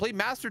 Yeah, play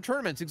master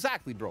tournaments.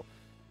 Exactly, bro.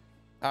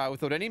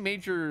 Without any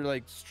major,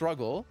 like,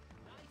 struggle.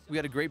 We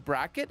had a great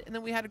bracket, and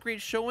then we had a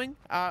great showing.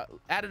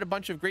 Added a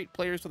bunch of great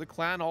players to the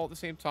clan all at the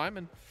same time,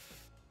 and...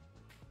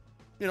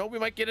 You know, we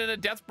might get in a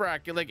death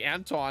bracket like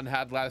Anton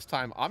had last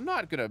time. I'm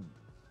not going to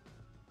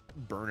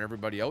burn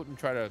everybody out and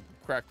try to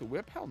crack the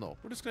whip. Hell no.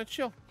 We're just going to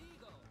chill.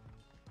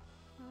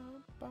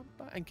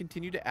 And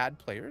continue to add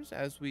players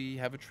as we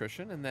have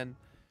attrition, and then,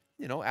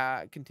 you know,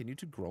 continue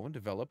to grow and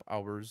develop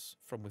ours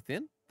from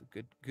within.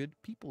 The good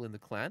people in the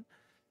clan.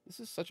 This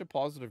is such a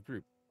positive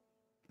group.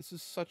 This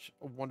is such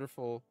a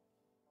wonderful...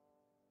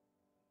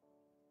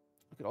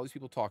 Look at all these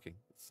people talking.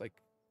 It's like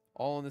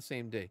all on the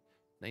same day.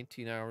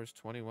 19 hours,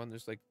 21.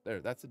 There's like,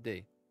 that's a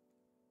day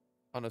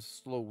on a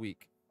slow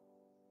week.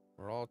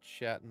 We're all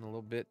chatting a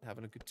little bit,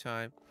 having a good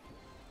time.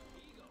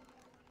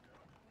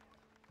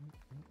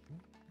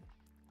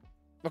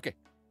 Okay.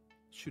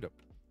 Shoot up.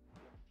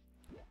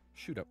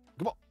 Shoot up.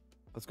 Come on.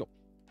 Let's go.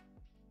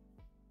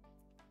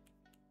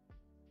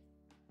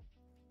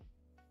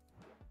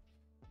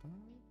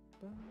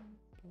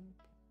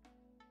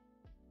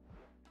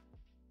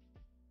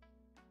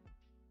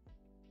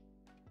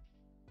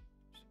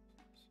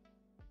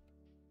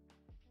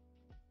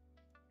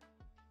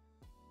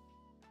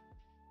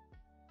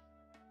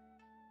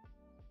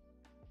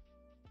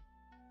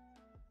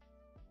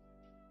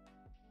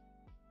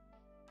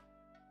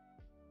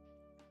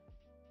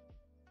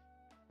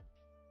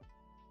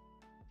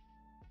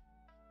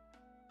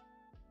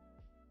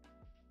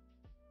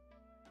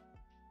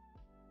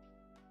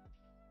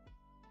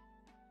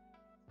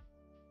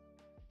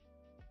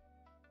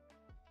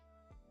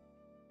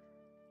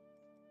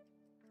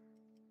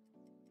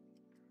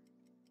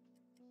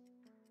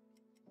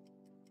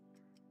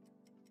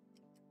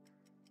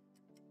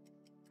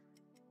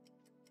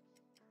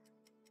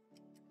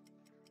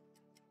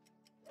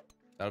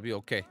 That'll be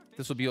okay.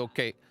 This will be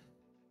okay.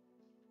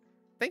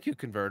 Thank you,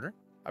 Converter.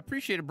 I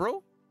appreciate it,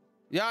 bro.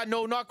 Yeah,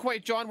 no, not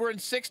quite, John. We're in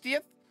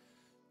 60th.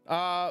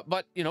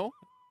 But, you know,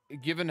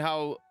 given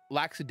how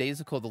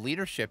lackadaisical the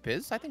leadership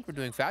is, I think we're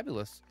doing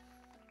fabulous.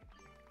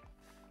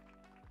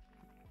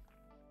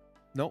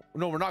 No,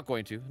 we're not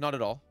going to. Not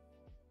at all.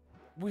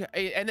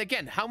 And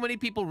again, how many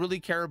people really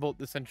care about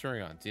the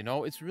Centurions? You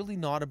know, it's really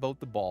not about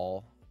the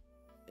ball.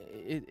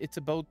 It's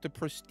about the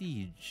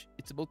prestige.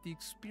 It's about the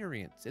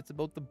experience. It's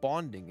about the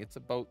bonding. It's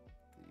about,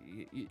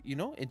 you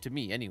know, and to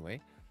me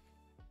anyway,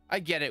 I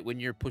get it when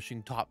you're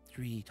pushing top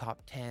 3, top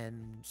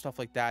 10, stuff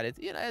like that. It's,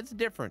 you know, it's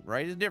different,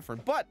 right? It's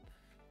different, but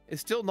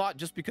it's still not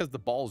just because the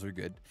balls are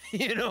good,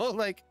 you know,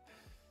 like.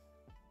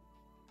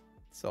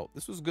 So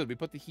this was good. We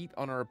put the heat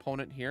on our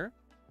opponent here.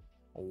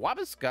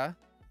 Wabiska.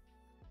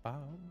 I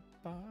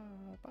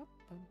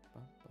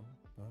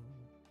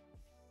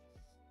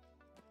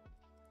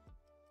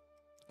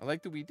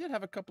like that we did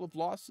have a couple of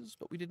losses,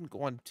 but we didn't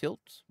go on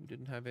tilt. We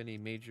didn't have any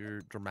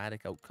major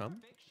dramatic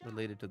outcome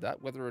related to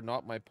that. Whether or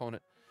not my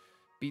opponent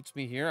beats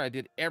me here, I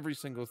did every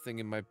single thing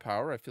in my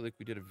power. I feel like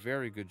we did a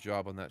very good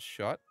job on that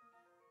shot.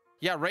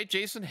 Yeah, right,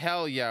 Jason?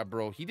 Hell yeah,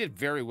 bro. He did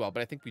very well,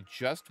 but I think we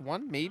just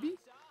won, maybe?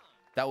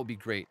 That would be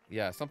great.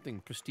 Yeah,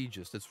 something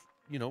prestigious that's,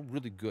 you know,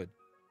 really good.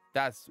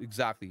 That's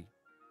exactly.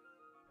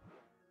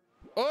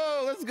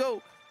 Oh, let's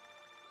go.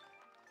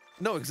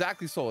 No,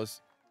 exactly, Solus.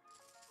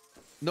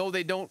 No,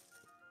 they don't.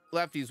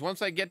 Lefties,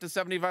 once I get to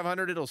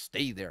 7,500, it'll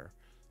stay there.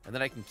 And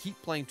then I can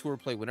keep playing tour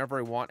play whenever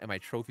I want, and my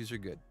trophies are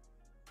good.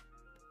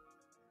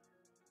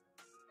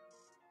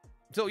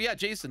 So, yeah,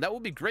 Jason, that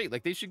would be great.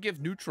 Like, they should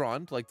give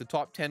Neutron to, like, the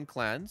top 10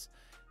 clans,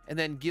 and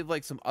then give,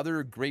 like, some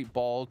other great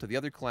ball to the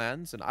other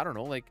clans, and I don't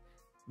know, like,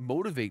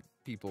 motivate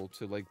people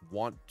to, like,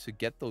 want to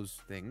get those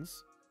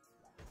things.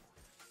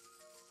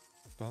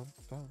 Bum,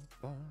 bum,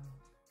 bum.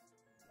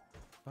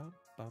 Bum,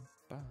 bum,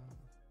 bum.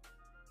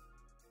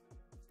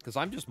 Because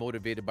I'm just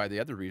motivated by the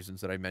other reasons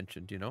that I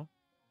mentioned, you know?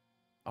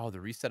 Oh, the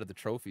reset of the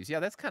trophies.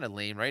 Yeah, that's kind of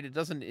lame, right? It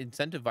doesn't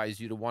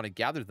incentivize you to want to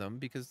gather them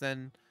because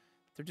then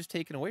they're just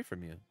taken away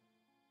from you.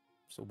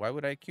 So why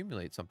would I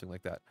accumulate something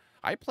like that?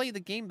 I play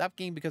that game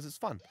because it's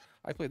fun.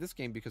 I play this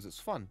game because it's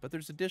fun, but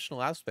there's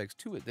additional aspects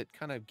to it that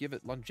kind of give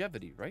it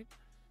longevity, right?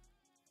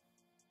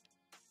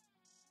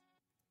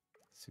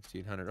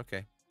 6,800,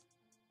 okay.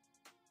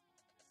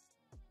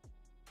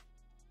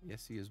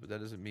 Yes, he is, but that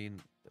doesn't mean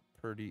that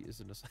Purdy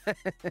isn't a...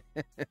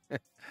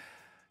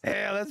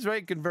 Yeah, that's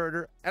right,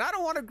 Converter. And I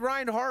don't want to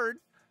grind hard.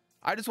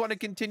 I just want to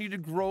continue to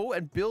grow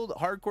and build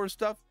hardcore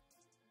stuff.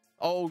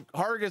 Oh,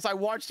 Hargus, I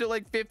watched it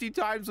like 50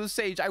 times with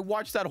Sage. I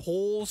watched that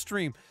whole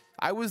stream.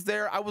 I was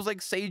there. I was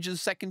like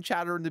Sage's second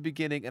chatter in the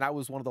beginning, and I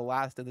was one of the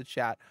last in the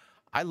chat.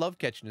 I love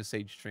catching a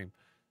Sage stream.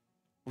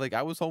 Like,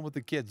 I was home with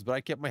the kids, but I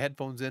kept my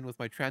headphones in with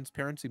my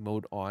transparency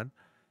mode on.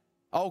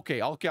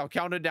 Okay, I'll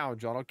count it down,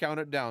 John. I'll count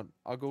it down.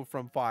 I'll go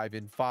from 5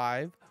 in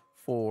 5,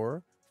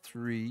 4,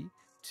 3,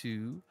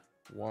 2,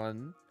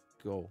 1,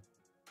 go.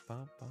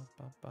 Bum, bum,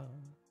 bum, bum.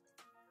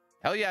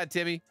 Hell yeah,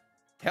 Timmy.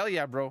 Hell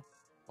yeah, bro.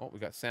 Oh, we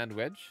got Sand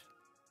Wedge.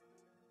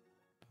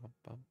 Bum,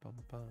 bum, bum,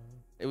 bum.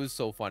 It was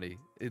so funny.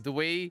 The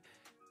way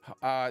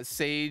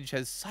Sage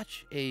has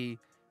such a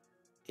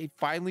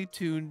finely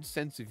tuned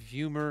sense of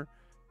humor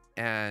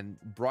and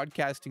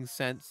broadcasting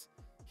sense.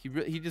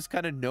 He just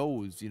kind of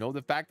knows, you know,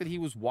 the fact that he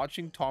was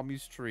watching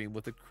Tommy's stream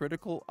with a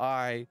critical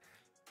eye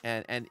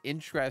and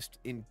interest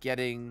in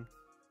getting,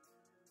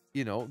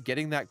 you know,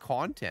 getting that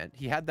content.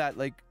 He had that,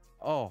 like,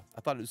 oh,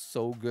 I thought it was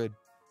so good.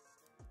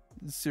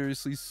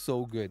 Seriously,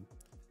 so good.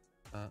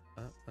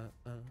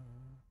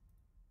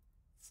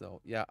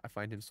 So, yeah, I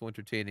find him so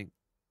entertaining.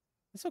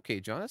 It's okay,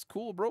 John. That's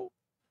cool, bro.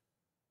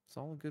 It's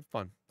all good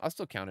fun. I'll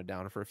still count it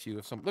down for a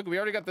few. Look, we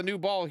already got the new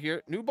ball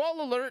here. New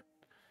ball alert.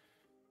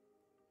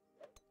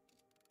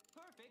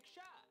 Perfect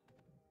shot.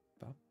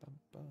 Bum, bum,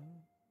 bum.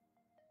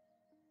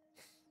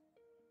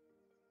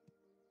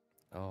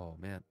 Oh,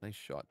 man. Nice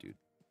shot, dude.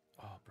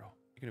 Oh, bro.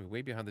 You're going to be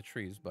way behind the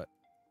trees, but...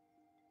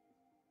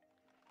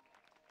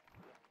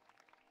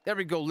 There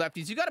we go,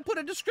 lefties. You got to put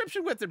a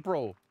description with it,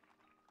 bro.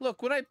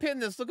 Look, when I pin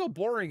this, look how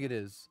boring it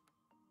is.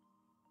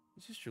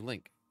 It's just your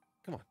link.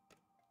 Come on.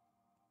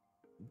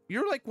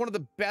 You're like one of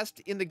the best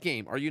in the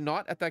game. Are you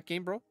not at that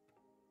game, bro?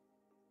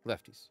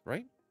 Lefties,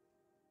 right?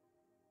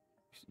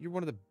 You're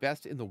one of the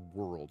best in the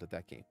world at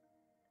that game.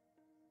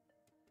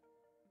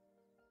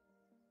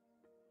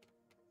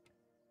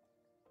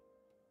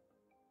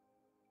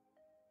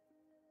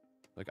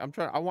 Like,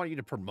 I want you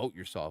to promote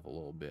yourself a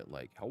little bit.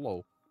 Like,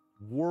 hello.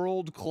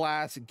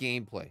 World-class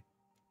gameplay.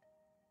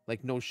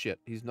 Like, no shit.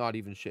 He's not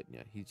even shitting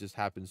yet. He just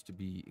happens to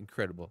be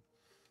incredible.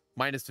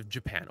 Minus of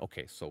Japan.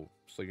 Okay, so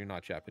you're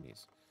not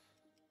Japanese.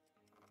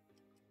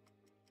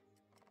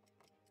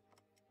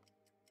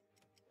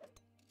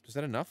 Is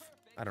that enough?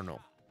 I don't know.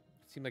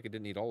 It seemed like it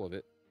didn't need all of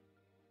it.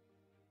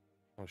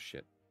 Oh,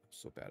 shit. I'm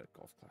so bad at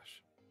Golf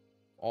Clash.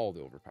 All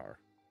the overpower.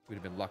 We'd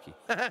have been lucky.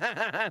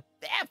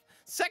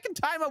 Second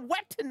time I'm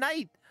wet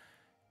tonight.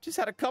 Just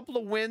had a couple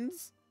of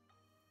wins.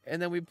 And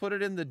then we put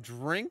it in the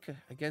drink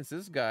against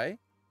this guy.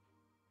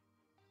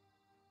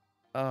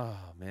 Oh,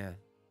 man.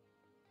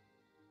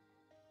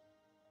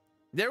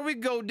 There we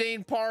go,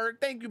 Dane Park.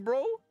 Thank you,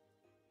 bro.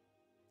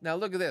 Now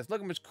look at this.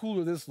 Look how much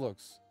cooler this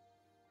looks.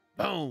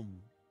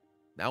 Boom.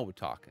 Now we're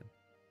talking.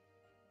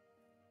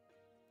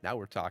 Now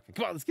we're talking.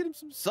 Come on, let's get him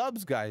some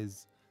subs,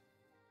 guys.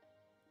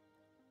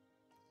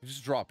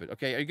 Just drop it,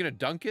 okay? Are you going to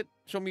dunk it?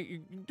 Show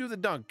me. You do the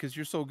dunk because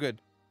you're so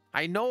good.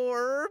 I know,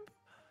 Herb.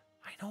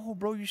 I know,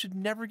 bro. You should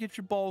never get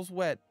your balls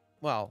wet.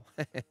 Well.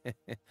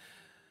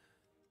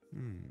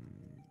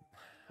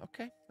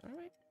 Okay. All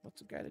right.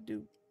 What's a guy to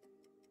do?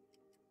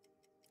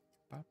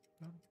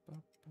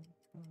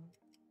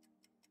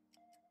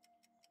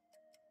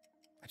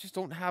 I just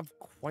don't have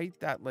quite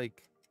that,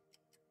 like...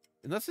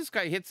 Unless this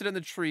guy hits it in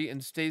the tree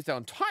and stays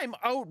down. Time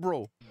out,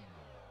 bro.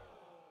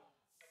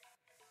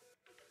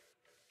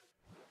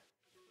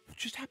 What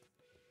just happened?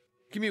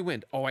 Give me a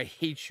wind. Oh, I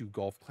hate you,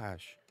 Golf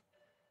Clash.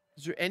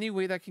 Is there any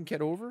way that can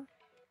get over?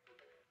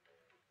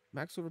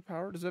 Max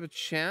overpower? Does it have a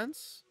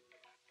chance?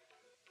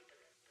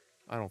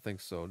 I don't think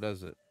so,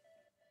 does it?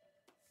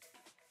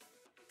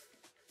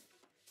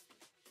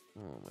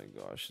 Oh my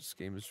gosh, this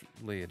game is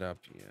laid up.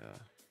 Yeah.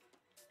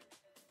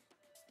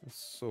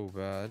 It's so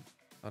bad.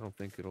 I don't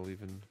think it'll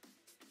even...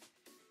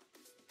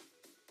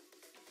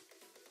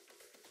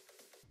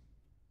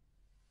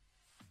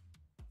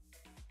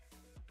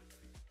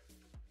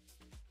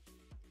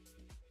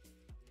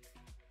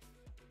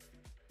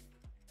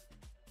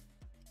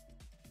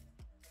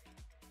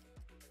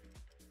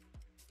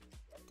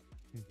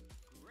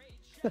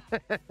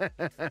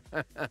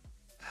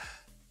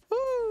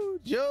 Woo,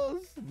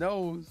 Jules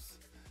knows.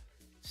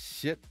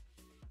 Shit.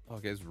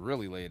 Okay, it's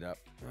really laid up.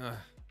 Ugh.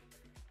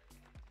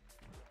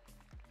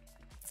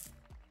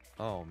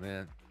 Oh,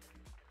 man.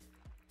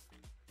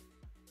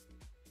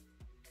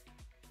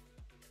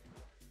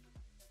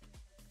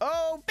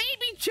 Oh,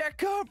 baby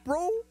checkup,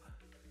 bro.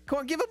 Come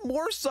on, give him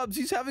more subs.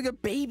 He's having a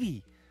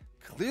baby.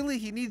 Clearly,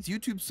 he needs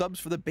YouTube subs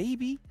for the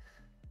baby.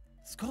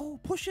 Let's go.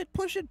 Push it,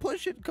 push it,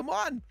 push it. Come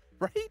on,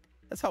 right?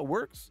 That's how it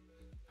works.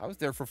 I was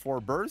there for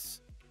 4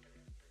 births.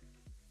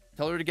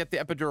 Tell her to get the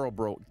epidural,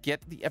 bro.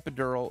 Get the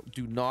epidural.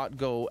 Do not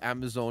go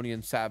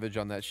Amazonian savage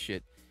on that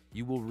shit.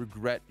 You will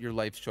regret your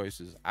life's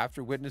choices.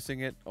 After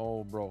witnessing it,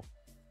 oh, bro.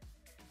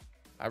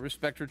 I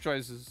respect her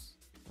choices.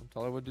 Don't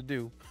tell her what to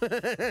do.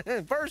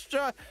 First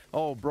shot.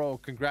 Oh, bro,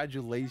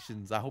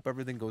 congratulations. I hope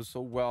everything goes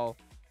so well.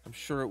 I'm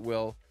sure it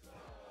will.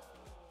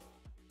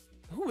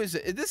 Who is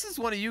it? This is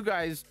one of you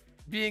guys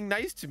being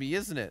nice to me,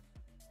 isn't it?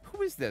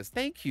 Who is this?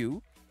 Thank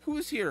you. Who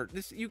is here?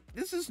 This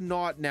is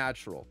not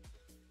natural.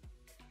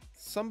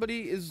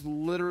 Somebody is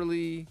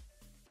literally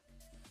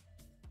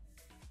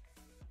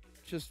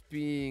just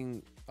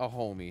being a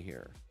homie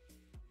here.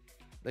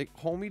 Like,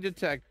 homie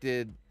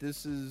detected.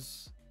 This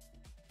is...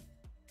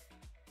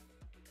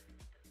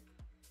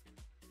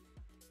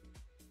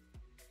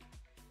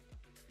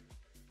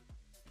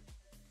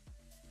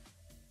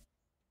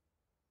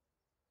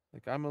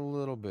 Like, I'm a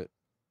little bit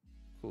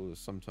clueless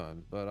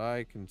sometimes, but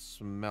I can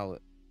smell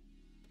it.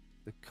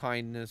 The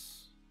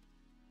kindness.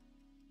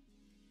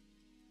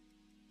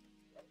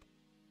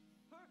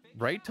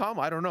 Right, Tom?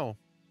 I don't know.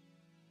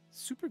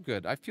 Super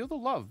good. I feel the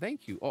love.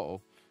 Thank you.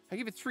 Uh-oh. I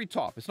give it 3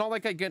 top. It's not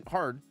like I get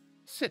hard.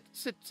 Sit,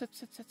 sit, sit,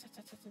 sit, sit, sit,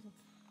 sit, sit, sit.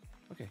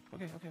 Okay,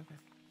 okay, okay, okay.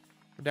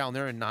 We're down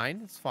there in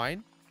 9. It's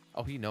fine.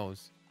 Oh, he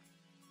knows.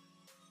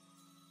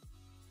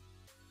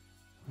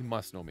 He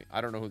must know me. I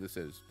don't know who this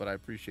is, but I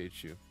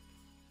appreciate you.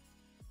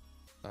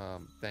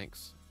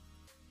 Thanks.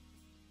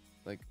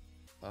 Like,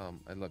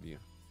 I love you.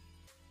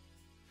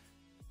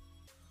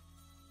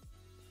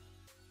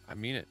 I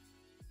mean it.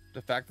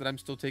 The fact that I'm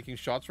still taking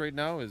shots right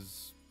now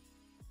is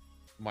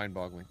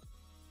mind-boggling.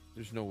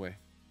 There's no way.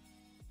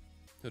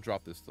 He'll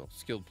drop this, though.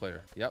 Skilled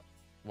player. Yep.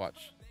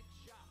 Watch.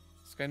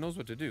 This guy knows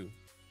what to do.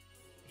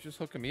 He's just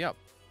hooking me up.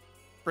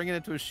 Bringing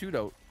it to a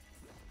shootout.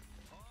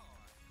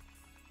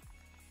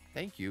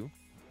 Thank you.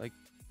 Like,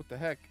 what the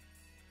heck?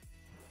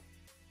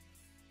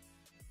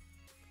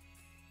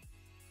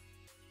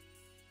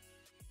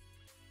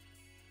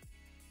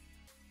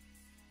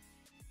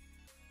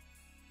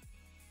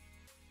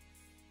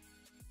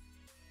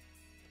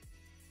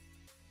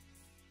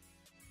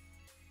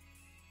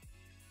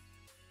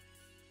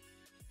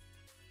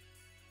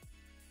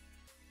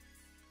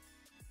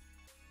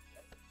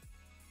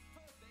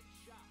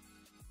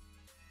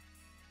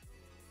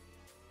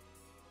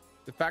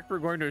 The fact we're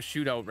going to a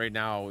shootout right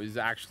now is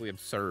actually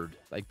absurd.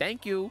 Like,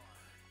 thank you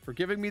for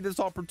giving me this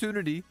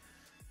opportunity.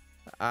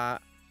 Ooh,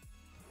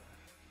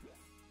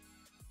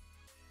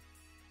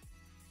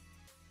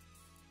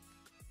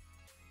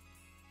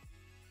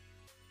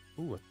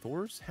 a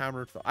Thor's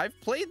hammer. I've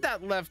played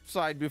that left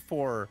side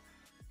before.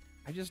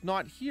 I'm just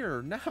not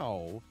here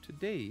now,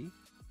 today.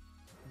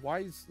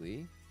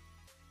 Wisely.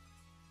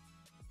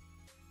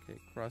 Okay,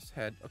 cross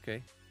head.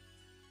 Okay.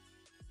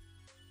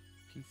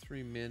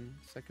 P3 min,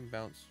 second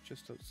bounce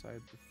just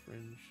outside the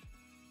fringe.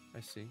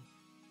 I see.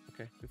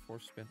 Okay, before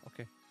spin.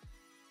 Okay.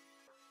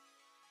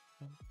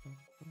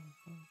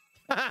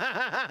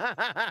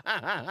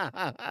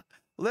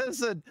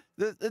 Listen,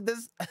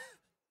 this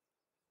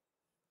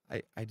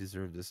I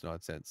deserve this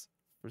nonsense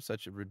for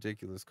such a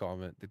ridiculous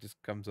comment that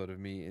just comes out of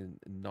me in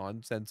a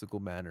nonsensical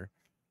manner.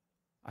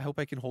 I hope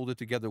I can hold it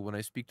together when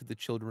I speak to the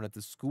children at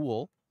the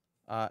school.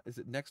 Is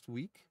it next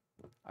week?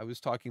 I was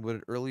talking about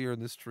it earlier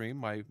in the stream.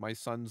 My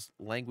son's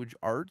language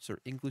arts or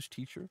English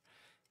teacher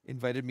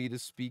invited me to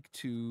speak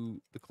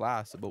to the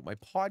class about my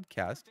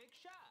podcast.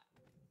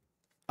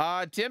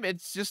 Tim,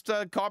 it's just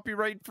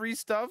copyright free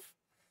stuff.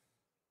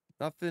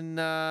 Nothing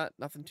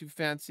too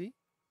fancy.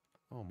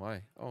 Oh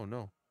my. Oh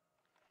no.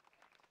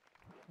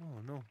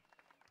 Oh no.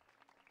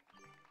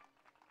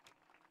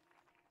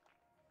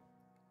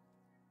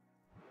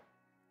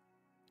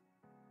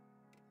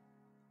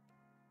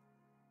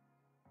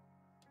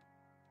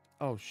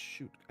 Oh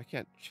shoot. I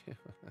can't.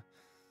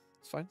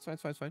 It's fine. It's fine.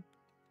 It's fine. It's fine.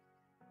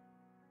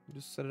 You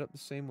just set it up the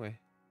same way.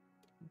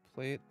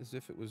 Play it as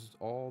if it was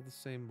all the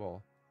same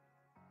ball.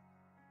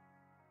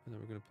 And then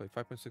we're going to play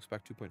 5.6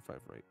 back 2.5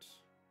 right.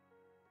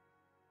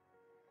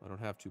 I don't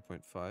have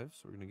 2.5,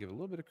 so we're going to give it a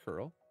little bit of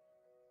curl.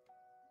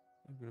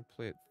 I'm going to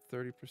play it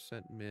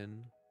 30%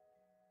 min.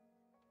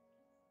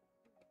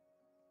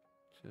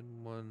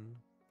 10-1.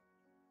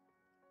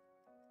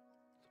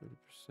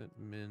 30%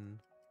 min.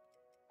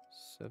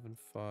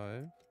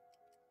 7-5.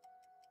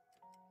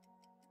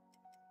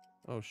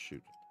 Oh,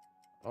 shoot.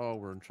 Oh,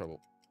 we're in trouble.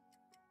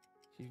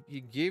 He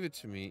gave it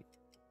to me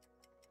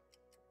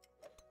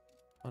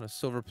on a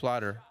silver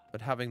platter,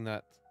 but having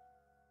that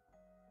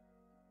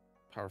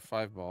power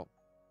 5 ball.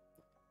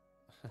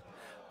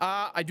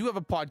 I do have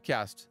a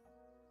podcast.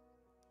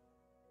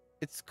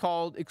 It's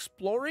called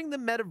Exploring the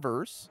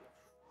Metaverse,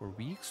 where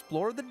we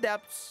explore the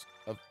depths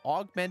of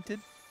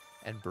augmented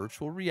and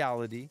virtual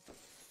reality.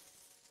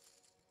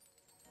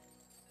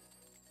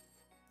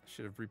 I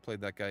should have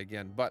replayed that guy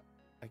again, but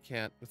I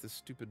can't with this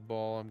stupid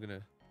ball. I'm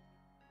gonna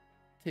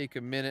take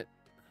a minute.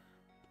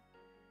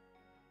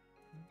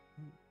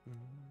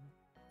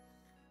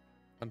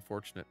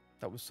 Unfortunate.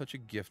 That was such a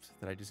gift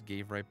that I just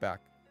gave right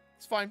back.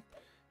 It's fine.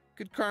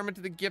 Good karma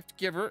to the gift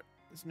giver.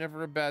 It's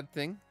never a bad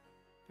thing.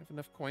 Have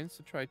enough coins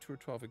to try Tour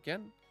 12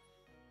 again.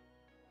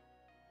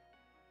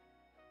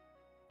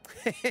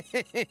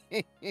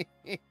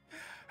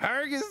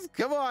 Hargus,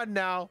 come on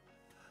now.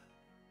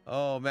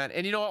 Oh, man.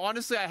 And, you know,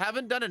 honestly, I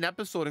haven't done an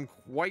episode in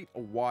quite a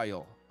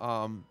while.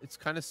 It's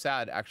kind of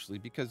sad, actually,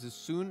 because as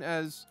soon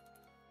as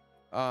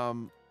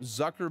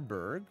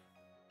Zuckerberg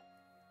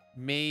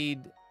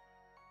made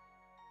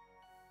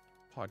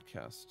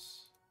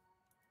podcasts,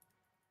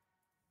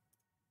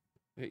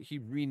 he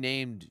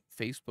renamed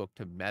Facebook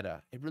to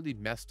Meta. It really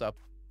messed up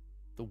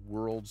the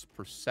world's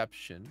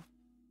perception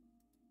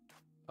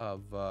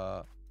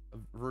of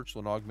virtual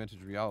and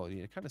augmented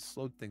reality. It kind of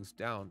slowed things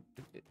down.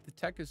 The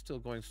tech is still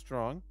going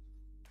strong.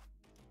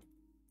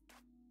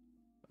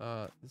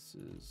 This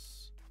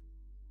is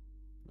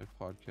my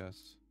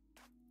podcast.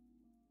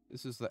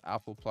 This is the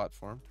Apple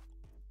platform.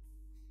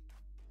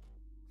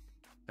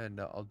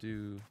 And I'll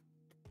do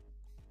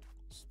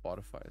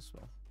Spotify as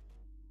well.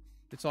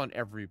 It's on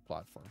every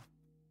platform.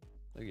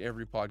 Like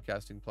every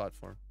podcasting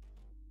platform.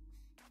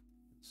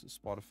 This is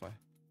Spotify.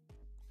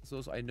 So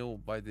those I know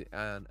by the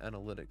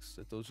analytics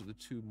that those are the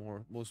two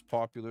most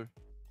popular.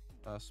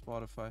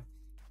 Spotify.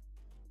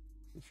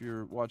 If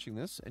you're watching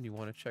this and you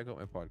want to check out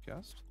my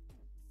podcast,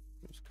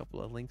 there's a couple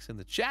of links in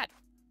the chat.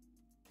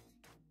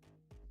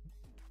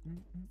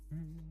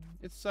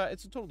 It's a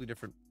totally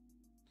different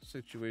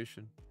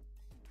situation.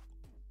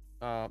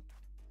 And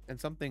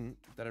something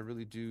that I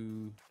really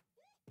do.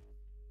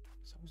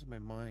 It's always in my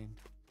mind.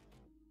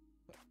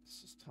 But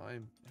this is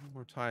time. I need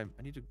more time.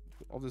 I need to.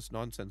 All this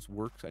nonsense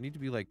works. I need to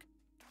be like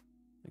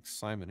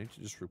Simon. I need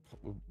to just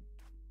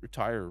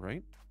retire,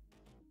 right?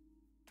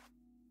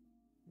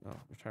 Oh,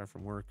 retire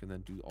from work and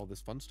then do all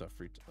this fun stuff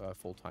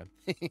full time.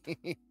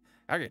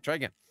 Okay, try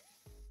again.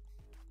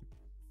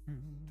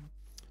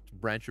 To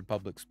branch your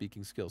public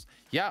speaking skills.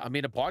 Yeah, I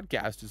mean, a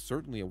podcast is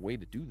certainly a way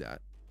to do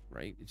that,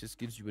 right? It just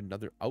gives you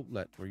another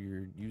outlet where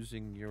you're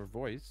using your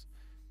voice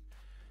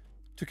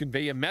to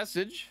convey a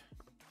message.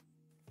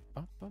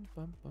 Bum, bum,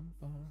 bum, bum,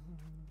 bum.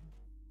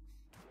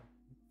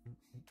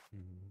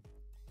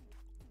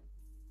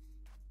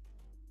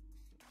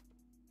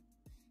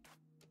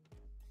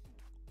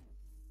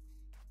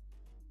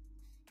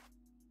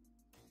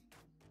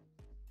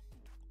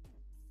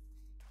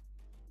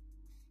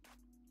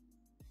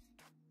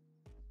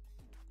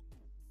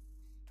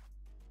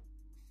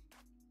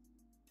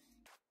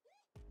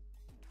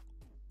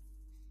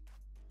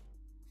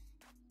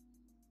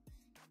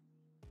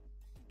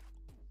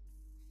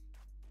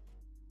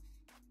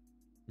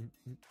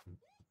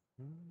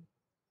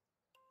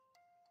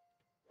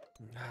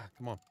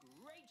 Come on.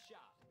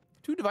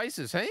 Two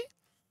devices, hey?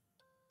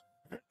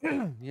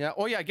 Yeah.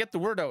 Oh, yeah. Get the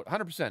word out.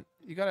 100%.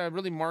 You got to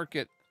really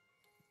market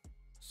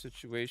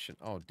situation.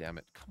 Oh, damn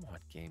it. Come on,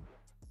 game.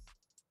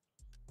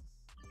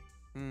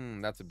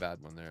 That's a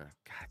bad one there.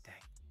 God dang.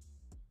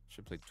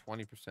 Should play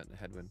 20% in the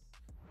headwind.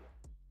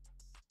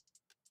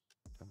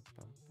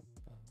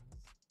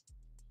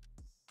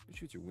 You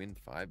shoot your win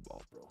 5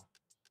 ball, bro.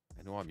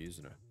 I know I'm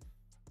using a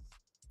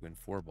win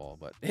 4 ball,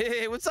 but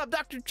hey, what's up,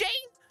 Dr. Jane?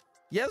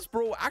 Yes,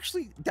 bro.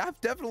 Actually, that's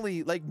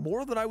definitely like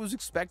more than I was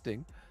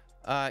expecting.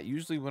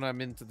 Usually when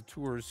I'm into the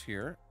tours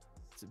here,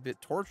 it's a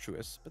bit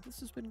tortuous, but this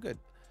has been good.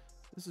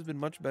 This has been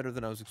much better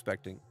than I was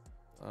expecting.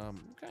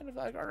 Kind of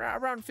like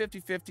around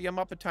 50-50. I'm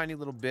up a tiny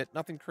little bit.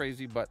 Nothing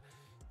crazy, but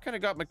kind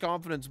of got my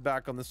confidence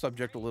back on the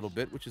subject a little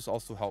bit, which is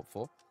also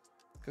helpful.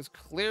 Because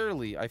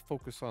clearly I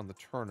focus on the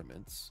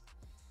tournaments.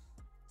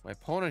 My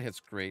opponent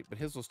hits great, but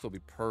his will still be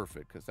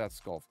perfect because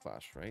that's Golf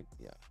Clash, right?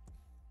 Yeah.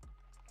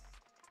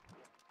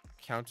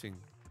 Counting.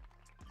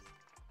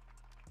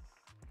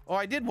 Oh,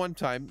 I did one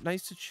time.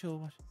 Nice to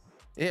chill.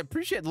 Yeah,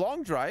 appreciate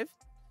long drive.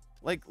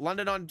 Like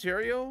London,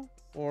 Ontario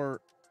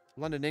or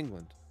London,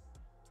 England.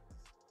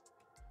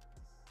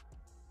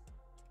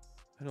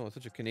 I know, it's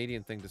such a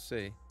Canadian thing to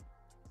say.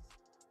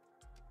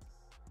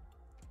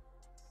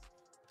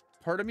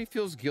 Part of me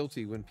feels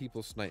guilty when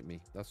people snipe me.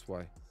 That's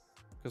why.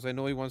 Because I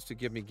know he wants to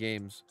give me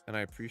games, and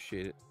I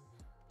appreciate it.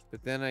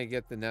 But then I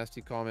get the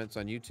nasty comments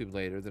on YouTube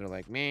later that are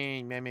like,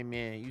 man,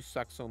 you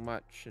suck so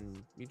much,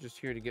 and you're just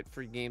here to get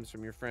free games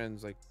from your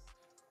friends. Like,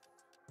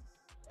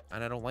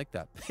 and I don't like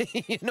that.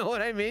 You know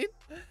what I mean?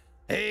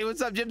 Hey,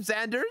 what's up, Jim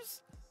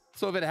Sanders?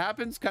 So if it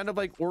happens kind of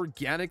like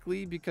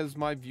organically because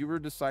my viewer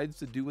decides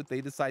to do what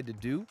they decide to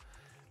do,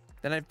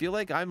 then I feel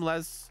like I'm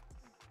less,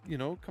 you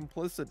know,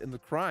 complicit in the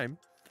crime.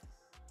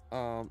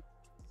 To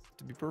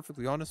be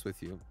perfectly honest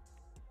with you.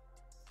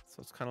 So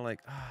it's kind of like,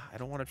 I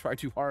don't want to try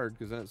too hard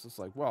because then it's just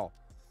like, well,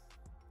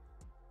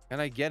 and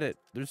I get it.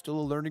 There's still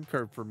a learning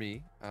curve for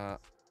me on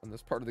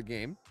this part of the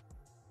game.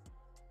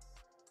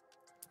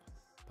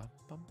 Bum,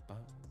 bum, bum.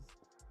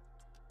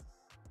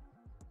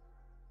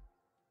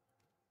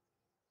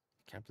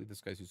 Can't believe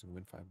this guy's using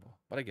Win 5 ball,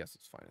 but I guess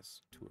it's fine.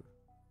 It's tour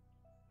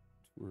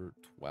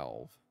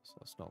 12, so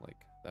it's not like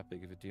that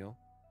big of a deal.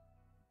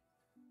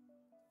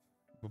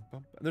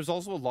 And there's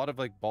also a lot of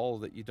like ball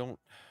that you don't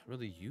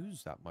really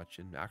use that much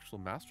in actual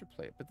master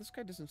play. But this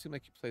guy doesn't seem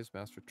like he plays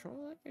master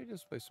tournament. He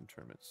does play some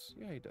tournaments.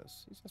 Yeah, he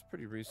does. That's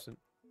pretty recent.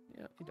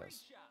 Yeah, he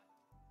does.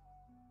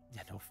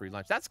 Yeah, no free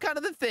lunch. That's kind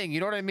of the thing. You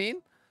know what I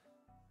mean?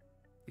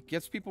 It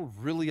gets people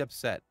really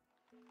upset.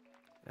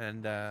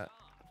 And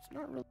it's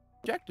not really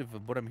objective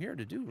of what I'm here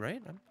to do,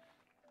 right? I'm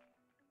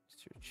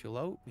just here to chill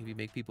out, maybe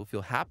make people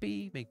feel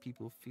happy, make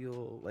people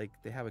feel like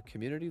they have a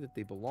community that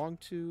they belong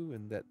to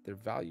and that they're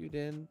valued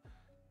in.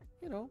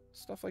 You know,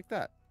 stuff like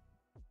that.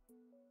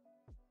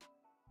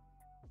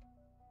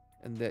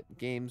 And that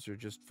games are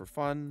just for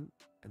fun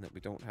and that we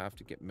don't have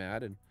to get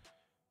mad and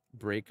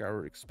break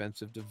our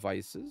expensive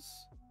devices.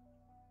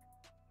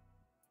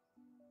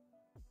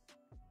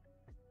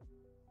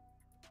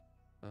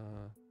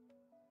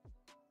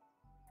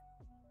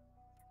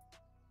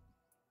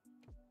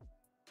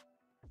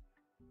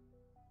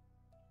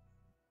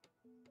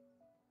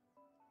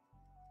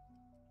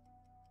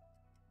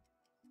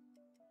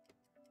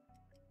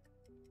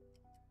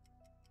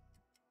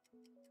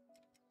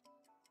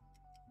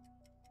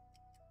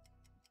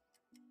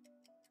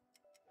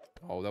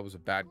 Oh, that was a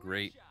bad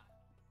grate.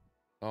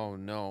 Oh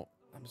no,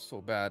 I'm so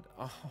bad.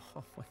 Oh,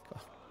 my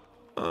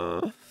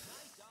god.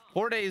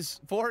 4 days.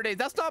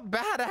 That's not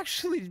bad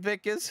actually,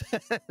 Vicus.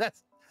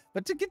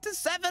 But to get to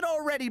 7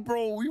 already,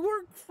 bro, you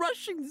are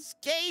crushing this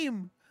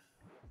game.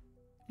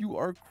 You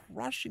are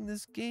crushing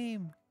this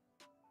game.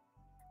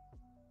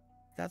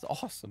 That's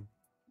awesome.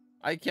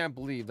 I can't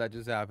believe that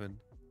just happened.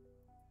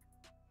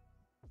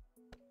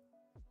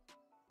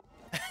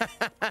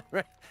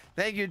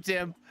 Thank you,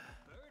 Tim.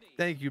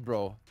 Thank you,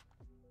 bro.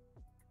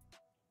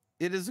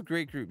 It is a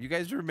great group. You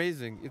guys are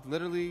amazing. It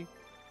literally...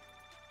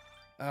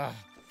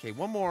 okay,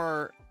 one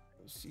more.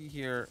 Let's see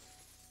here.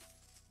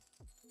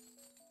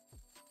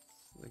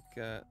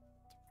 Like,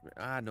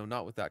 no,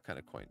 not with that kind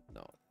of coin.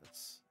 No,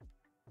 that's...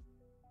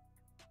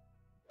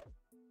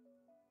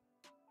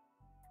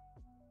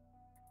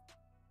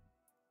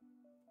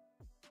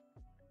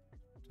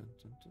 Dun,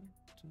 dun, dun,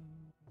 dun.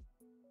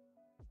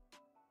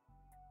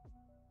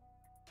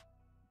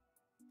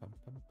 Bum,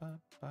 bum, ba,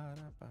 ba,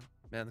 da, ba.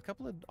 Man, a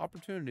couple of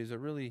opportunities I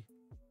really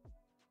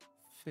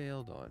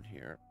failed on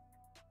here.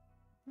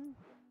 Bum,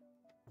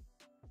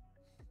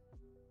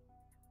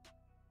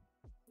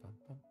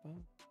 bum,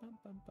 bum, bum,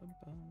 bum, bum,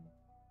 bum.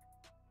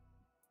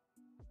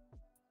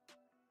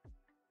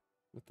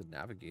 With the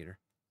navigator.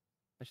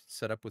 I should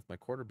set up with my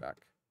quarterback.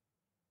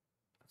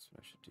 That's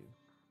what I should do.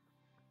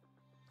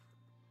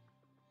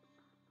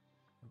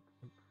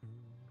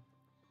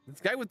 This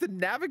guy with the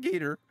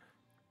navigator.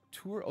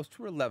 Tour, oh, it's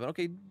Tour 11.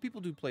 Okay,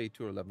 people do play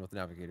Tour 11 with the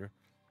navigator.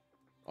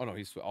 Oh, no,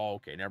 he's... Oh,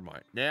 okay, never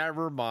mind.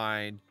 Never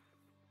mind.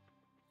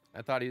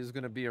 I thought he was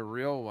going to be a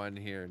real one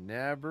here.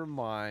 Never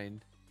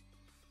mind.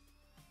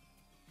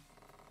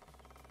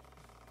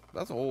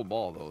 That's a whole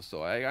ball, though,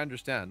 so I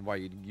understand why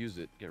you'd use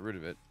it. Get rid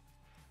of it.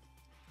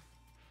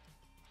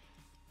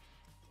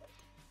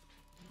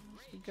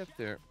 Let's get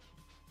there.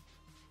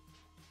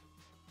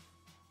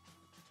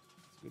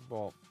 It's a good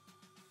ball.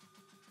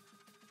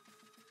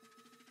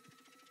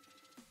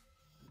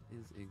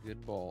 Is a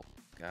good ball.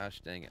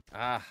 Gosh dang it.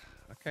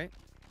 Okay.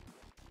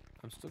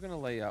 I'm still gonna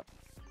lay up.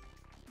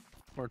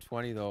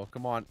 420 though.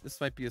 Come on.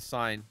 This might be a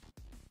sign.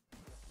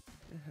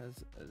 It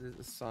has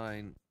a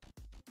sign.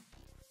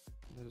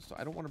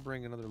 I don't want to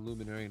bring another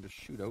luminary into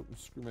shootout and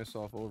screw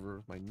myself over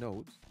with my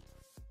notes.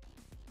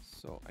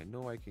 So I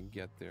know I can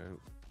get there.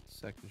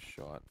 Second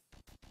shot.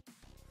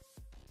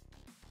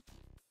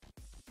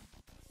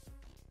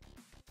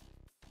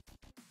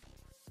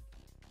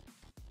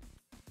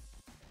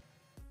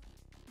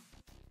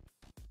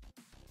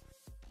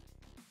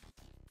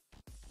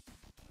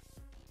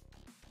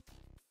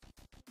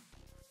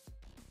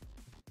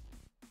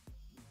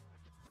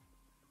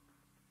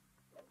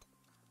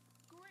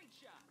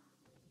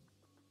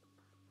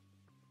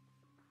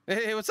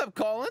 Hey, what's up,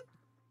 Colin?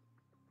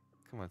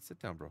 Come on, sit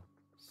down, bro.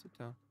 Sit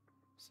down.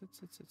 Sit.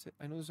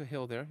 I know there's a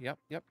hill there. Yep.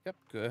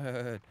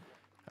 Good.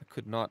 I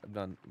could not have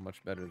done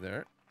much better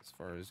there as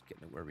far as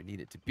getting it where we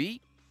need it to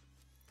be.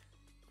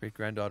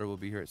 Great-granddaughter will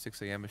be here at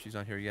 6 a.m. if she's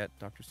not here yet.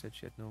 Doctor said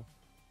she had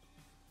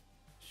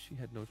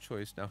no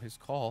choice. Now his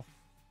call.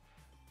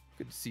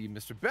 Good to see you,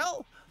 Mr.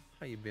 Bell.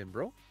 How you been,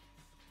 bro?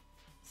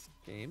 This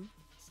game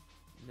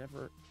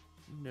never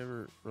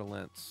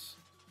relents.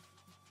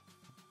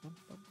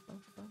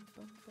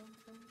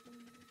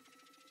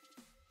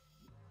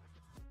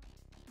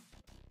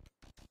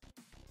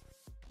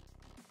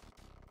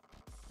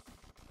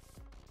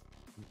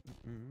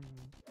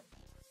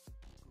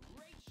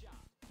 Great shot.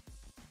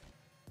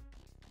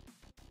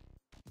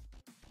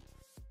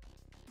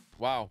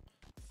 Wow.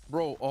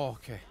 Bro, oh,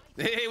 okay.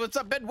 Hey, what's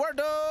up,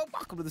 Eduardo?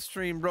 Welcome to the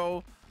stream,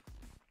 bro.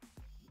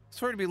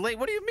 Sorry to be late.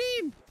 What do you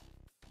mean?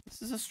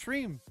 This is a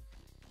stream.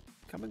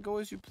 Come and go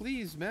as you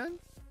please, man.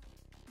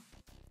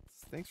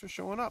 Thanks for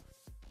showing up.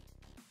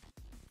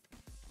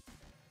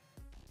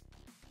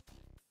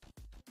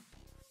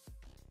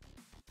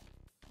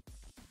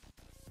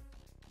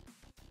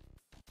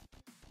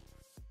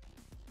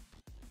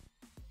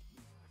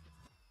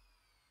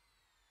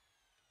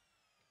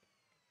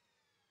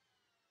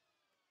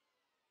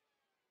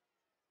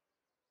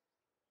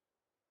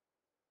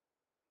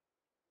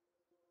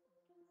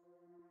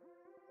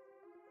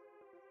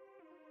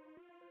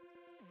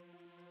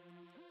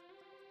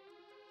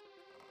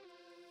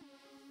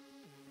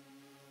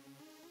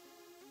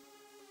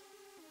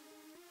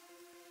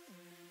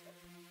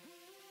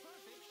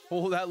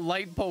 Oh, that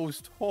light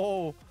post.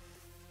 Oh.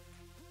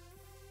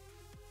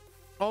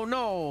 Oh,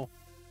 no.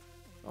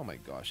 Oh, my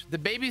gosh. The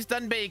baby's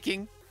done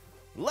baking.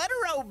 Let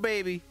her out,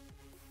 baby.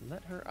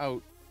 Let her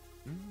out.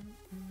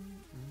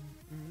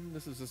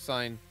 This is a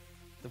sign.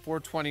 The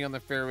 420 on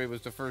the fairway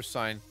was the first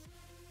sign.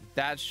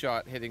 That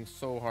shot hitting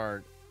so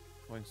hard.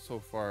 Going so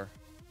far.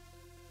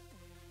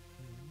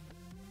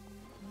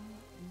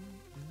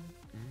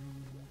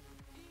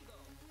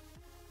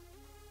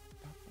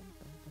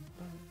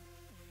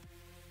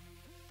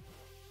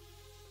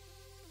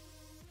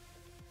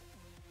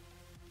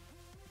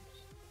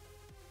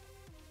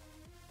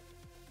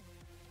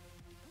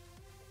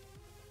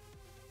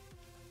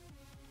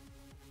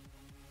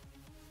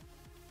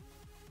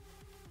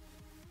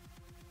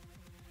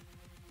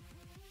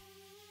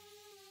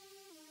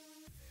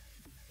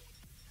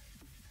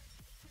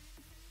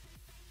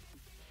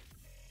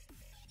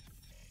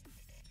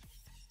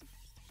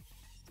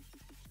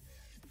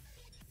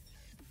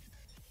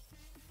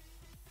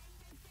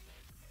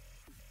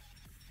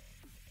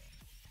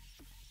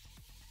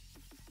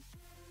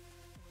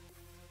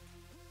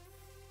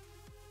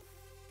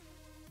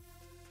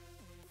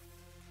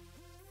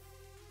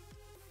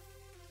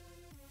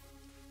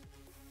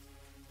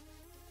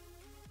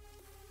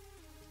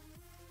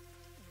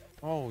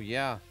 Oh,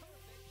 yeah.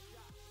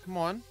 Come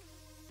on.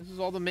 This is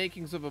all the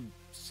makings of a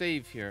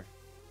save here.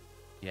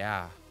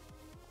 Yeah.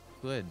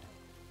 Good.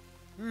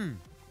 Whew.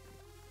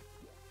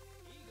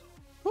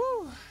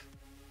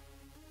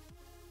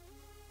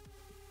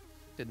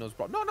 Did nose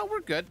ball. No,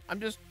 we're good.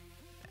 I'm just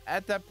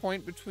at that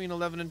point between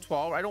 11 and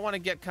 12. I don't want to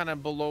get kind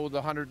of below the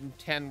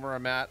 110 where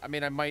I'm at. I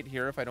mean, I might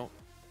here if I don't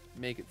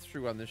make it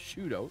through on this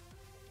shootout.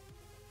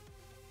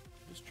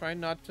 Just try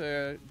not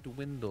to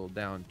dwindle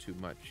down too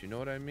much. You know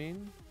what I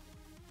mean?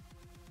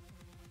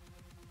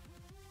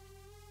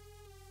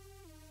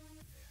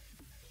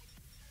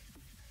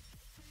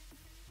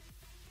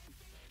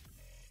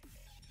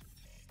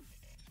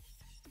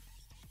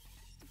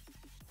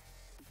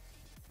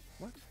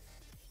 What?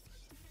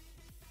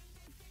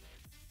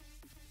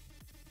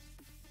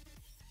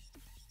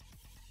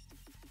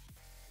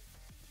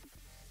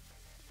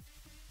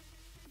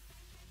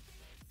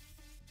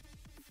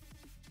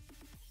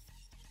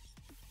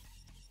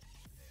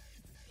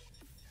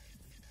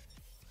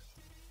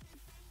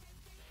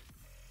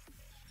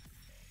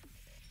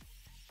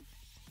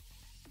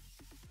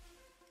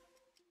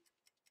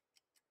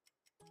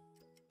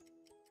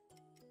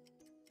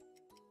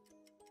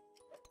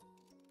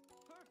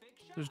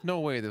 There's no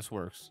way this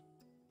works.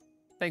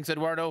 Thanks,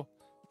 Eduardo.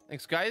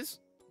 Thanks,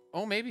 guys.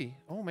 Oh, maybe.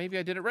 Oh, maybe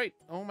I did it right.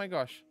 Oh, my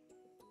gosh.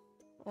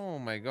 Oh,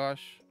 my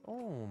gosh.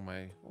 Oh,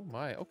 my. Oh,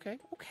 my. Okay.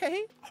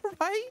 Okay. All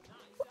right.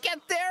 We'll get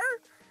there.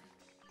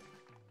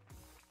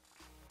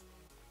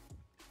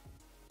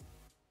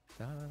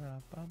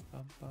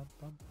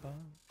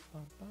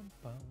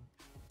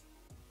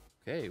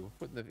 Hey, we're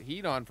putting the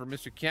heat on for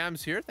Mr.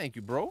 Cams here. Thank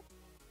you, bro.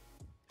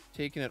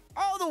 Taking it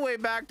all the way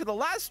back to the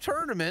last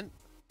tournament.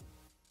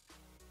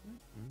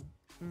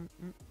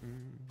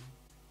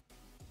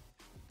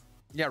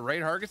 Yeah,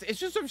 right, Hargus? It's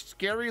just a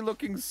scary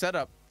looking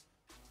setup.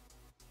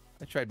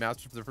 I tried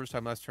Masters for the first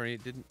time last tournament.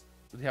 It didn't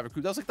really have a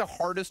clue. That was like the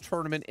hardest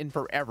tournament in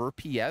forever,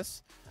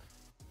 PS.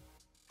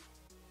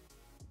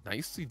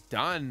 Nicely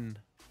done.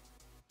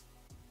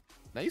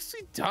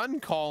 Nicely done,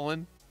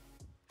 Colin.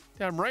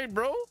 Damn right,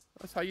 bro.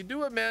 That's how you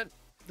do it, man.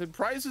 The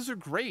prizes are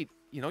great.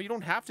 You know, you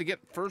don't have to get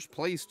first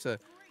place to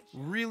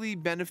really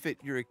benefit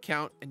your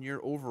account and your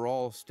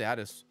overall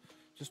status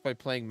just by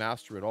playing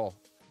Master at all.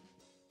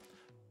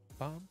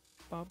 Bum,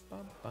 bum,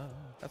 bum, bum.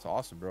 That's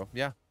awesome, bro.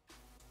 Yeah.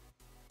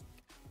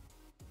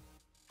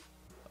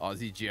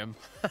 Aussie Jim.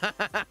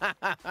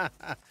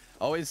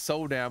 Always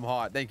so damn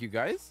hot. Thank you,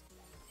 guys.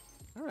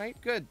 All right,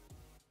 good.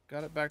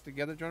 Got it back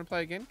together. Do you want to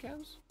play again,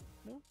 Cams?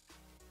 No?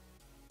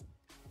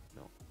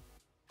 No.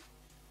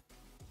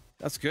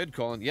 That's good,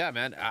 Colin. Yeah,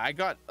 man. I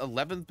got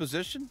 11th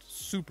position.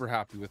 Super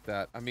happy with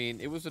that. I mean,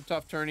 it was a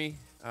tough tourney.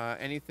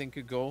 Anything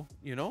could go,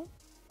 you know?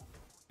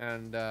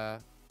 And, yeah,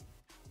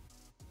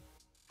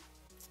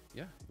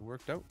 it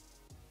worked out.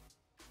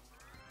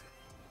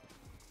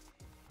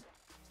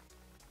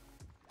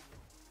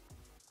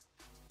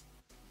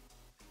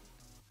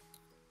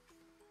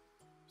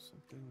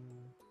 Something...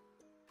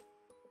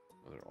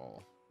 Oh, they're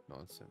all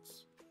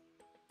nonsense.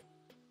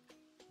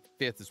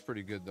 5th is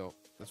pretty good, though.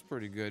 That's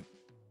pretty good.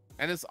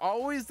 And it's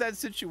always that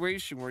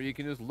situation where you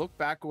can just look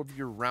back over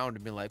your round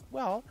and be like,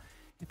 well,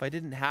 if I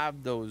didn't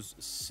have those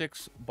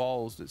 6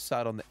 balls that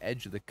sat on the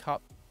edge of the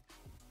cup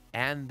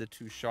and the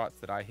 2 shots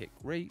that I hit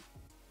great,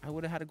 I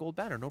would have had a gold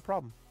banner, no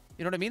problem.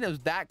 You know what I mean? It was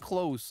that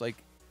close.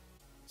 Like,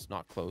 it's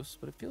not close,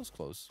 but it feels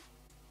close.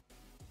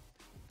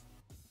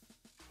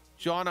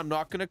 John, I'm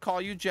not going to call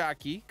you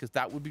Jackie because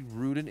that would be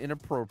rude and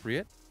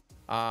inappropriate.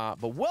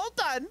 But well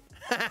done.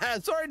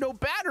 Sorry, no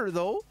banner,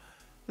 though.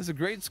 That's a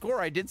great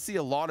score. I did see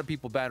a lot of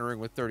people bannering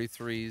with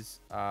 33s.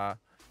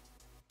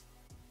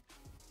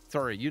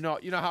 Sorry, you know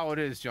how it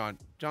is, John.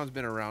 John's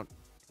been around.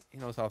 He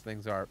knows how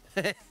things are.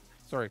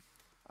 Sorry.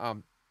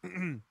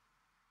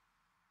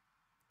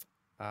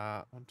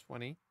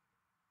 120.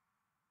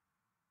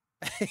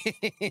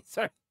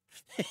 Sorry.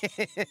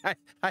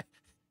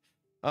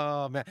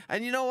 Oh, man.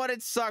 And you know what?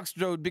 It sucks,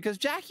 Jode, because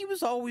Jackie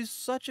was always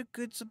such a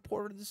good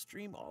supporter of the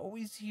stream.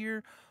 Always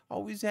here.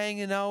 Always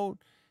hanging out.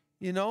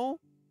 You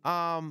know?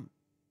 I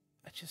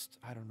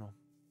don't know.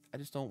 I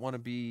just don't want to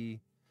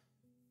be,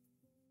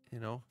 you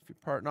know, if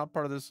you're not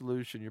part of the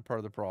solution, you're part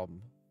of the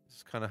problem. This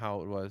is kind of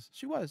how it was.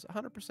 She was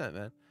 100%,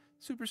 man.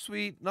 Super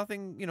sweet.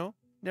 Nothing, you know,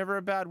 never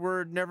a bad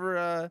word,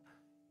 never,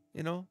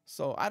 you know,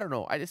 so I don't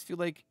know. I just feel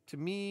like, to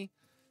me,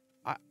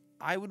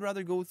 I would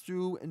rather go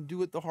through and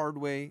do it the hard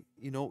way,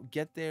 you know,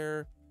 get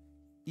there,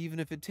 even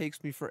if it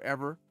takes me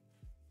forever.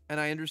 And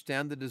I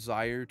understand the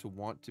desire to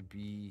want to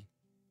be,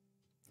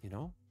 you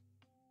know,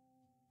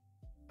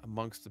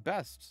 amongst the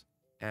best.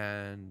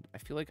 And I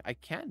feel like I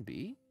can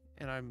be,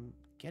 and I'm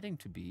getting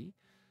to be.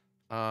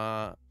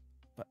 But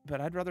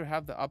I'd rather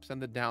have the ups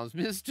and the downs.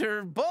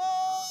 Mr. Bull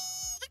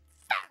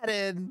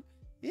Fadden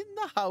in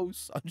the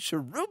house on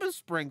Sharuba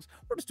Springs.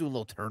 We're just doing a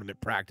little tournament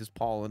practice,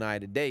 Paul and I,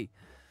 today.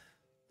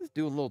 Just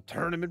doing a little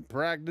tournament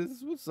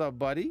practice. What's up,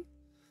 buddy?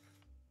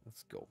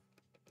 Let's go.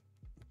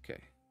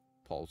 Okay.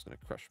 Paul's going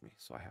to crush me,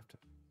 so I have to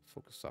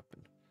focus up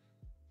and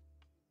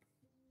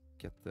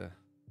get the...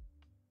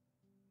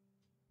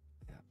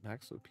 Yeah,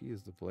 max OP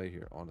is the play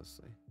here,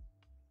 honestly.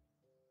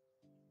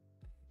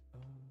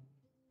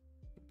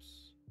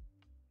 Oops.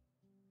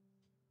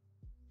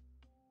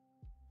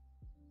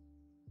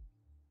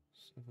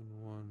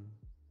 7-1.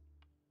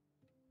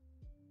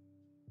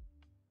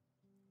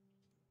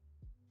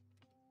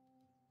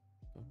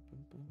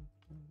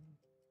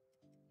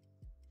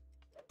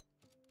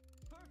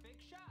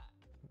 Perfect shot.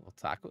 Well,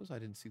 tacos? I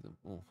didn't see them.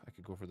 Oh, I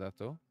could go for that,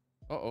 though.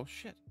 Uh-oh,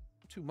 shit.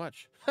 Too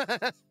much.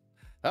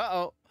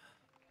 Uh-oh.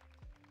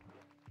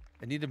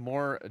 I needed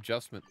more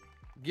adjustment.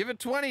 Give it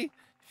 20.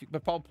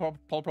 But Paul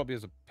probably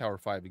has a power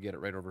 5 to get it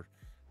right over.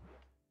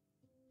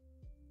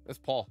 That's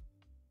Paul.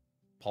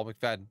 Paul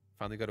McFadden.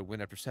 Finally got a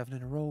win after 7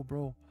 in a row,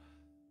 bro.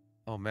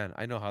 Oh, man.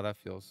 I know how that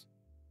feels.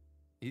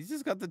 He's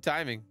just got the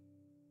timing.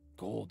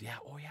 Gold. Yeah.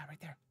 Oh, yeah. Right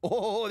there.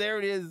 Oh, there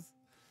it is.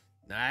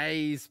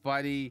 Nice,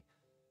 buddy.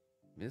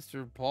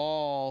 Mr.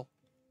 Paul.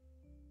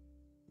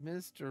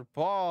 Mr.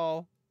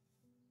 Paul.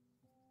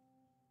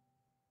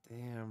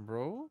 Damn,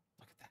 bro.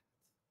 Look at that.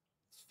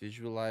 Let's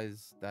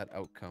visualize that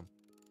outcome.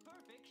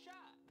 Perfect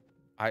shot.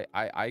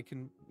 I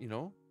can, you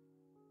know,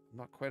 I'm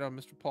not quite on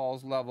Mr.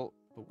 Paul's level,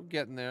 but we're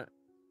getting there.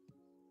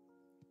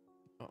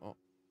 Uh-oh.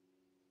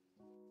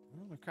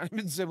 Well, we're kind of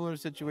in similar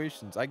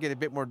situations. I get a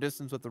bit more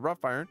distance with the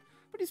rough iron,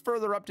 but he's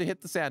further up to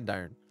hit the sand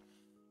iron.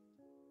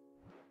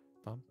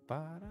 Bum,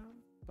 ba, da,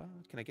 ba.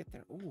 Can I get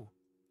there? Ooh.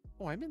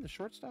 Oh, I'm in the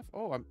short stuff?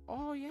 Oh,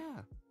 oh,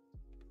 yeah.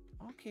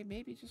 Okay,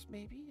 maybe, just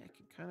maybe. I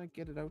can kind of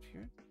get it out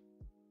here.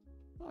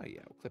 Oh,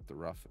 yeah. We'll clip the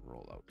rough and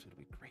roll out. It'll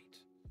be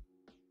great.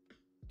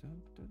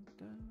 Dun, dun,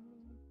 dun.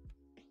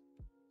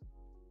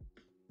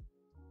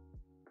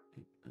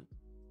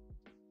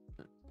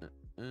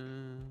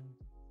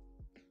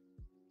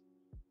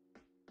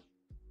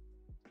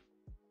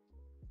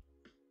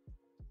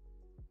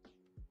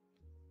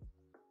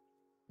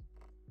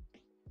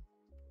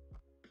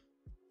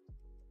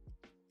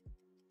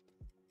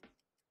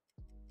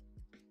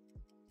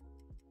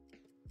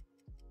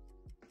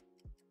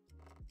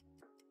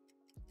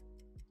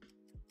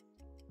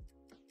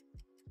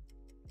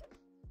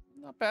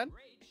 Not bad.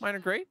 Mine are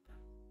great.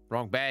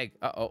 Wrong bag.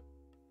 Uh-oh.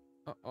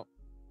 Uh-oh.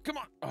 Come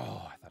on.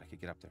 Oh, I thought I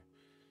could get up there.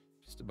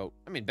 Just about.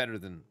 I mean, better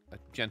than a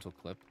gentle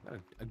clip. Not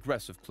an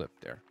aggressive clip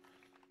there.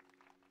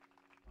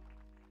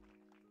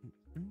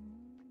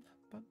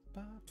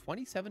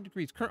 27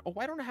 degrees. Current. Oh,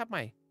 why don't I have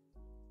my...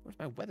 Where's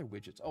my weather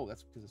widgets? Oh,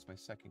 that's because it's my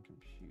second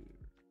computer.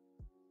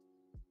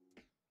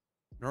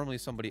 Normally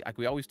somebody...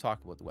 we always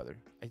talk about the weather.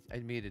 I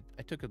made it...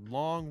 I took a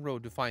long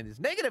road to find this.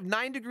 Negative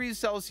 9 degrees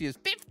Celsius.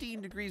 15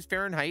 degrees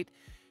Fahrenheit.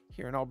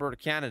 Here in Alberta,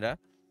 Canada.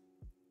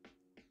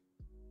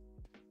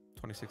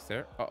 26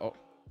 there. Uh-oh.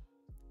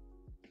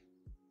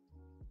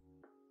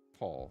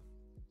 Paul.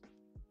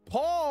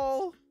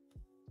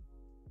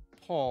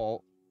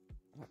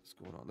 What's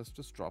going on? Let's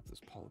just drop this.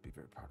 Paul would be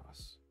very proud of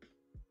us.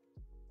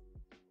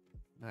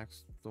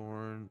 Max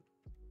Thorn.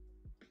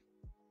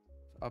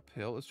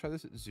 Uphill. Let's try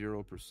this at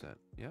 0%.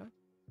 Yeah?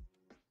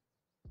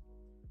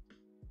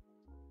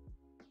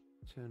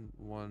 10,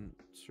 1,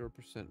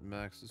 0%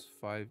 max is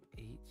 5,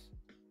 8.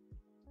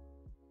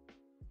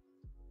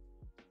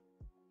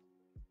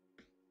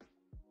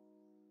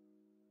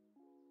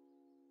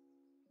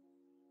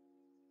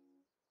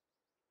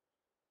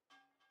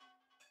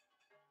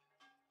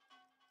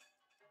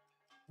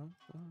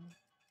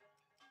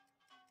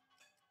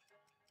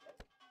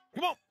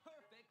 Come on!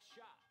 Perfect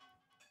shot.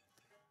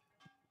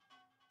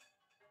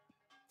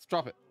 Let's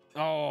drop it.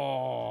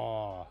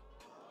 Oh,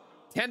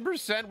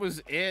 10%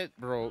 was it,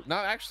 bro. No,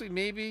 actually,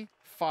 maybe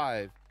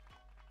 5.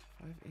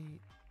 5, 8.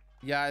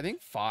 Yeah, I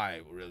think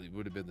 5 really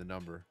would have been the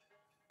number.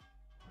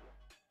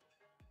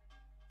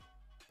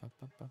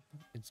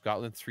 In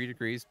Scotland, 3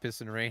 degrees, piss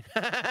and rain.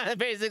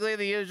 Basically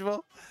the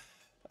usual.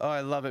 Oh,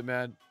 I love it,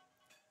 man.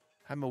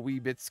 I'm a wee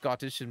bit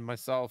Scottish in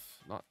myself.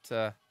 Not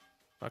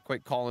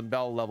quite Colin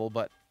Bell level,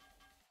 but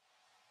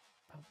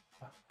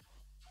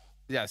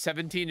yeah,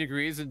 17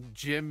 degrees and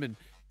Jim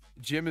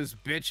is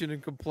bitching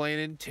and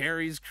complaining.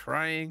 Terry's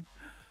crying.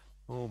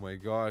 Oh my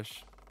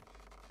gosh.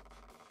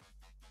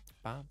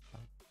 I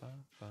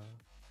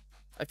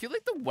feel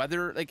like the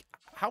weather, like,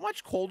 how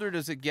much colder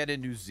does it get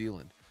in New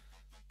Zealand?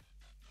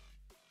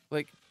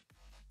 Like,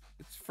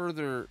 it's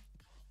further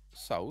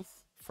south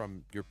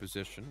from your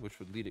position, which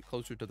would lead it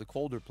closer to the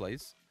colder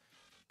place.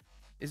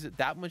 Is it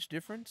that much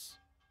difference?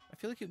 I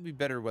feel like it would be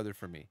better weather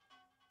for me.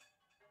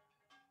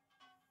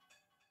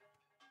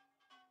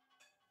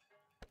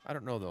 I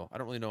don't know, though. I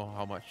don't really know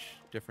how much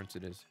difference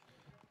it is.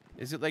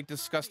 Is it like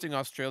disgusting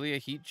Australia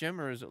heat,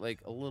 Jim, or is it like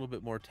a little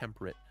bit more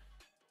temperate?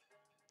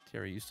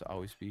 Terry used to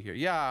always be here.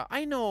 Yeah,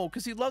 I know,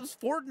 because he loves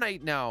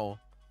Fortnite now.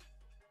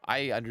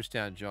 I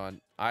understand, John.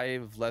 I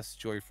have less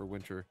joy for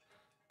winter.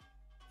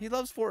 He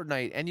loves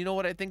Fortnite, and you know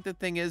what I think the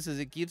thing is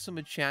it gives him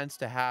a chance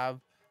to have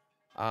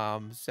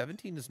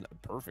 17 is not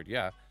perfect.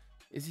 Yeah,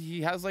 is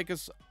he has like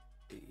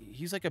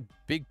he's like a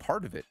big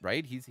part of it,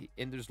 right?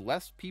 And there's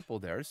less people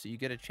there, so you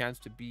get a chance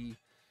to be,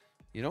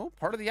 you know,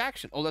 part of the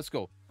action. Oh, let's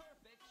go.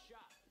 Perfect shot.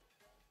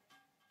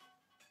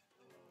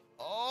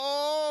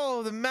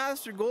 Oh, the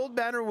Master Gold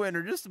Banner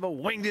winner just about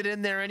winged it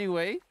in there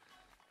anyway.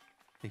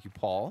 Thank you,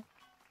 Paul.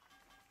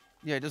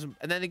 Yeah, it doesn't,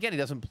 and then again, he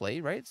doesn't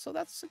play, right? So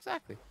that's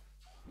exactly.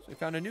 So we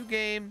found a new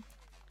game.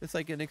 It's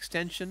like an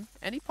extension,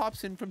 and he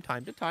pops in from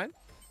time to time.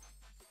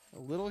 A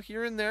little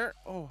here and there.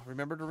 Oh,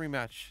 remember to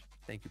rematch.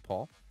 Thank you,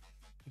 Paul.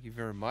 Thank you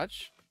very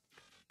much.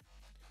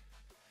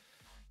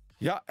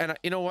 Yeah, and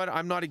you know what?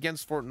 I'm not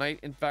against Fortnite.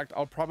 In fact,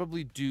 I'll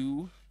probably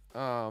do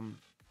a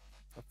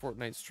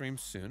Fortnite stream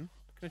soon.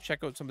 I'm gonna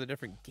check out some of the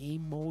different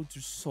game modes.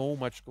 There's so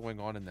much going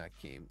on in that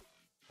game.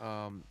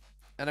 And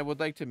I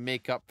would like to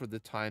make up for the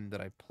time that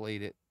I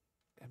played it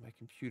and my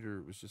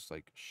computer was just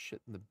like shit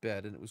in the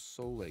bed, and it was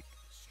so like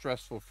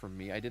stressful for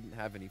me. I didn't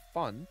have any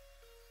fun.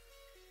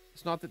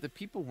 It's not that the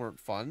people weren't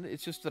fun.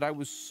 It's just that I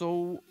was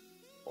so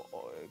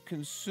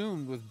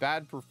consumed with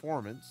bad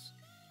performance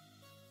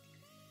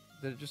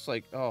that it just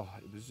like, oh,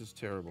 it was just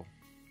terrible.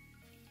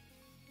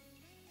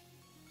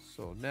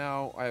 So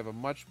now I have a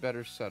much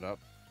better setup.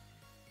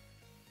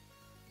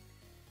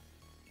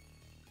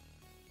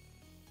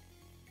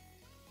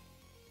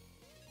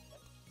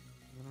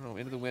 I don't know,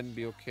 into the wind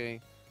be okay.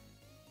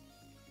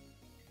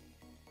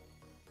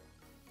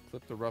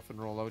 Clip the rough and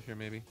roll out here,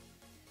 maybe.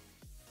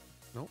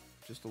 Nope,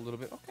 just a little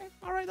bit. Okay,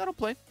 all right, that'll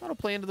play. That'll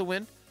play into the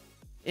wind.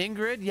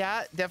 Ingrid,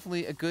 yeah,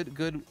 definitely a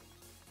good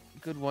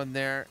one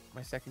there.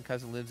 My second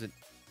cousin lives in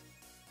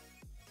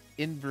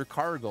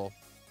Invercargill,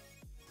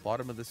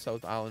 bottom of the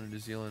South Island of New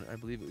Zealand. I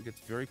believe it gets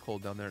very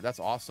cold down there. That's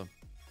awesome.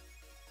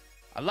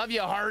 I love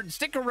you, Hard.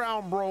 Stick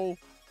around, bro.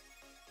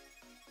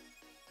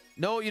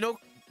 No, you know,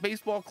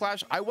 Baseball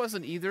Clash, I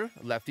wasn't either,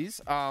 lefties.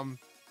 I'm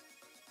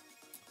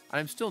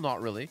still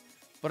not really.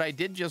 But I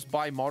did just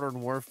buy Modern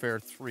Warfare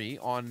 3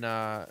 on,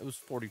 it was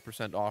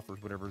 40% off or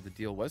whatever the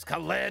deal was.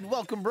 Khaled,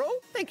 welcome, bro.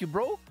 Thank you,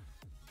 bro.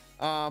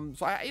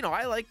 So,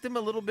 I like them a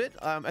little bit.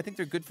 I think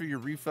they're good for your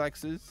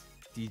reflexes.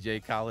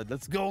 DJ Khaled,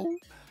 let's go.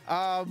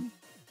 Yeah,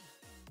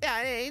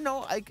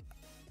 I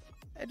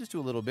just do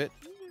a little bit.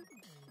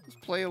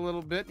 Just play a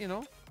little bit, you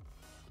know.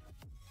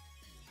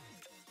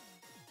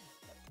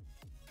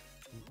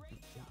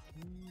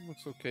 What's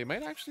It's okay.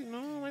 Might actually, no,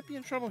 might be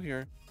in trouble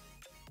here.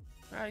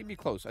 Ah, you'd be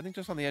close. I think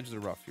just on the edge of the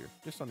rough here.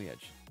 Just on the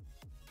edge.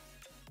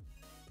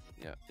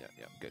 Yeah.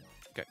 Good.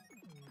 Okay.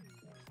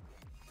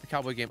 The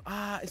cowboy game.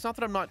 It's not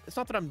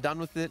that I'm done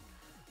with it.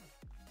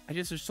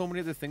 There's so many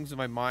other things in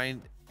my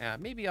mind.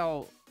 Maybe I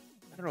don't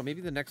know,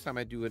 maybe the next time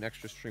I do an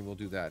extra stream, we'll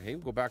do that. Hey,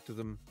 we'll go back to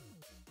them.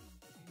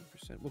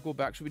 80%. We'll go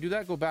back. Should we do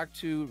that? Go back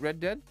to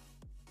Red Dead?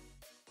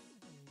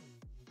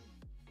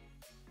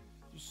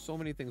 There's so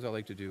many things I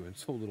like to do in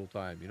so little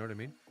time. You know what I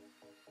mean?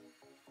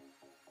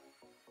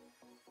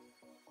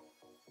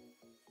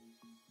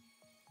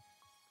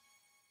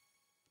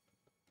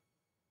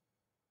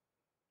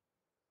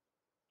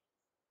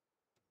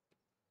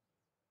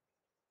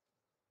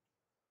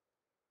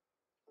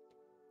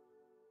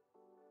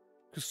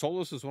 Because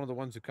Solus is one of the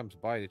ones who comes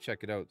by to check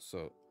it out,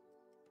 so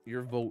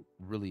your vote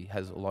really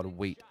has a lot of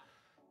weight.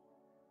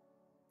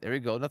 There we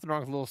go. Nothing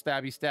wrong with a little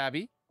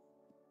stabby.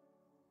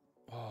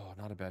 Oh,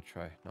 not a bad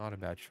try. Not a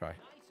bad try.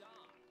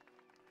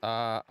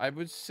 I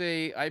would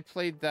say I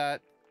played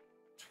that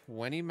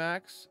 20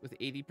 max with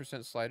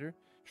 80% slider.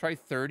 Try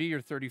 30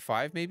 or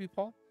 35 maybe,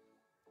 Paul?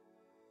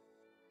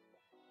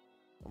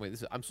 Oh, wait,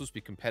 I'm supposed to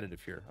be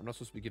competitive here. I'm not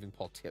supposed to be giving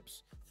Paul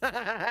tips.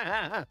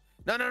 No.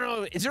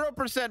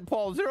 0%,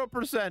 Paul.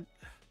 0%.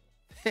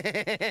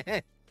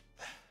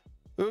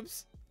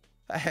 Oops.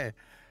 I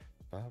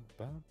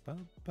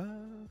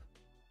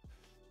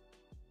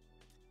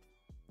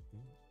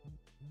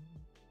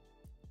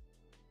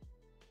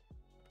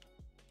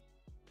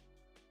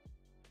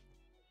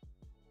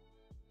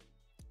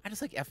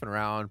just like effing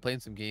around, playing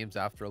some games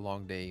after a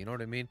long day. You know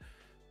what I mean?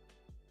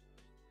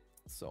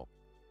 So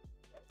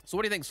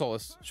what do you think,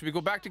 Solus? Should we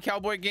go back to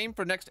Cowboy Game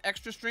for next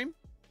extra stream?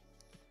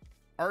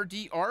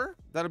 RDR,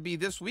 that'll be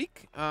this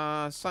week,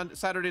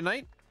 Saturday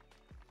night.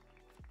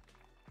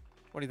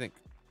 What do you think?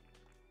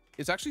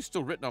 It's actually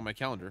still written on my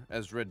calendar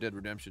as Red Dead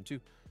Redemption 2.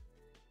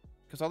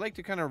 Because I like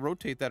to kind of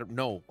rotate that.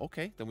 No,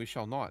 okay, then we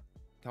shall not.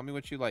 Tell me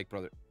what you like,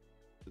 brother.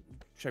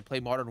 Should I play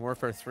Modern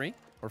Warfare 3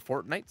 or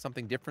Fortnite?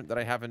 Something different that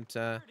I haven't...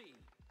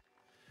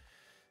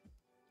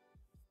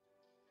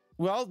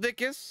 Well,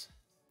 Vicus,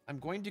 I'm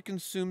going to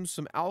consume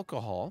some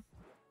alcohol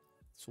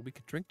so we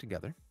can drink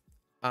together.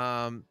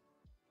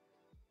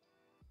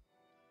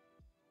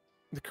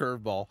 The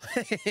curveball.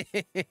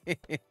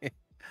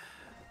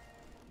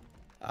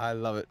 I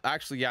love it.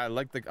 Actually, yeah, I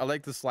like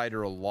the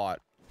slider a lot.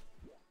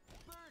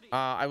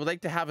 I would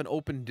like to have an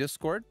open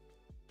Discord.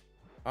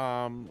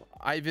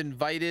 I've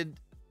invited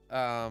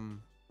a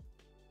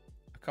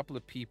couple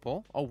of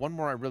people. Oh, one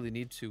more I really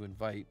need to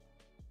invite.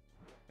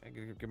 I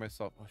gotta give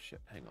myself... Oh,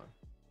 shit. Hang on.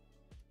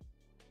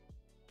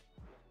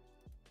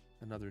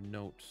 Another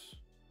note.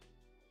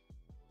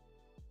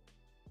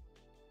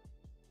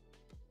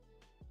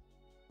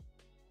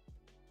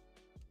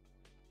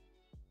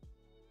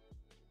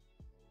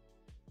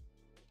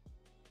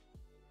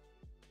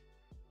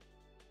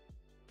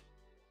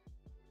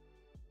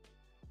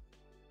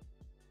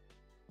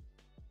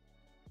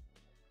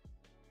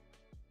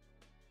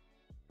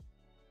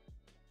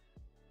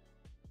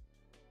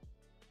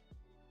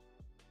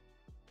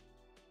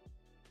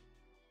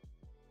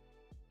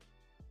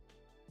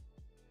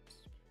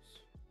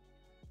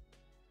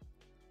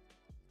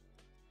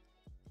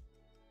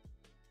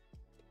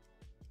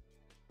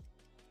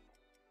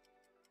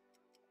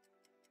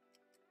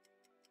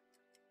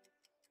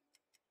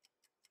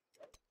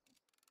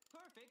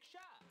 Perfect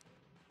shot.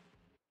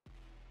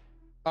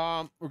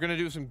 We're gonna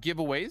do some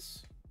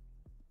giveaways.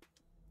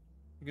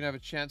 You're gonna have a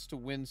chance to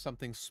win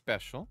something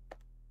special.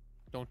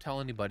 Don't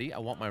tell anybody. I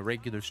want my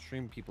regular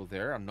stream people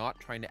there. I'm not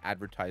trying to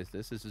advertise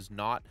this. This is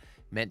not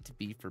meant to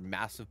be for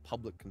massive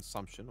public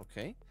consumption,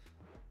 okay?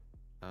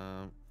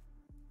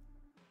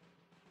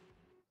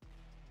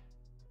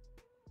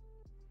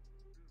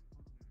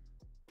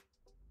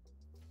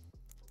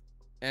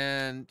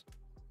 And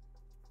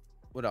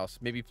what else?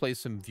 Maybe play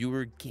some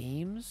viewer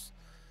games.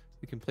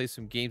 We can play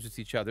some games with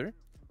each other.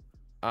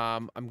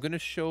 I'm gonna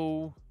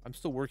show... I'm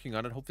still working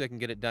on it. Hopefully I can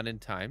get it done in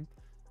time.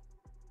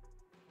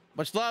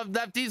 Much love,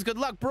 lefties. Good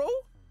luck, bro.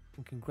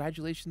 And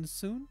congratulations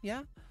soon.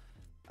 Yeah.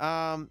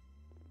 I'm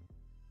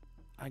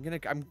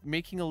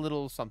making a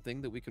little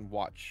something that we can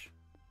watch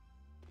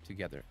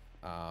together.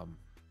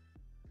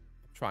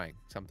 Trying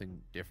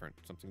something different,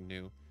 something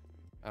new.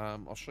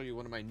 I'll show you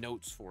one of my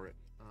notes for it.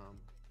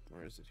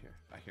 Where is it here?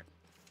 Here.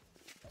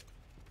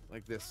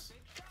 Like this.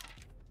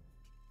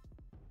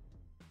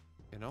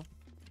 You know?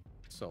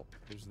 So,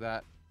 there's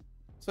that.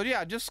 So,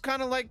 yeah, just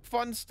kind of like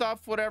fun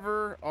stuff,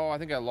 whatever. Oh, I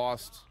think I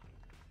lost.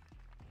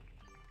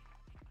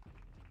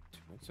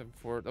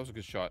 2.74. That was a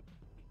good shot.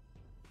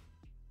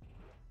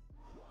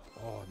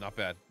 Oh, not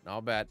bad.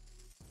 Not bad.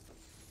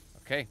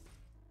 Okay.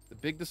 The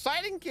big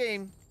deciding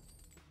game.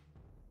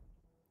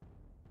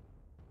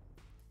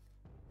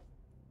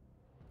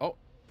 Oh,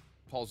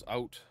 Paul's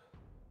out.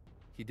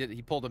 He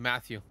pulled a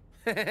Matthew.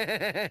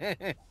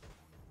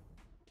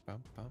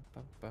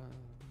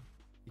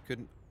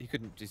 He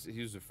couldn't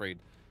he was afraid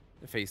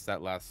to face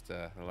that last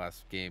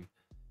game.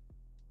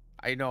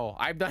 I know.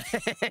 I've done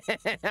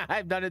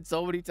I've done it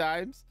so many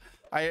times.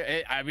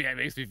 I mean, it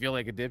makes me feel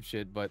like a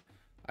dipshit, but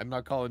I'm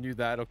not calling you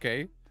that,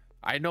 okay?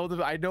 I know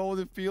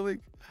the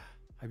feeling.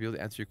 I'll be able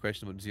to answer your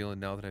question about New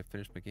Zealand now that I've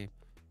finished my game.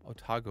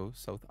 Otago,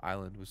 South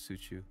Island would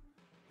suit you.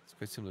 It's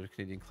quite similar to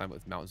Canadian climate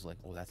with mountains. Like,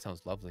 oh, that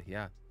sounds lovely.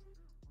 Yeah.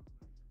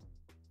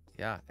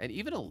 Yeah, and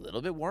even a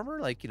little bit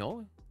warmer, like, you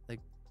know, like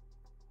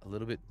a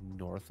little bit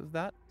north of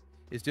that.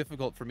 It's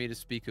difficult for me to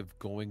speak of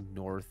going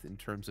north in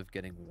terms of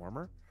getting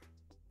warmer.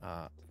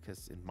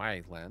 Because in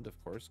my land,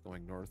 of course,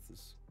 going north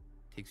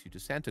takes you to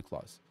Santa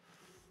Claus.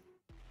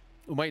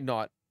 It might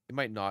not. It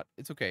might not.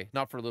 It's okay.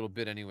 Not for a little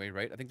bit anyway,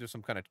 right? I think there's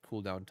some kind of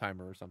cool down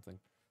timer or something.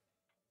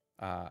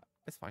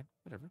 It's fine.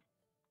 Whatever.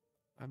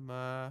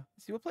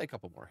 Let's see, we'll play a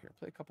couple more here.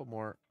 Play a couple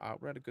more.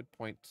 We're at a good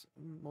point.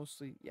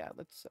 Mostly, yeah,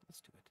 let's do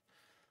it.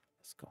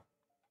 Let's go.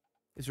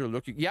 Is there a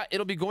look? Yeah,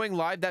 it'll be going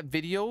live. That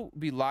video will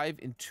be live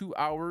in 2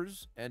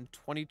 hours and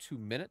 22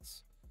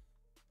 minutes.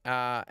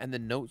 And the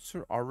notes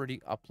are already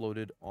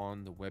uploaded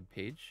on the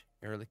webpage,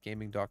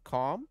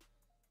 erelicgaming.com.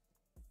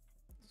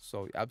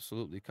 So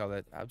absolutely,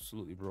 Khaled.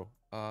 Absolutely, bro.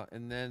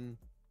 And then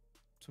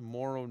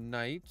tomorrow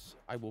night,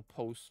 I will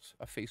post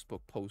a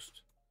Facebook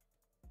post.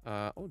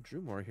 Oh,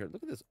 Drew Moore here.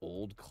 Look at this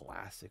old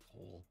classic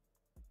hole.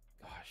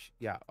 Gosh.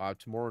 Yeah,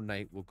 tomorrow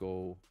night we'll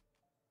go.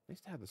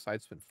 Nice to have the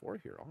side spin 4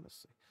 here,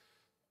 honestly.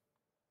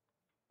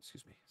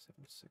 Excuse me.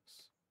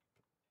 7.6.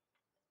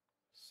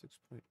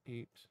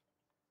 6.8.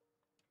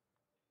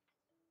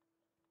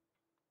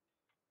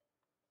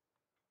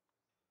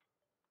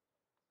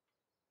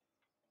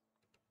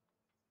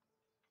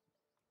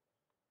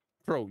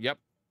 Pro, yep.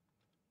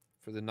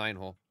 For the 9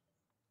 hole.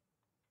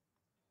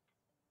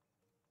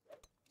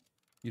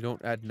 You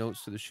don't add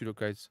notes to the shootout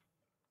guides.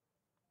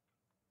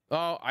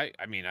 Oh, I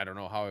mean, I don't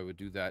know how I would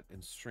do that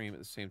and stream at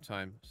the same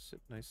time.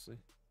 Sit nicely.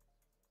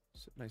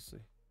 Sit nicely.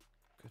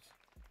 Good.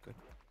 Good.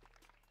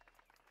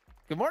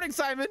 Good morning,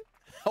 Simon.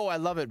 Oh, I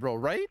love it, bro,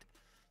 right?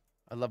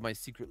 I love my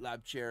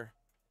Secretlab chair.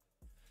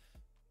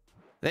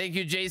 Thank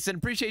you, Jason.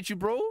 Appreciate you,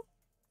 bro.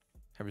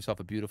 Have yourself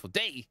a beautiful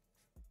day.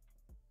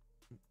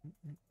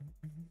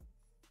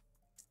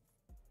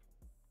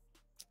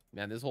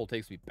 Man, this hole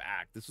takes me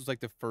back. This was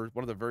like the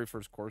one of the very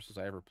first courses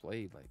I ever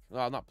played. Like,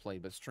 well, not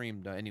played, but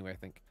streamed anyway, I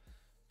think.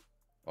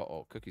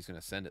 Uh-oh, Cookie's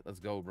gonna send it. Let's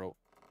go, bro.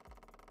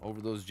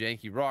 Over those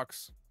janky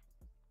rocks.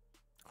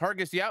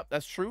 Hargis, yeah,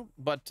 that's true.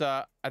 But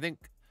I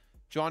think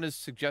John is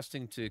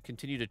suggesting to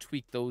continue to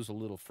tweak those a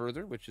little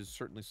further, which is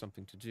certainly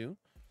something to do.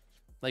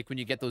 Like when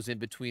you get those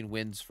in-between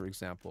winds, for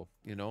example,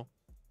 you know?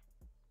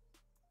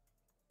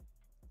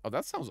 Oh,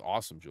 that sounds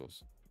awesome,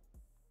 Jules.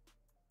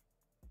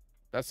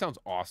 That sounds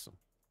awesome.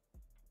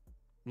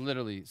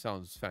 Literally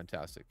sounds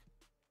fantastic.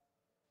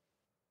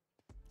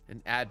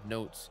 And add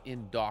notes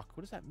in doc.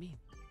 What does that mean?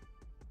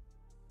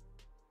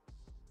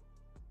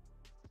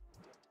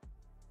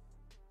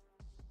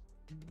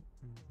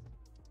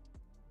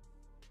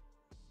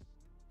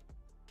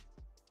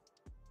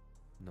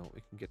 No,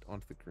 we can get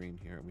onto the green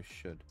here, and we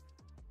should.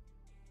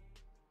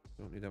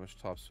 Don't need that much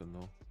topspin,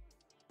 though.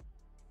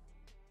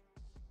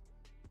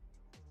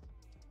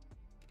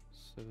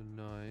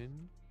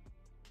 7.9.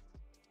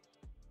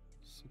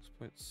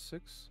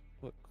 6.6.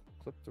 What?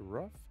 Clip the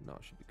rough? No,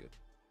 it should be good.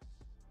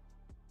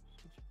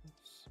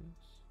 6.6.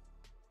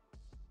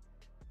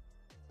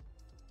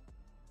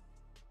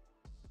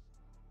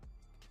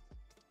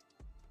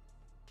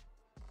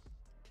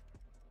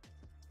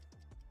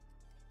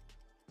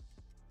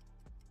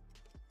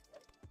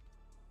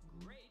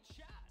 Great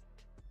shot.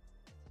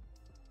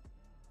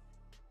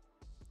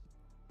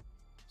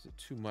 Is it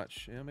too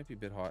much? Yeah, it might be a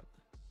bit hot.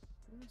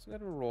 It's got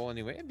to roll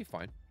anyway. It'd be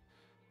fine.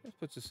 This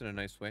puts us in a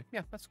nice way.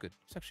 Yeah, that's good.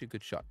 It's actually a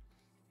good shot.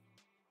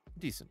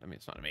 Decent. I mean,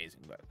 it's not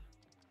amazing, but...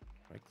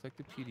 Right, click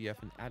the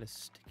PDF and add a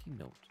sticky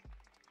note.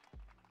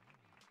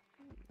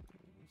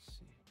 Let's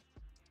see.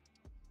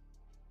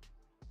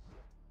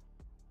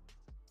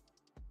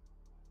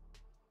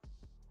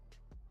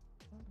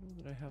 I don't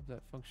know that I have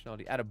that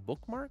functionality. Add a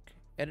bookmark?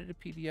 Edit a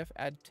PDF?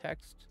 Add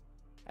text?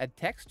 Add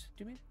text,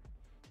 do you mean?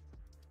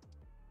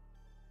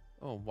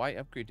 Oh, why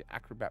upgrade to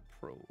Acrobat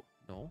Pro?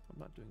 No, I'm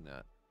not doing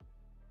that.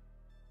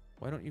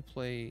 Why don't you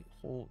play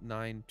Hole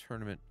 9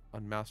 tournament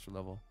on master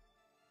level?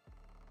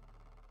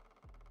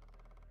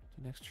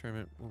 The next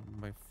tournament will be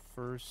my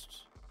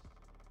first.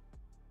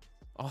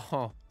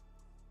 Oh,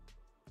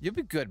 you'll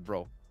be good,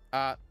 bro.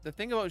 The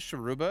thing about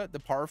Sharuba, the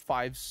par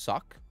 5s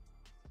suck.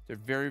 They're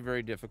very,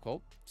 very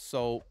difficult.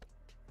 So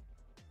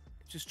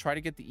just try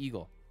to get the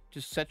eagle.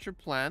 Just set your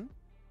plan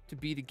to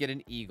be to get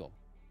an eagle.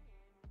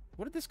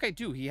 What did this guy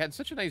do? He had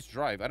such a nice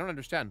drive. I don't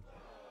understand.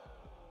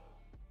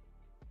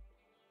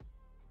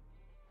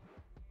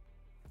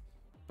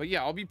 But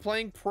yeah, I'll be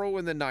playing pro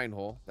in the 9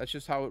 hole. That's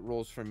just how it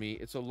rolls for me.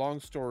 It's a long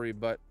story,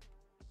 but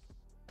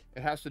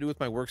it has to do with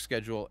my work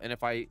schedule. And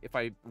if I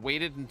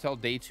waited until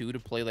day 2 to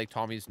play like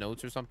Tommy's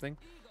notes or something,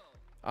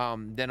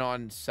 then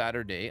on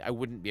Saturday I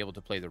wouldn't be able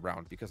to play the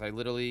round because I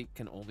literally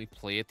can only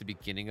play at the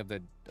beginning of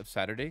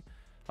Saturday.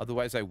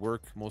 Otherwise, I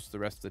work most of the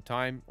rest of the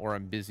time, or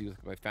I'm busy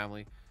with my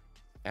family,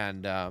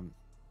 and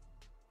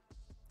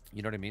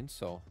You know what I mean?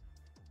 So.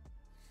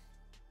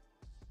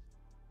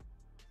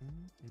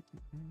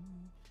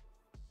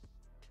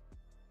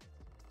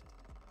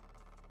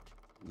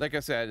 Like I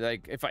said,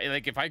 like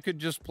if I could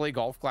just play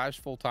Golf Clash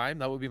full time,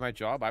 that would be my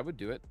job. I would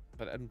do it,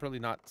 but I'm really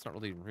not. It's not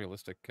really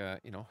realistic,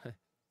 you know.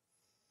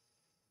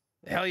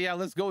 Hell yeah,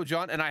 let's go,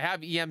 John. And I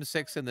have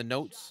EM6 in the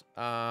notes.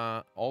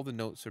 All the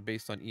notes are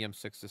based on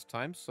EM6 this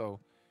time, so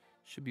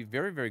should be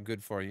very, very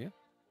good for you.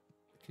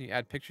 Can you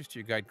add pictures to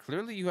your guide?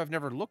 Clearly, you have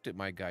never looked at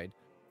my guide.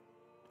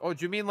 Oh,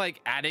 do you mean like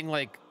adding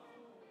like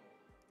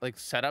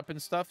setup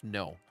and stuff?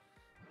 No,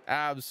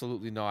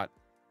 absolutely not.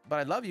 But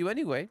I love you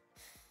anyway.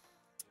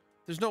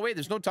 There's no way.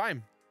 There's no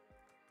time.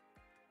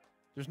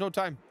 There's no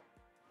time.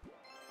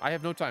 I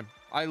have no time.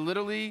 I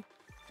literally...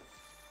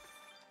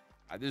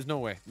 there's no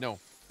way. No.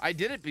 I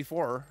did it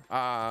before.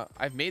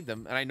 I've made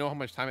them, and I know how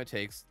much time it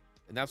takes.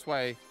 And that's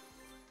why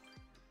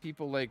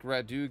people like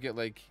Radu get,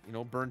 like, you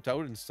know, burnt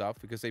out and stuff,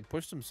 because they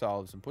push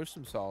themselves,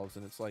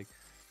 and it's like,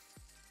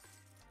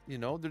 you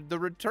know, the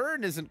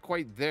return isn't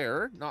quite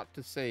there. Not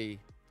to say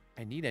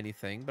I need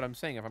anything, but I'm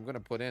saying if I'm going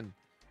to put in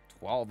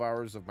 12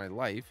 hours of my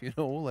life, you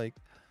know, like...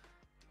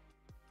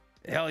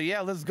 Hell yeah,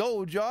 let's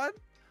go, John.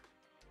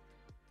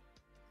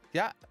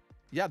 Yeah,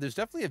 there's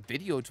definitely a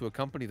video to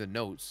accompany the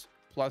notes.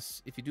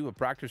 Plus, if you do a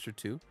practice or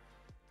two,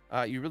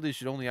 you really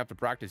should only have to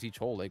practice each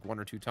hole like 1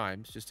 or 2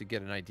 times just to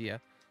get an idea.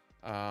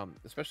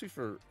 Especially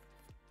for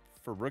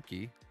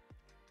rookie.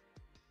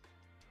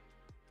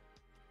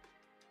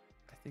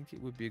 I think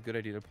it would be a good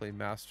idea to play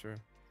master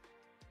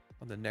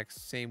on the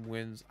next same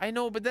wins. I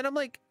know, but then I'm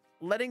like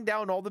letting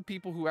down all the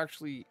people who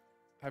actually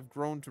have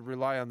grown to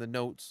rely on the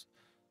notes.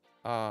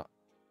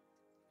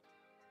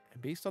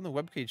 And based on the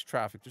webpage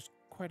traffic, there's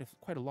quite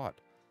a lot.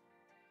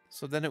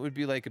 So then it would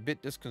be like a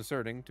bit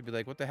disconcerting to be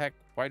like, what the heck?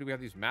 Why do we have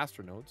these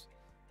master notes?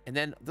 And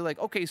then they're like,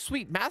 okay,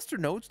 sweet, master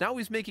notes. Now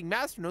he's making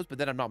master notes, but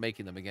then I'm not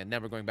making them again.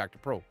 Never going back to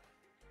pro.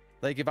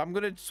 Like if I'm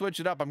going to switch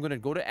it up, I'm going to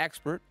go to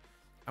expert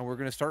and we're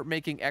going to start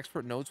making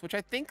expert notes, which I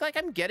think like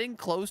I'm getting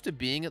close to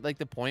being at like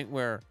the point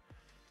where,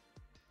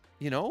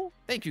 you know,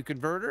 thank you,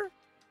 converter.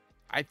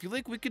 I feel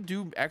like we could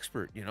do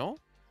expert, you know?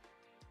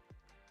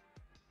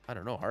 I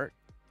don't know, Hart.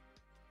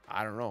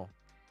 I don't know.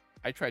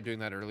 I tried doing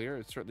that earlier.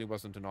 It certainly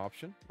wasn't an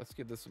option. Let's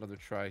give this another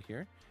try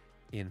here.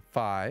 In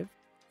 5,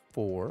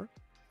 4,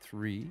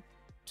 3,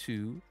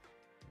 2,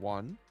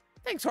 1.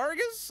 Thanks,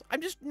 Hargus.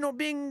 I'm just, you know,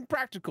 being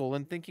practical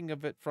and thinking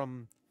of it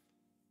from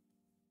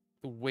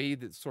the way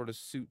that sort of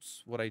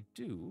suits what I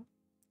do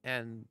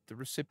and the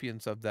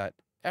recipients of that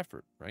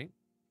effort, right?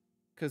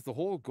 Because the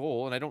whole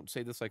goal, and I don't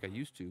say this like I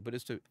used to, but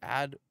is to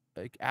add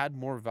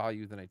more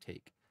value than I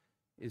take,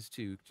 is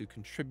to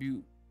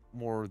contribute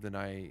more than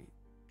I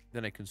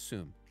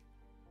consume.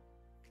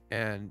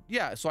 And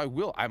yeah, so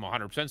I'm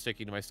 100%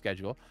 sticking to my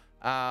schedule.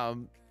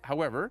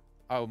 However,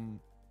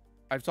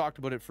 I've talked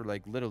about it for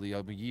like literally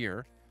a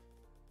year.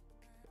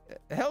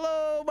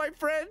 Hello, my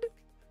friend.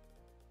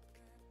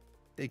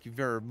 Thank you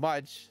very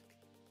much.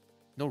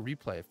 No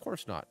replay, of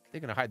course not.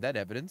 They're gonna hide that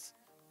evidence.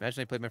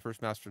 Imagine I played my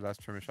first master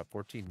last tournament, shot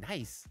 14.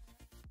 Nice.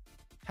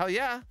 Hell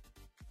yeah.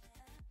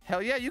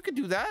 Hell yeah, you can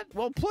do that.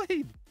 Well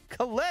played.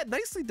 Colette,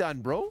 nicely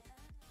done, bro.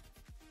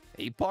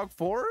 APOC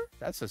 4?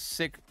 That's a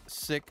sick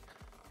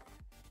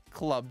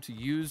club to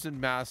use and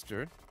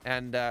master.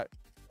 And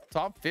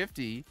top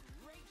 50.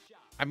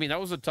 I mean, that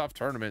was a tough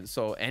tournament,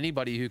 so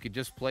anybody who could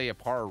just play a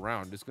par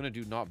round is going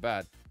to do not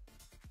bad.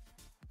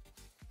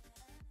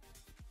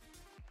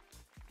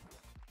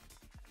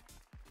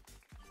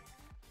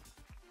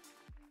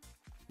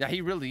 Yeah,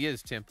 he really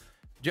is, Tim.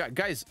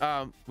 Guys,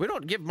 we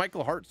don't give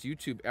Michael Hart's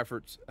YouTube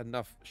efforts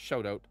enough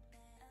shout out.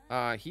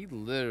 He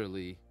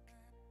literally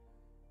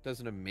does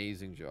an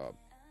amazing job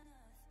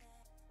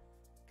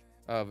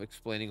of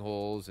explaining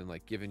holes and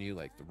like giving you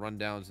like the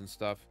rundowns and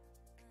stuff.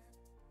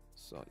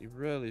 So you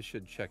really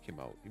should check him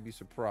out. You'd be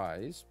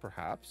surprised,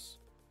 perhaps.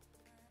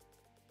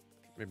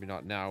 Maybe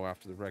not now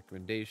after the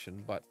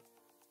recommendation, but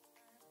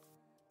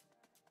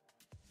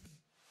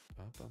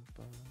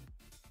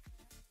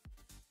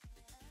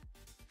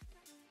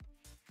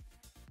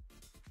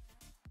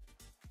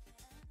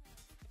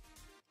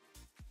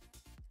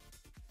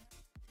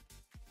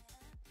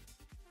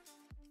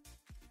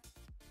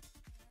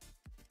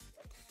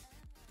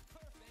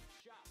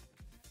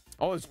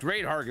oh, it's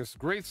great, Hargus.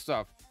 Great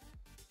stuff.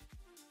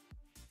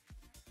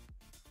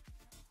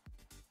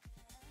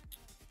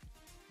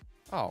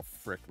 Oh,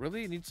 frick.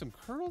 Really? You need some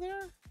curl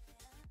there?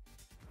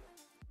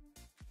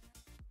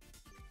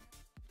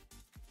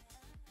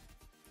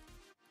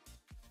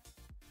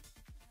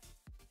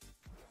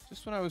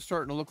 Just when I was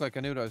starting to look like I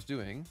knew what I was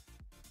doing.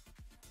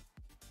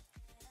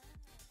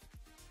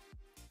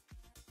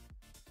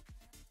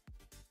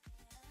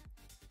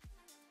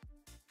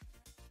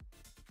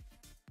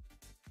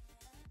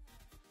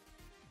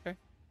 Okay.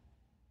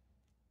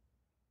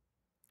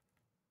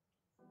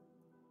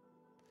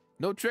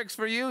 No tricks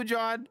for you,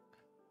 John.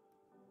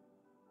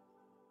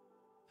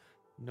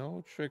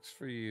 No tricks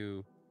for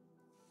you.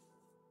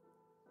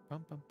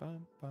 Bum, bum,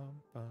 bum, bum,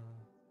 bum.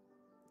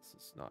 This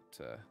is not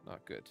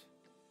good.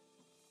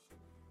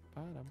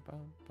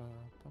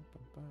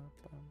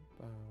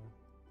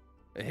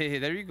 Hey,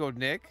 there you go,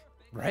 Nick.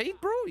 Right,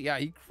 bro? Yeah,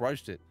 he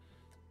crushed it.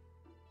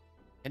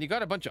 And you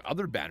got a bunch of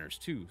other banners,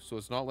 too. So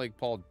it's not like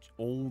Paul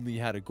only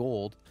had a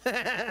gold.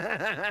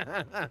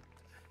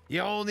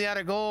 You only had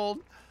a gold.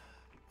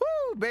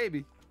 Woo,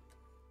 baby.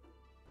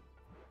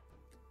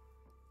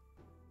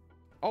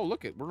 Oh,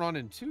 look it. We're on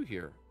in 2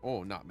 here.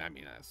 Oh, not. I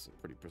mean, that's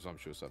pretty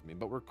presumptuous of me.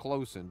 But we're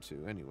close in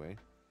 2 anyway.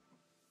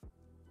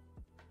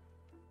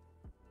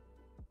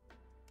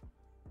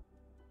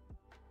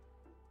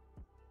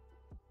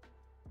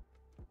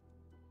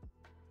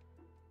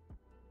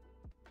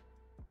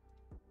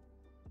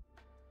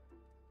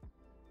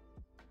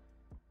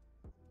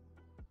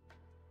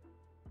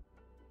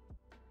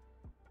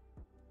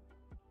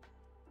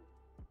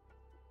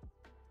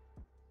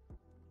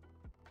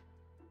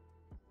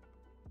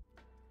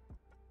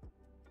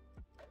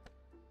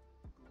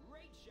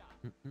 Great shot.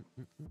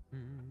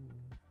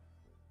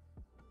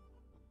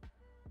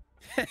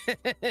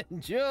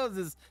 Jules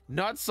is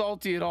not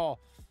salty at all.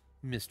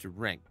 Mr.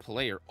 Ranked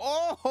Player.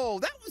 Oh,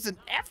 that was an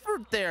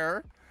effort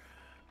there.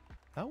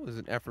 That was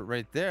an effort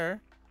right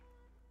there.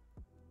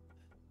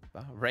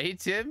 Right,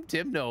 Tim?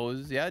 Tim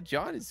knows. Yeah,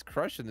 John is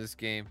crushing this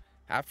game.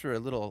 After a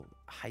little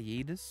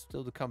hiatus,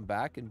 still to come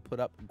back and put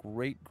up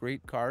great,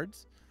 great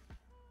cards.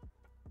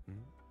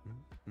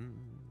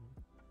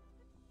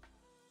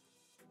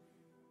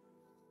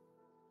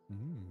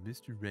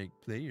 Mr.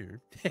 Ranked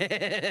Player.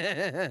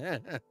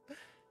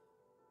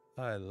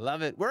 I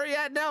love it. Where are you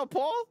at now,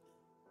 Paul?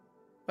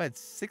 What,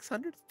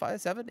 600?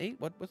 5, 7, 8?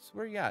 Where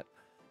are you at?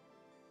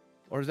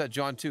 Or is that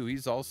John too?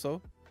 He's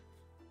also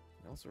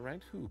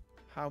ranked? Who?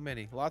 How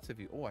many? Lots of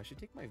you. Oh, I should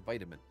take my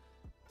vitamin.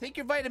 Take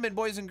your vitamin,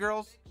 boys and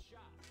girls. Big shot.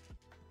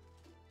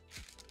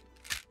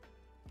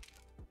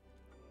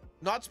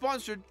 Not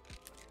sponsored.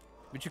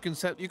 But you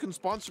can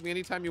sponsor me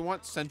anytime you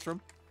want,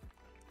 Centrum.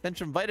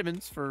 Centrum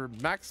vitamins for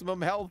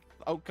maximum health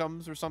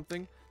outcomes or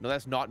something. No,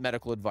 that's not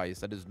medical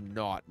advice. That is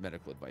not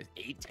medical advice.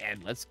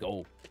 810. Let's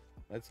go.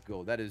 Let's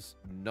go. That is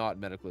not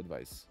medical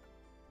advice.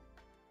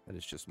 That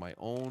is just my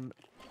own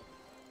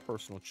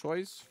personal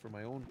choice for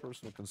my own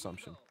personal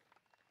consumption.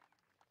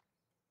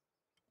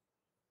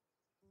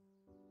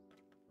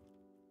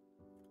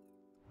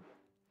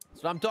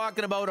 So I'm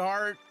talking about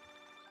Hart.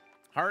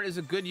 Hart is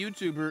a good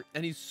YouTuber,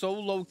 and he's so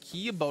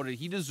low-key about it.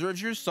 He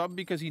deserves your sub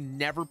because he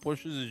never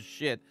pushes his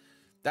shit.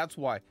 That's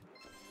why.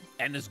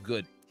 And is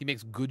good. He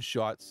makes good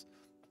shots.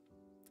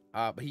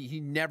 But he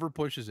never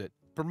pushes it.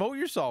 Promote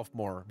yourself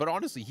more. But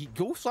honestly,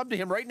 go sub to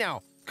him right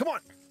now. Come on.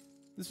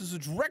 This is a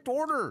direct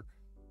order.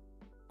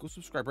 Go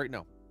subscribe right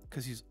now.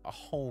 Because he's a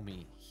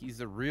homie. He's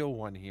the real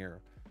one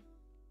here.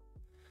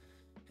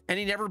 And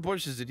he never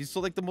pushes it. He's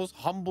still like the most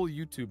humble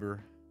YouTuber.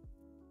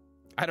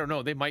 I don't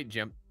know. They might,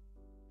 Jim.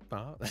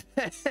 Oh.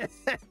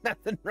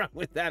 Nothing wrong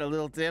with that, a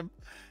little Tim.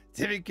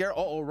 Timmy Care.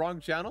 Oh, wrong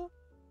channel.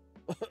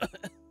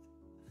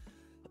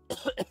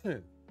 Yeah,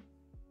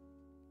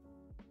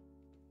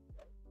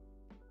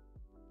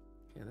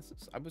 this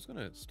is. I was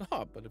gonna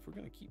stop, but if we're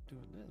gonna keep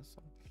doing this,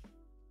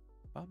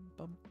 oh,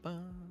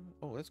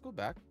 let's go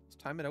back. Let's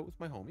time it out with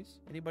my homies.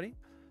 Anybody?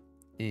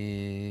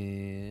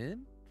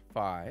 In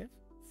 5,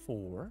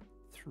 4,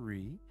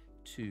 3,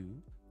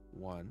 2,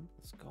 1.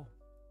 Let's go.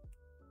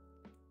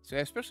 So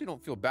I especially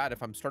don't feel bad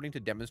if I'm starting to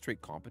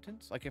demonstrate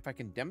competence. Like if I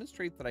can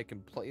demonstrate that I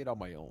can play it on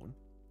my own,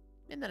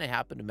 and then I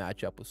happen to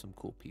match up with some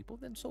cool people,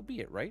 then so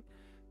be it, right?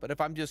 But if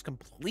I'm just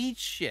complete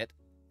shit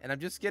and I'm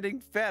just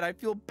getting fed, I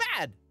feel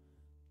bad.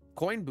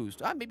 Coin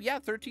boost. Maybe, yeah,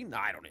 13. No,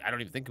 I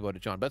don't even think about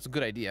it, John, but that's a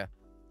good idea.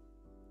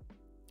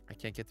 I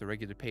can't get the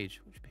regular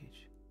page. Which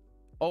page?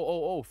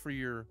 Oh, for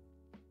your,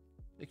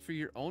 like for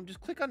your own.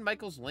 Just click on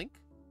Michael's link.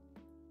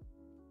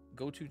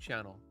 Go to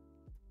channel.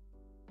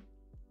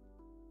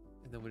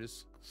 And then we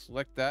just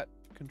select that.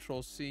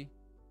 Control C.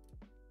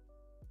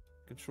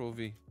 Control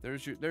V.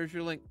 There's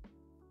your link.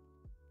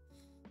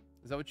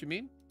 Is that what you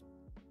mean?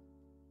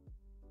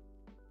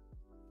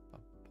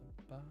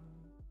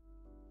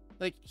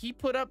 Like he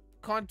put up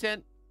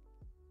content,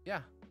 yeah,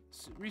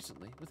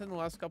 recently, within the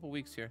last couple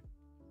weeks here.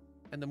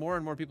 And the more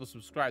and more people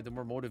subscribe, the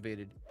more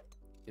motivated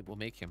it will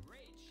make him.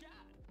 Great shot.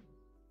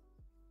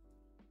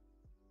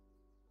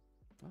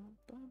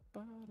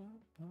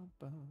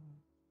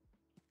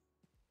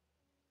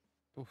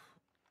 Oof.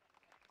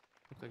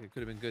 Looks like it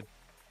could have been good.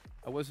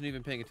 I wasn't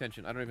even paying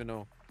attention. I don't even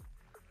know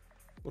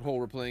what hole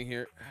we're playing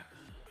here.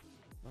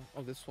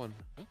 Oh, this one.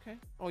 Okay.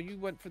 Oh, you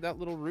went for that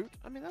little route?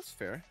 I mean, that's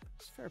fair.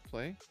 It's fair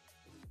play.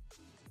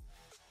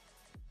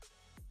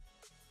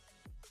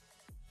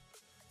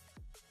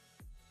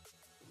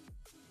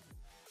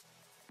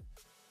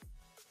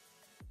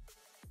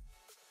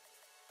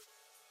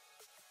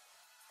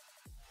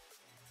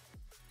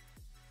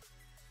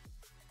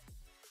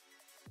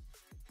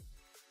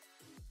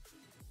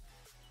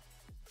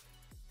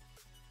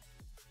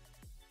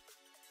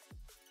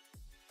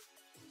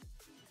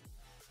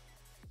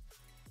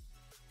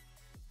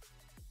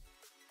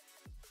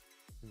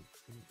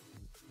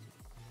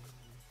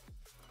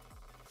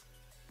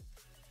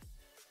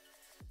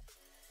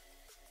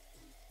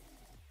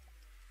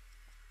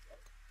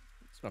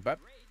 It's not bad.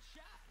 Great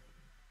shot.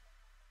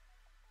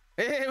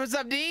 Hey, what's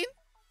up, Dean?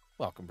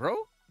 Welcome, bro.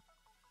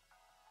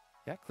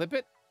 Yeah, clip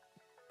it.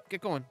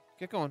 Get going.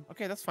 Get going.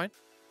 Okay, that's fine.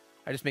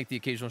 I just make the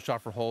occasional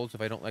shot for holes if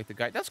I don't like the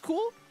guy. That's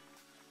cool.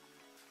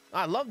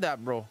 I love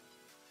that, bro.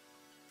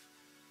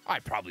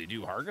 I probably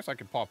do, Hargus. I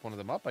could pop one of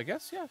them up, I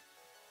guess. Yeah.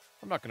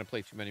 I'm not going to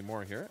play too many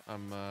more here.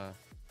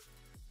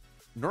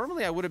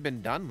 Normally I would have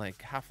been done like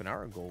half an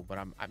hour ago, but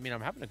I'm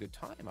having a good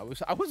time. I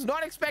was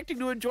not expecting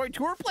to enjoy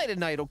tour play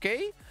tonight,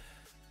 okay?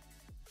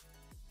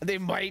 They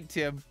might,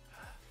 Tim.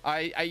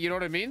 You know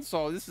what I mean?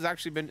 So this has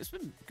actually been, it's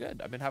been good.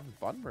 I've been having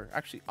fun. We're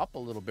actually up a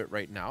little bit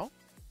right now.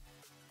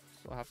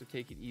 So I'll have to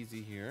take it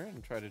easy here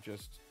and try to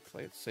just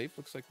play it safe.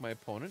 Looks like my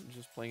opponent is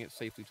just playing it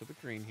safely to the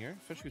green here,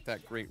 especially with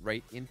that great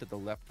right into the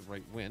left to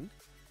right wind.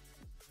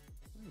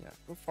 Yeah,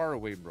 go far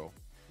away, bro.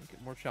 Make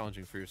it more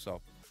challenging for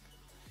yourself.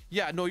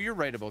 Yeah, no, you're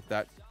right about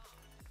that.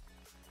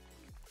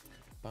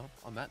 Well,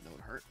 on that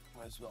note, Hurt,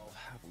 might as well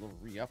have a little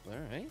re-up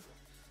there, right?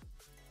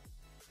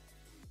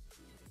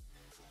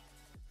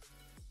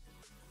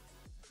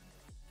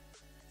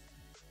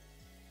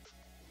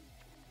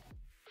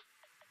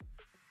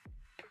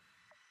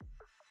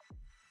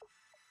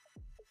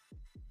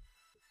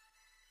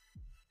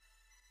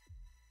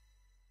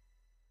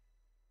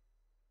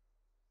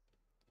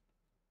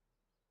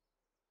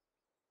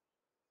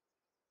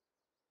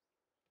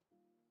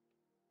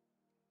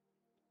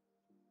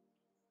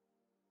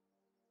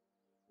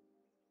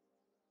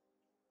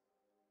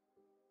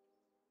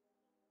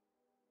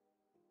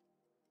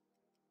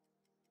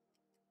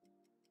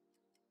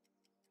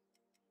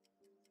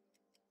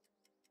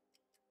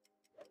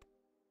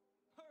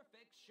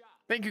 Perfect shot.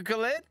 Thank you,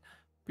 Khalid.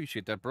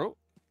 Appreciate that, bro.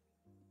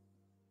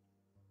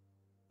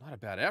 Not a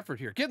bad effort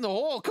here. Get in the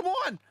hole. Come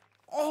on.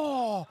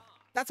 Oh,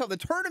 that's how the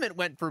tournament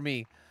went for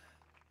me.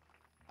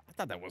 I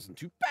thought that wasn't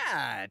too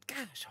bad.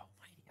 Gosh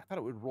almighty. I thought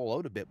it would roll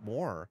out a bit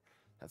more.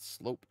 That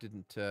slope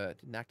didn't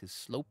act as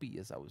slopey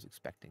as I was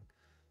expecting.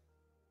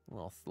 A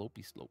little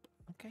slopey slope.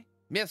 Okay.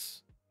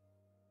 Miss.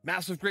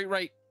 Massive great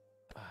right.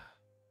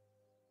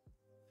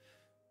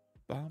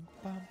 Bum,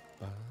 bum,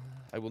 bum.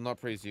 I will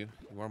not praise you.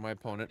 You are my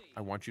opponent.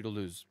 I want you to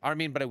lose. I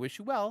mean, but I wish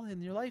you well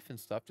in your life and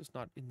stuff, just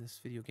not in this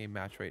video game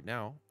match right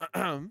now.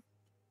 Birdie.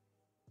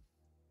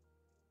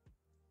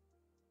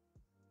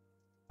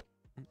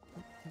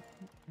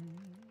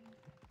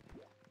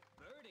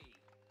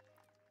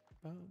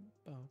 Bum,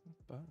 bum,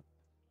 bum.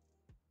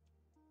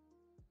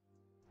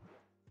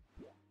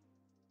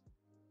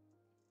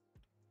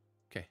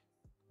 Okay,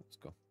 let's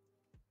go.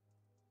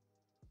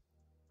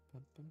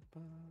 Bum, bum,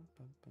 bum,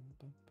 bum, bum,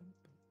 bum, bum,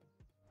 bum.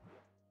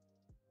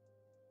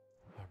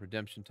 Oh,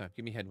 redemption time.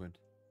 Give me headwind.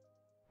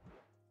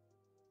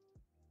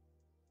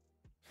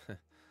 Bitch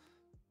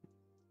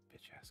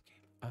ass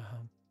game.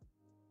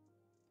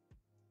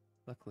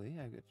 Luckily,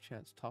 I get a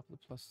chance. Top of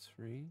the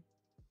 +3.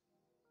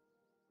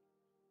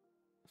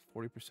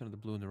 40% of the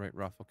blue in the right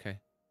rough. Okay.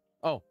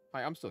 Oh,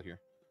 hi. I'm still here.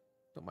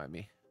 Don't mind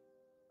me.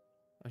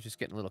 I was just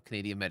getting a little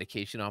Canadian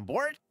medication on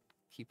board.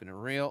 Keeping it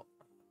real.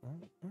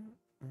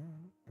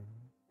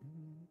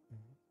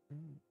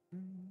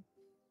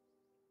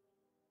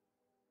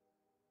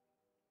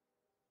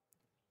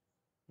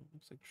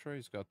 Looks like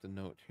Troy's got the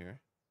note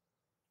here.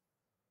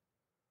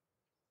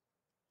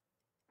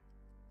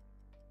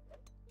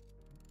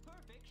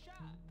 Perfect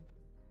shot.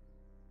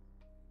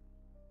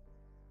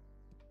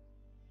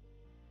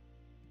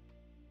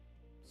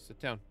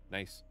 Sit down.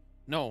 Nice.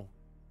 No.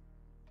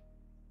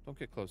 Don't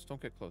get close.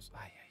 Don't get close. Ay,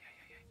 ay, ay,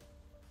 ay, ay.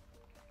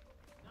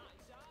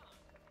 Nice on.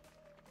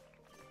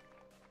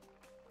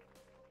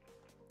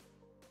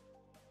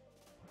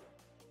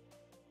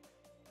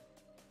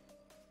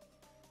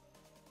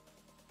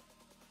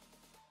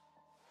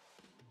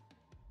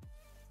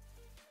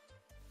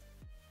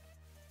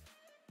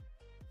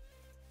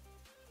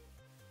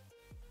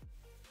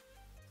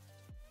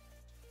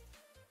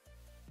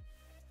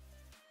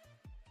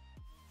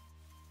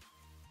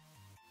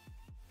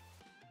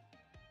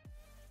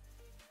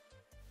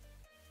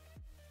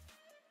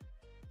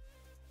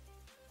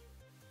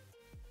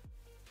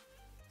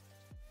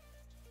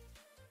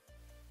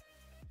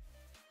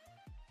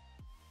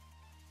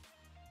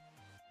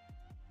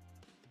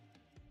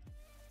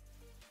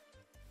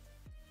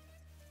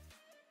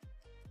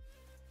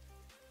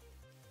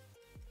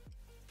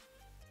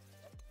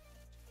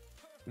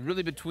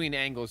 Really between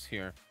angles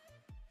here.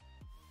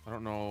 I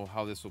don't know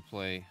how this will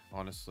play,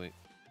 honestly.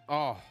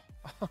 Oh.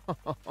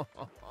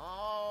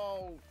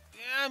 Oh,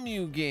 damn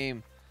you,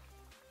 game.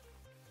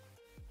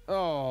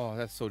 Oh,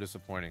 that's so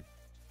disappointing.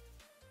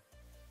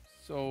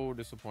 So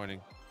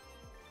disappointing.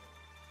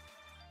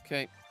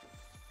 Okay.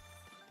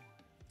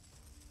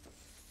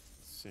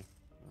 Let's see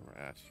where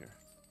we're at here.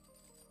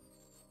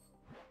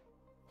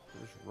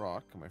 There's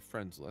Rock on my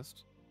friends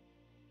list.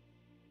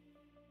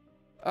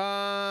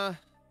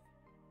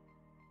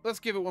 Let's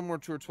give it one more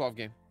Tour 12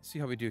 game. See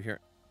how we do here.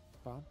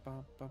 Ba,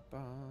 ba, ba,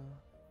 ba.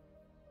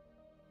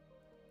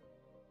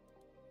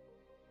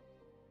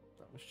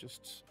 That was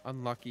just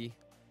unlucky.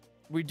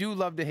 We do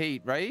love to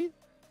hate, right?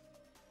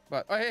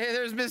 But oh, hey,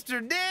 there's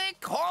Mr.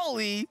 Nick.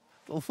 Holy.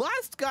 The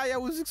last guy I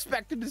was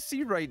expecting to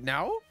see right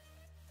now.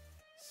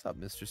 What's up,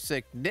 Mr.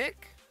 Sick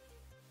Nick?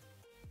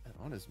 And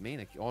on his main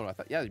account. Oh, I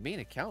thought, yeah, the main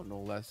account, no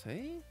less,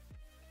 hey?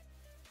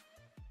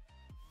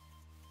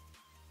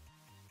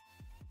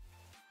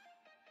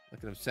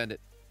 Look at him send it.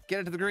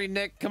 Get it to the green,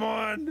 Nick. Come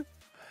on.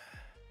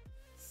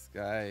 This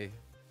guy.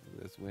 Look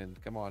at this wind.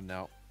 Come on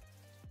now.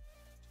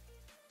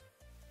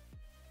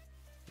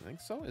 You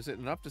think so? Is it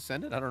enough to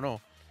send it? I don't know.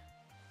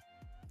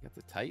 Got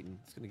the Titan.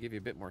 It's going to give you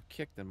a bit more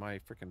kick than my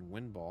freaking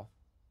wind ball.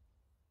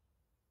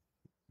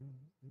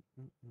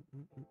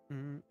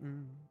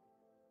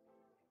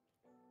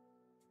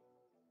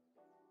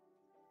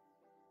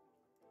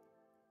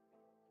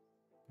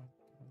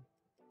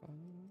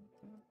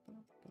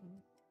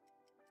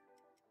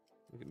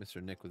 Look at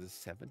Mr. Nick with his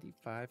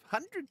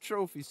 7,500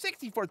 trophies,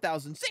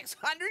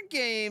 64,600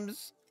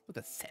 games with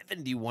a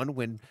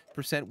 71%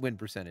 win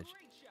percentage.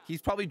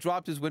 He's probably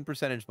dropped his win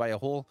percentage by a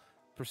whole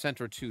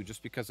 % or two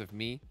just because of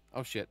me.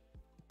 Oh, shit.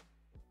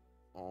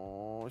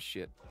 Oh,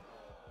 shit.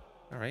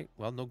 All right.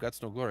 Well, no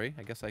guts, no glory.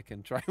 I guess I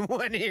can try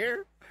one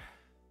here.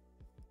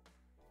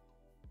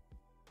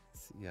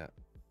 Yeah.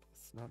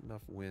 It's not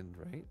enough wind,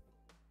 right?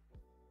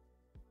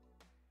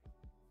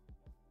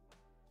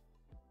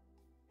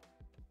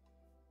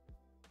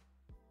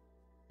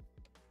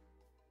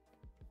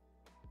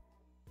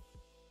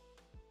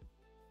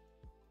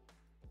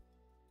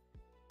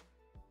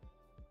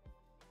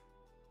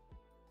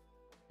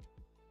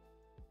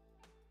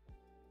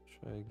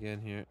 Try again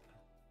here.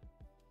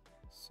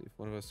 See if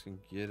one of us can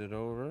get it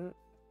over.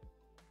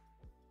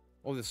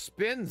 Oh, the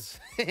spins.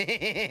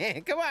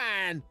 Come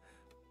on.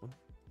 1,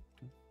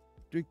 2,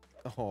 3.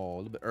 Oh, a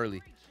little bit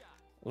early.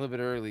 A little bit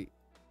early.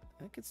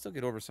 I can still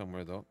get over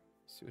somewhere, though.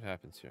 See what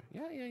happens here.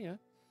 Yeah. Yeah.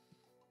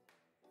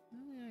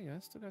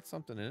 Still got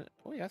something in it.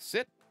 Oh, yeah.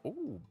 Sit.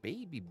 Oh,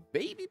 baby.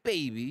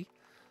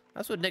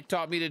 That's what Nick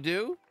taught me to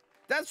do.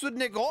 That's what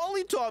Nick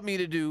Hawley taught me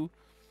to do.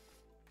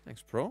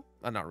 Thanks, pro.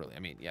 Not really. I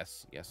mean,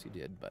 yes, he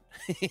did, but.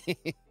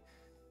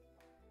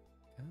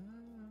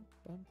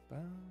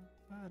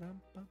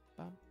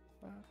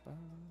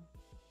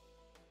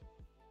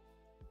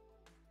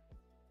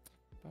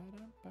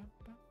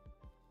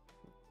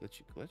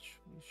 Glitchy glitch. What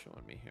are you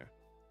showing me here?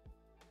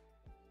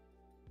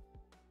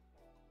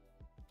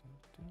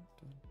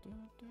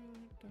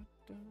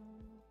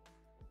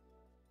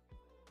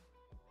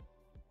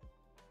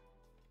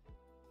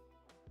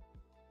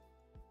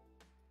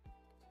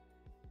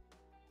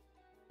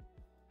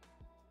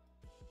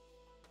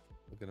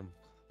 Look at him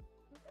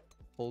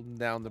holding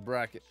down the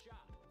bracket.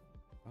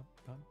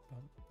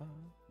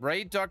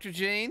 Right, Dr.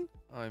 Jane?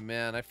 Oh,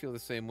 man, I feel the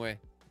same way.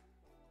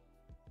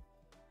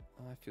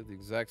 I feel the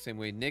exact same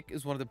way. Nick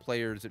is one of the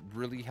players that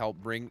really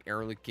helped bring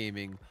Erelic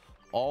Gaming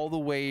all the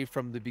way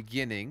from the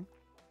beginning.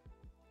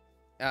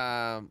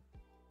 All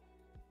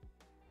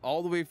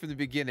the way from the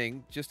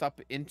beginning, just up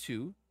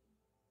into...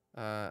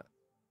 Did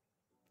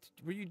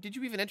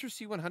you even enter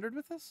C100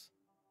 with us?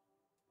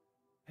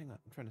 Hang on,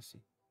 I'm trying to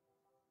see.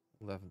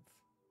 11th.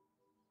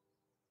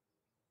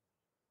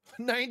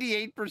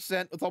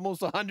 98% with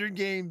almost 100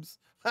 games.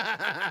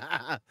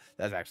 That's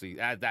actually,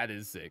 that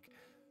is sick.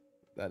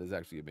 That is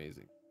actually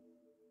amazing.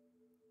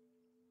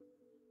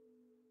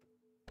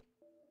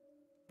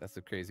 That's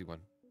a crazy one.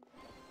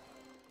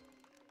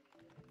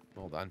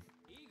 Hold on.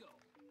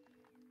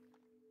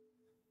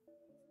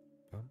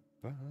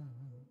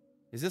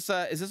 Is this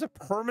a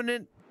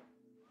permanent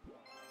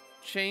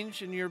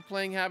change in your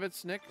playing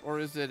habits, Nick, or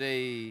is it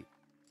a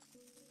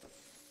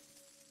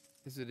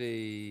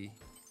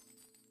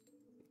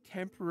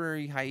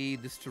temporary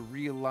hiatus to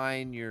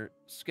realign your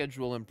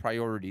schedule and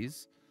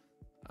priorities?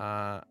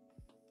 Because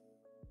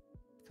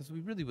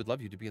we really would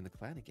love you to be in the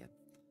clan again.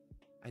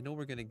 I know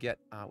we're gonna get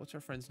what's our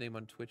friend's name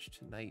on Twitch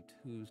tonight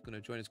who's gonna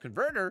join us?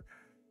 Converter.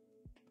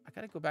 I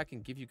gotta go back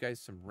and give you guys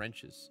some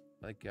wrenches,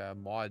 like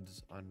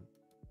mods on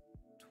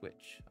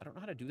Twitch. I don't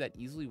know how to do that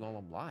easily while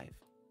I'm live.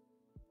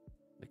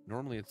 Like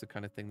normally it's the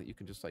kind of thing that you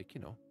can just like, you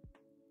know,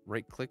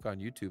 right click on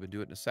YouTube and do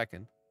it in a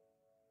second.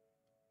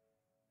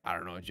 I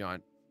don't know,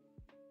 John.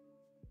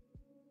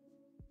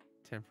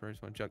 Temporary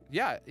one jug.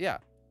 Yeah.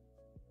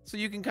 So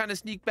you can kind of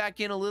sneak back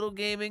in a little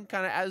gaming,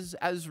 kind of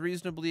as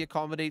reasonably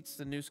accommodates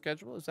the new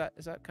schedule. Is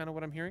that kind of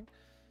what I'm hearing?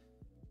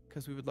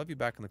 Because we would love you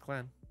back in the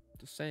clan.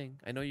 Just saying.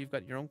 I know you've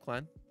got your own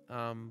clan,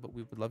 but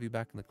we would love you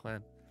back in the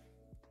clan.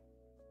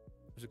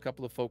 There's a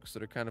couple of folks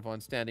that are kind of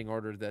on standing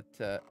order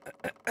that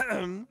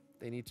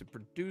they need to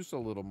produce a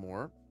little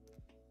more.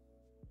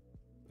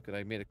 Look at,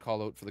 I made a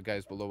call out for the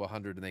guys below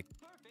 100, and they,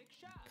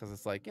 because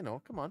it's like, you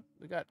know, come on,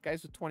 we got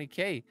guys with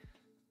 20K.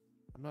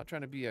 I'm not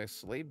trying to be a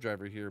slave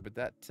driver here, but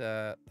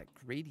that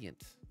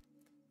gradient,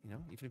 you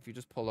know, even if you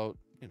just pull out,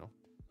 you know,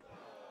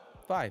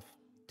 5,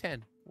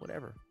 10,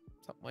 whatever,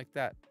 something like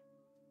that.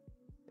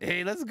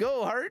 Hey, let's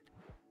go, Heart.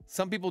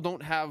 Some people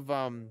don't have,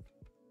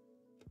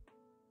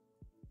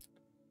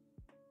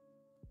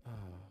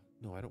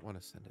 no, I don't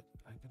want to send it.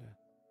 I'm going to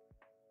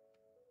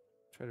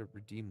try to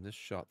redeem this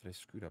shot that I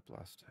screwed up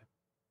last time.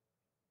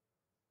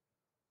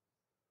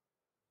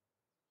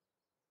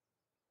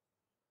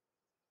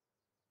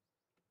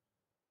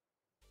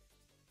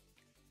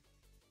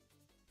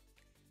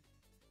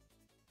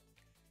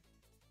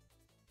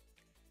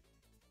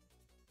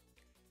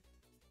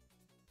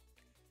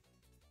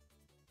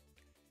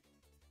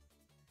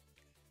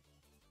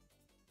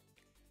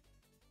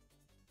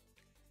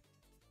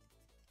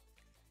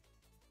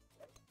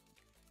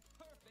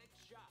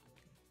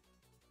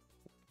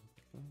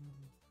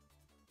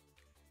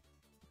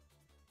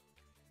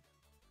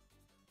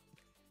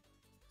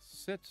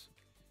 it.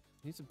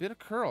 Needs a bit of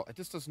curl. It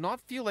just does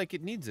not feel like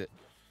it needs it.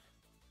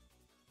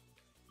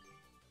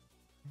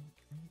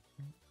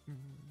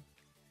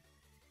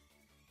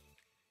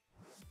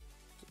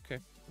 It's okay.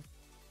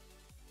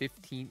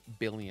 15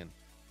 billion.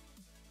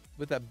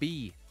 With a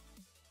B.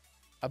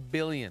 A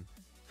billion.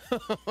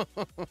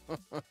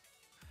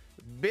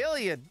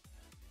 Billion.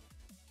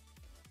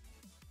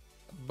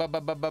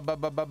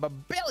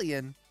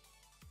 Billion.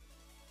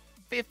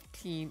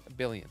 15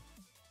 billion.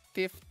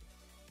 50.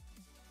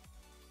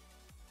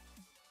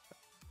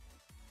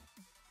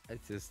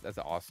 It's just, that's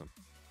awesome.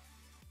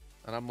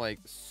 And I'm like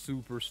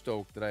super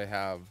stoked that I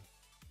have.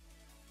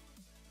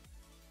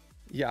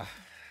 Yeah.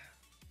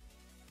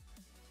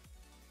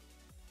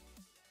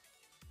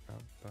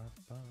 Perfect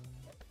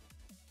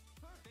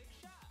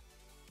shot.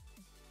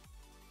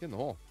 Get in the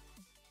hole.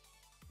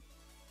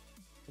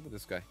 Look at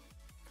this guy.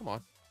 Come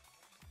on.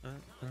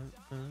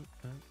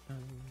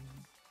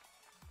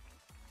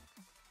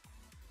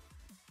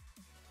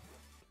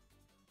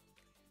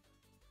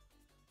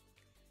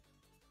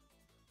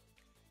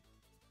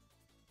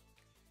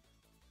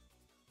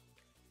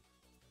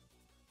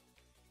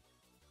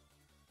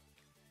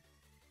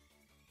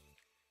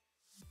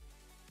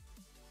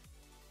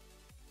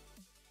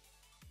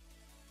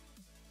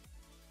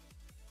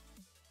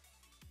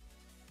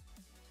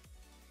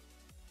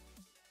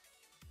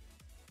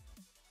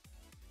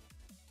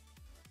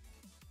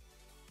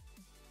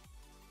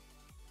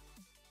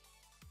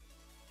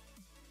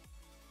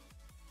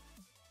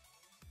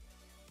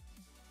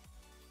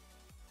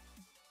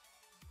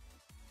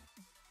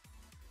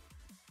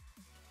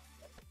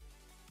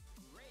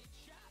 Great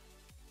shot.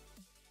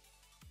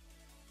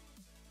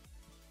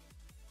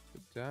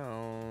 Put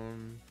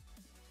down.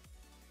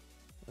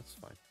 That's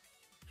fine.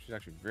 She's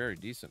actually very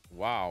decent.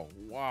 Wow.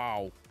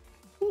 Wow.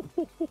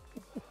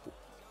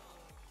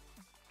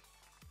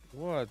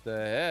 What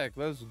the heck?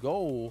 Let's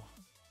go.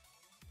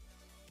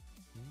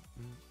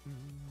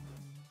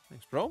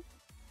 Thanks, bro.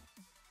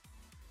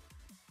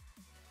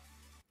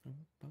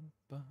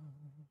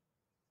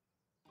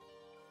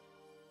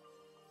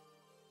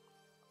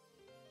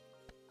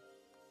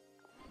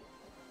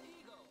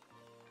 Eagle.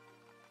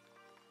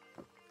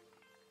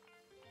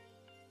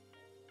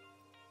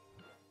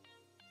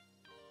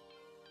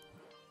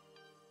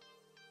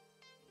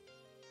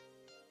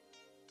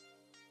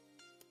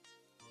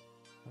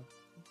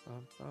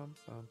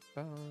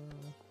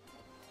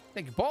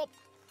 Thank you, Paul.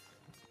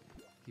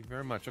 Thank you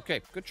very much.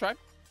 Okay, good try.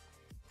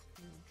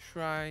 Good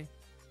try.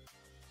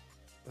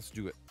 Let's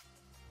do it.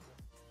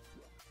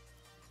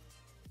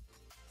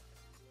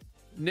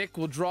 Nick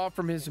will draw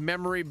from his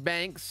memory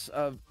banks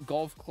of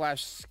Golf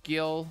Clash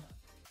skill,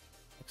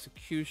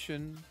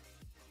 execution,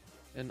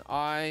 and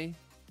I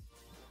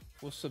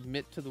will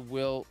submit to the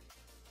will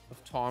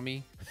of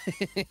Tommy.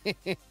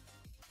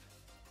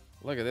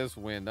 Look at this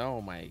wind.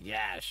 Oh my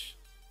gosh.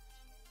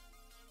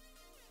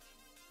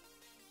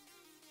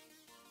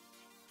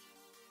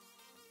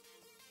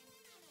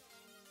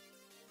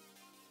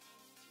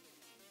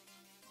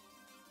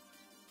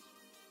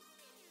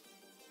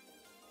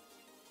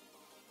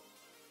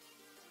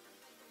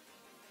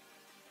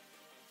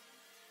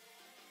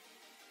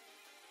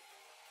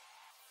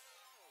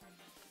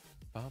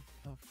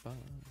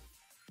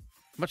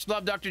 Much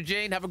love, Dr.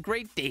 Jane. Have a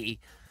great day.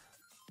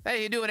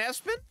 Hey, you doing,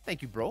 Espen?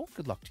 Thank you, bro.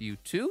 Good luck to you,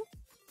 too.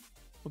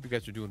 Hope you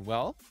guys are doing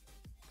well.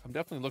 I'm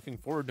definitely looking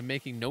forward to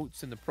making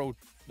notes in the Pro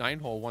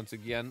 9-hole once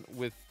again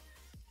with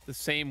the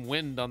same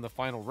wind on the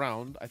final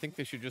round. I think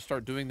they should just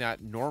start doing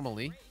that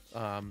normally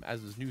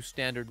as his new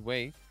standard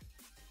way.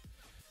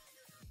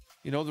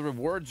 You know, the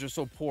rewards are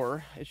so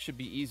poor, it should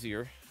be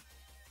easier.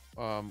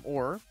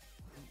 Or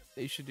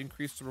they should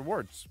increase the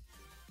rewards.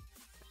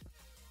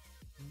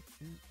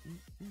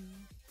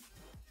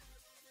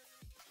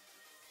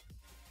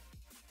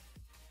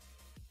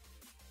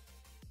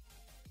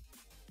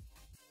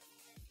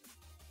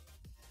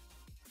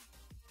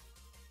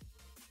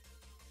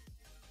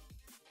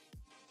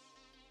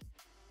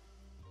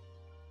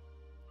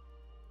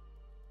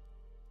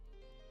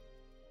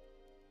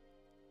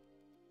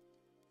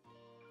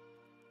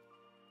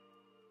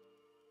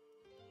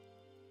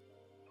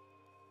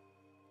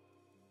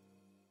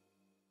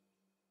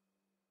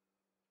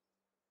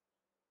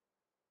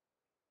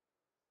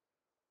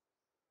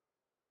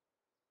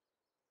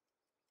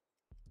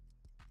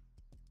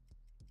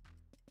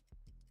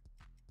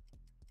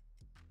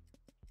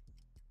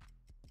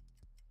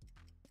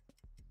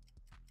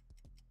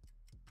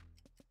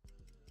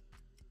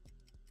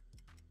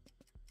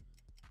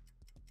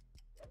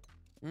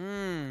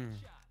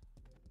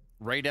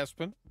 Right,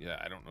 Espen? Yeah,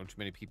 I don't know too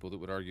many people that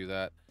would argue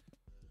that.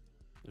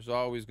 There's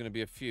always going to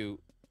be a few.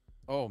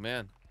 Oh,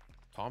 man.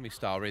 Tommy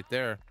style right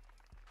there.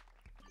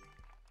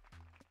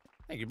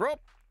 Thank you, bro.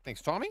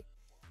 Thanks, Tommy.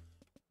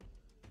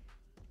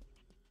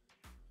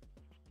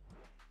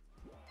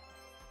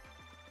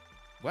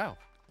 Wow.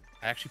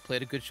 I actually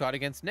played a good shot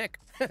against Nick.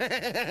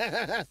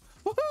 Woohoo!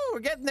 We're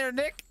getting there,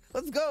 Nick.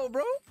 Let's go,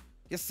 bro.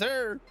 Yes,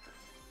 sir.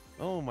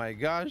 Oh, my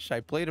gosh.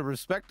 I played a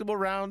respectable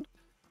round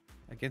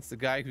against the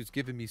guy who's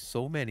given me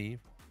so many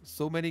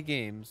So many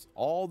games,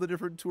 all the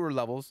different tour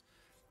levels.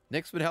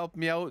 Nick's been helping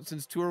me out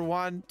since tour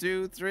 1,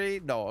 2,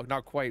 3. No,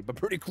 not quite, but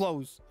pretty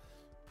close.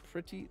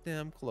 Pretty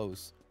damn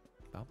close.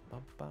 Ba, ba,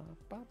 ba,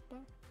 ba, ba,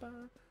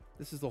 ba.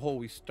 This is the hole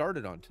we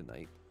started on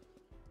tonight.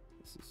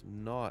 This is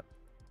not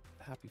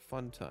happy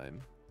fun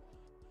time.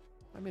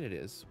 I mean, it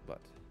is,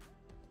 but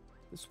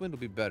this wind will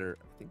be better.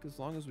 I think as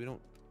long as we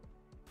don't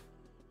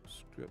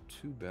screw up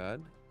too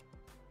bad.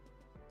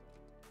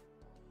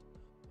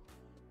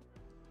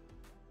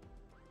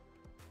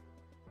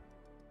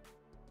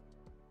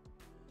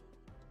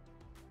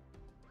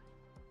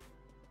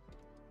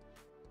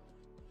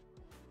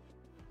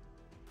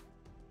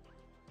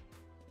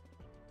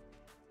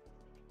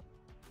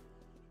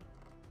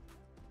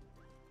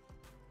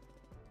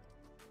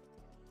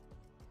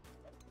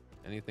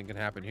 Anything can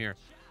happen here.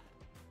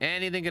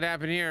 Anything could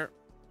happen here.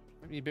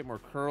 Maybe a bit more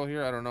curl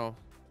here. I don't know.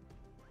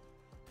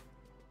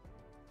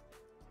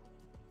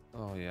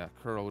 Oh, yeah.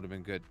 Curl would have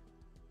been good.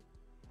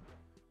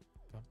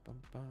 Let's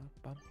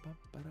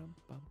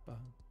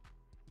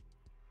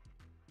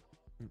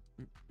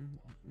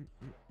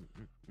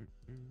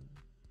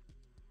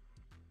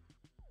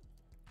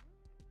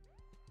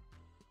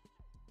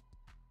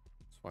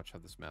watch how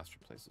this master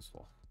plays this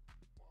hole.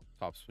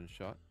 Top spin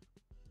shot.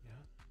 Yeah.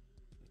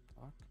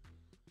 Block.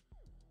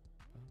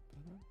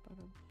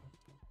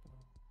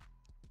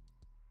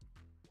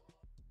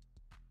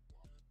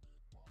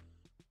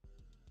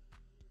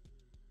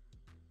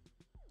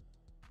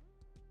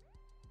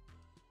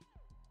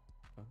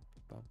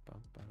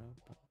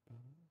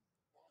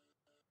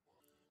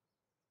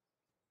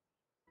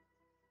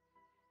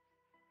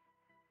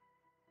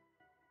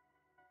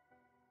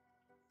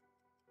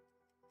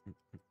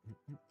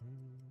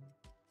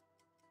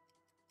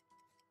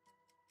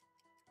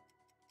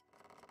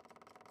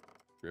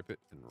 Grip it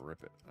and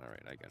rip it. All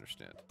right, I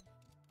understand.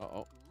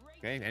 Uh-oh.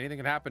 Okay, anything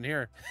can happen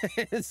here.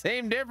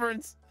 Same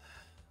difference.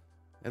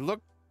 It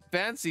looked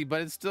fancy,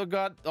 but it's still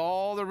got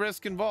all the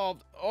risk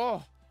involved.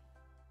 Oh.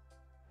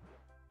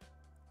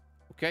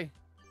 Okay.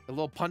 A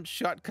little punch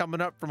shot coming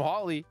up from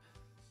Holly.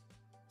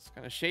 It's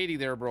kind of shady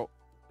there, bro.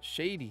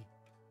 Shady.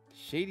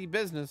 Shady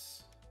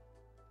business.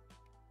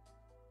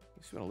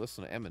 I just want to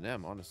listen to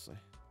Eminem, honestly.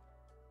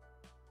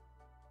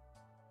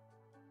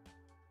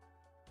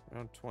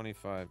 Around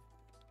 25.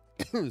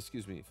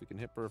 Excuse me. If we can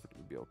hit perfect,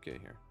 we'd be okay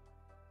here.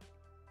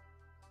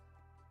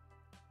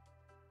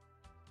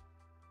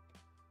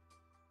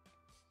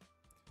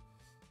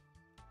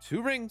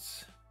 Two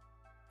rings.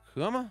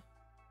 Come on.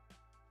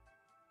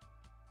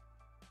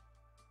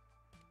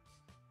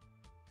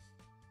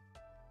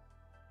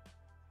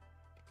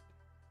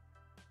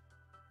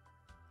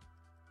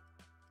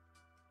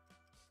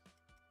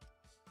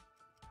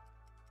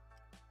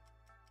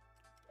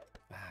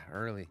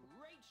 Early.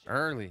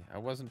 Early. I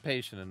wasn't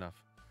patient enough.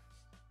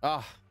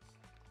 Ah.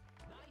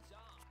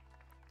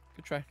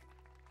 Good try.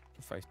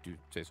 If I do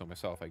say so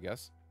myself, I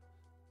guess.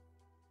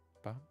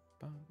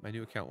 My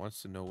new account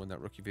wants to know when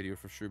that rookie video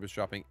for Shroob is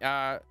dropping.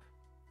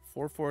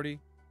 4:40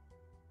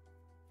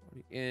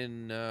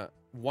 in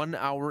 1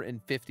 hour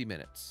and 50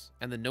 minutes.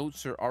 And the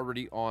notes are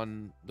already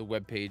on the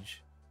webpage.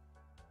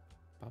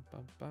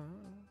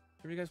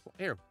 Here you guys.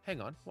 Here,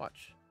 hang on.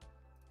 Watch.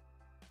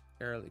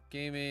 Erelic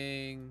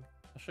Gaming.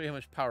 I'll show you how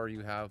much power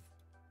you have.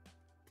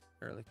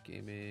 Erelic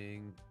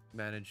Gaming.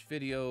 Manage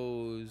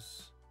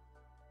videos.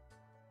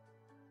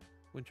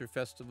 Winter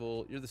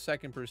Festival. You're the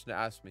second person to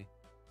ask me.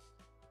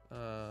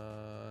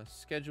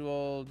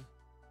 Scheduled.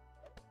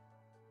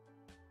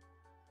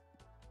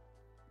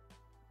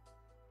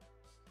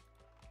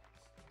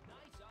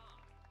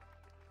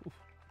 Oof.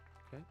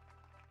 Okay.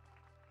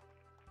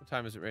 What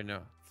time is it right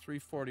now?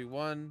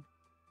 3:41.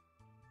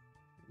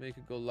 Make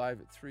it go live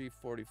at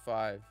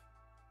 3:45.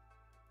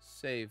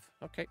 Save.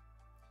 Okay.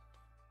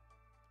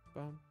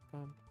 Bum,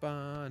 bum,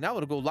 bum. Now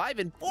it'll go live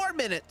in 4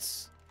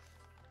 minutes.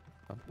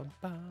 Bum, bum,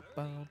 bum,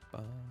 bum,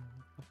 bum,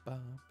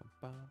 bum,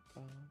 bum,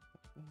 bum.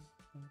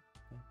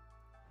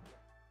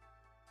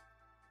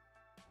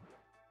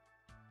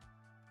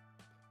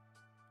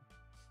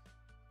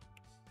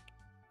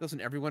 Doesn't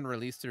everyone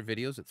release their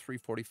videos at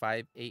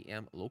 3:45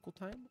 a.m. local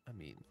time? I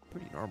mean,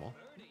 pretty normal.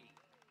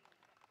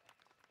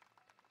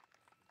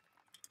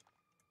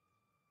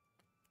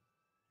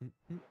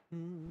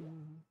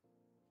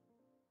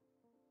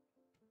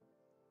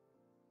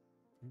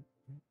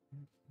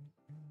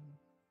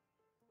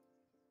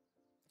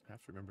 I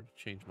have to remember to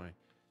change my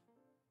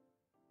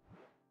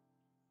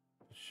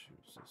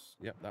shoes.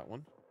 Yep, that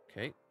one.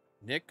 Okay.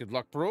 Nick, good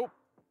luck, bro.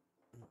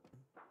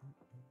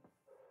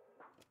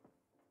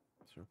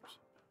 0%.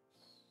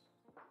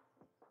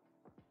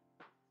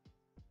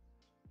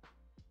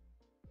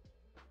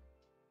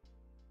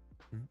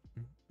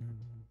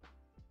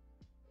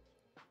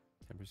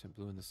 10%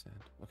 blue in the sand.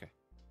 Okay.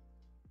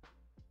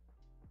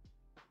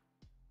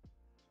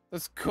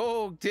 Let's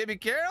go, Timmy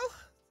Carroll.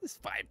 This is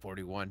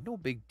 541. No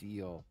big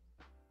deal.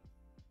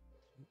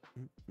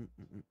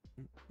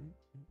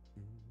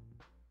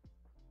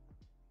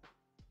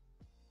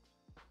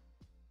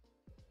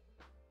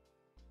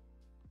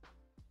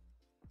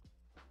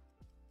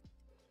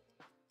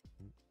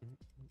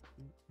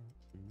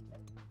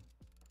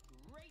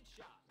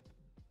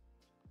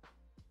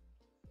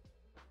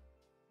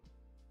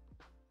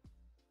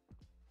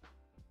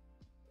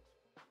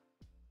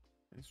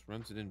 This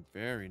runs it in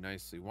very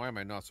nicely. Why am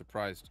I not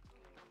surprised?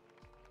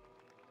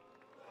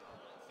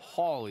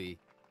 Holly.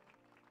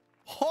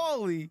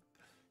 Holly!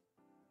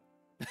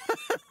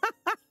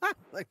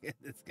 Look at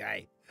this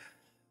guy.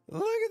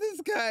 Look at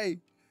this guy.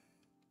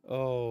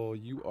 Oh,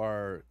 you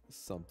are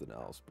something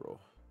else, bro.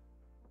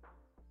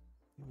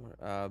 You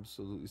are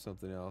absolutely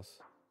something else.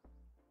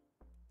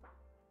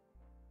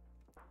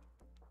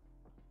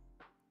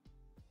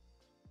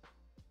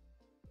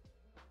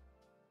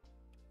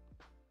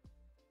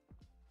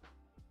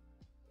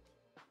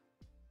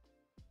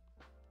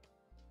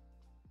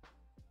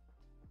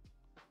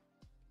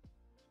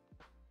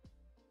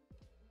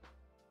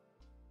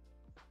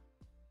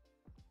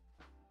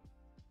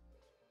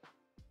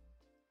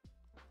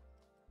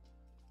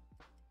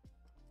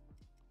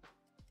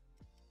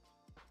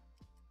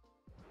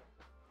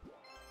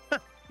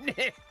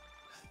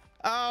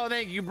 Oh,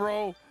 thank you,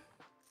 bro.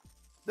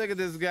 Look at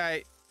this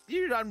guy.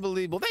 You're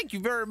unbelievable. Thank you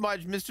very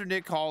much, Mr.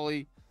 Nick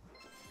Hawley.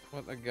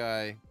 What a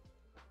guy.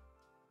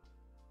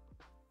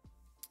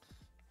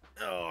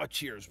 Oh,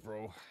 cheers,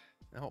 bro.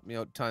 That helped me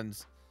out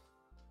tons.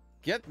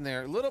 Getting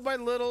there, little by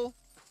little.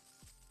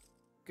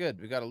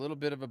 Good. We got a little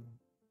bit of a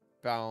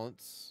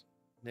balance.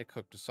 Nick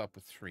hooked us up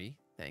with 3.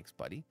 Thanks,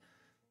 buddy.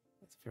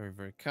 That's very,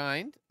 very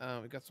kind.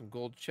 We got some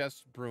gold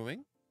chests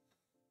brewing.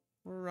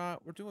 We're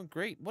doing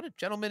great. What a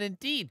gentleman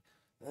indeed.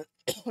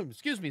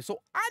 Excuse me.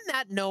 So on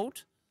that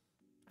note,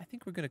 I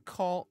think we're going to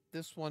call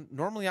this one.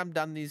 Normally I'm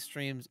done these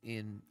streams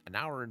in an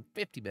hour and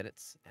 50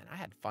 minutes, and I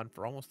had fun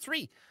for almost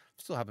 3.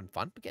 Still having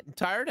fun, but getting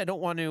tired. I don't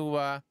want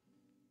to,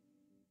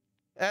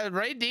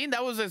 right, Dean?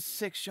 That was a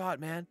 6 shot,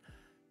 man.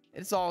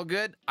 It's all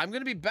good. I'm going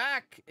to be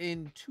back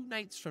in 2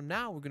 nights from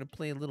now. We're going to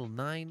play a little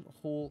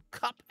 9-hole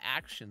cup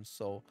action,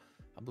 so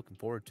I'm looking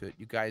forward to it.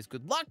 You guys,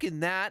 good luck in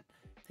that.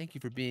 Thank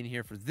you for being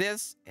here for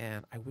this,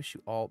 and I wish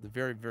you all the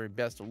very, very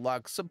best of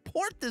luck.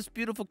 Support this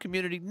beautiful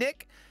community.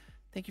 Nick,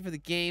 thank you for the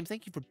games.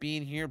 Thank you for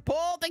being here.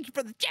 Paul, thank you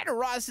for the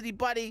generosity,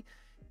 buddy.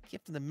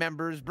 Gifting the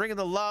members, bringing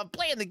the love,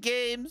 playing the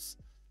games.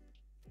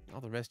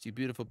 All the rest of you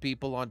beautiful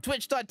people on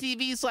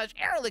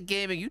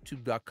twitch.tv/erelicgaming,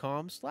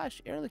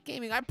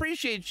 youtube.com/erelicgaming. I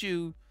appreciate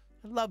you.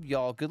 I love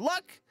y'all. Good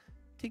luck.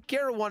 Take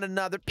care of one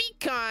another. Be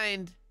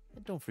kind.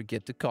 And don't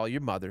forget to call your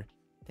mother.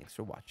 Thanks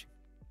for watching.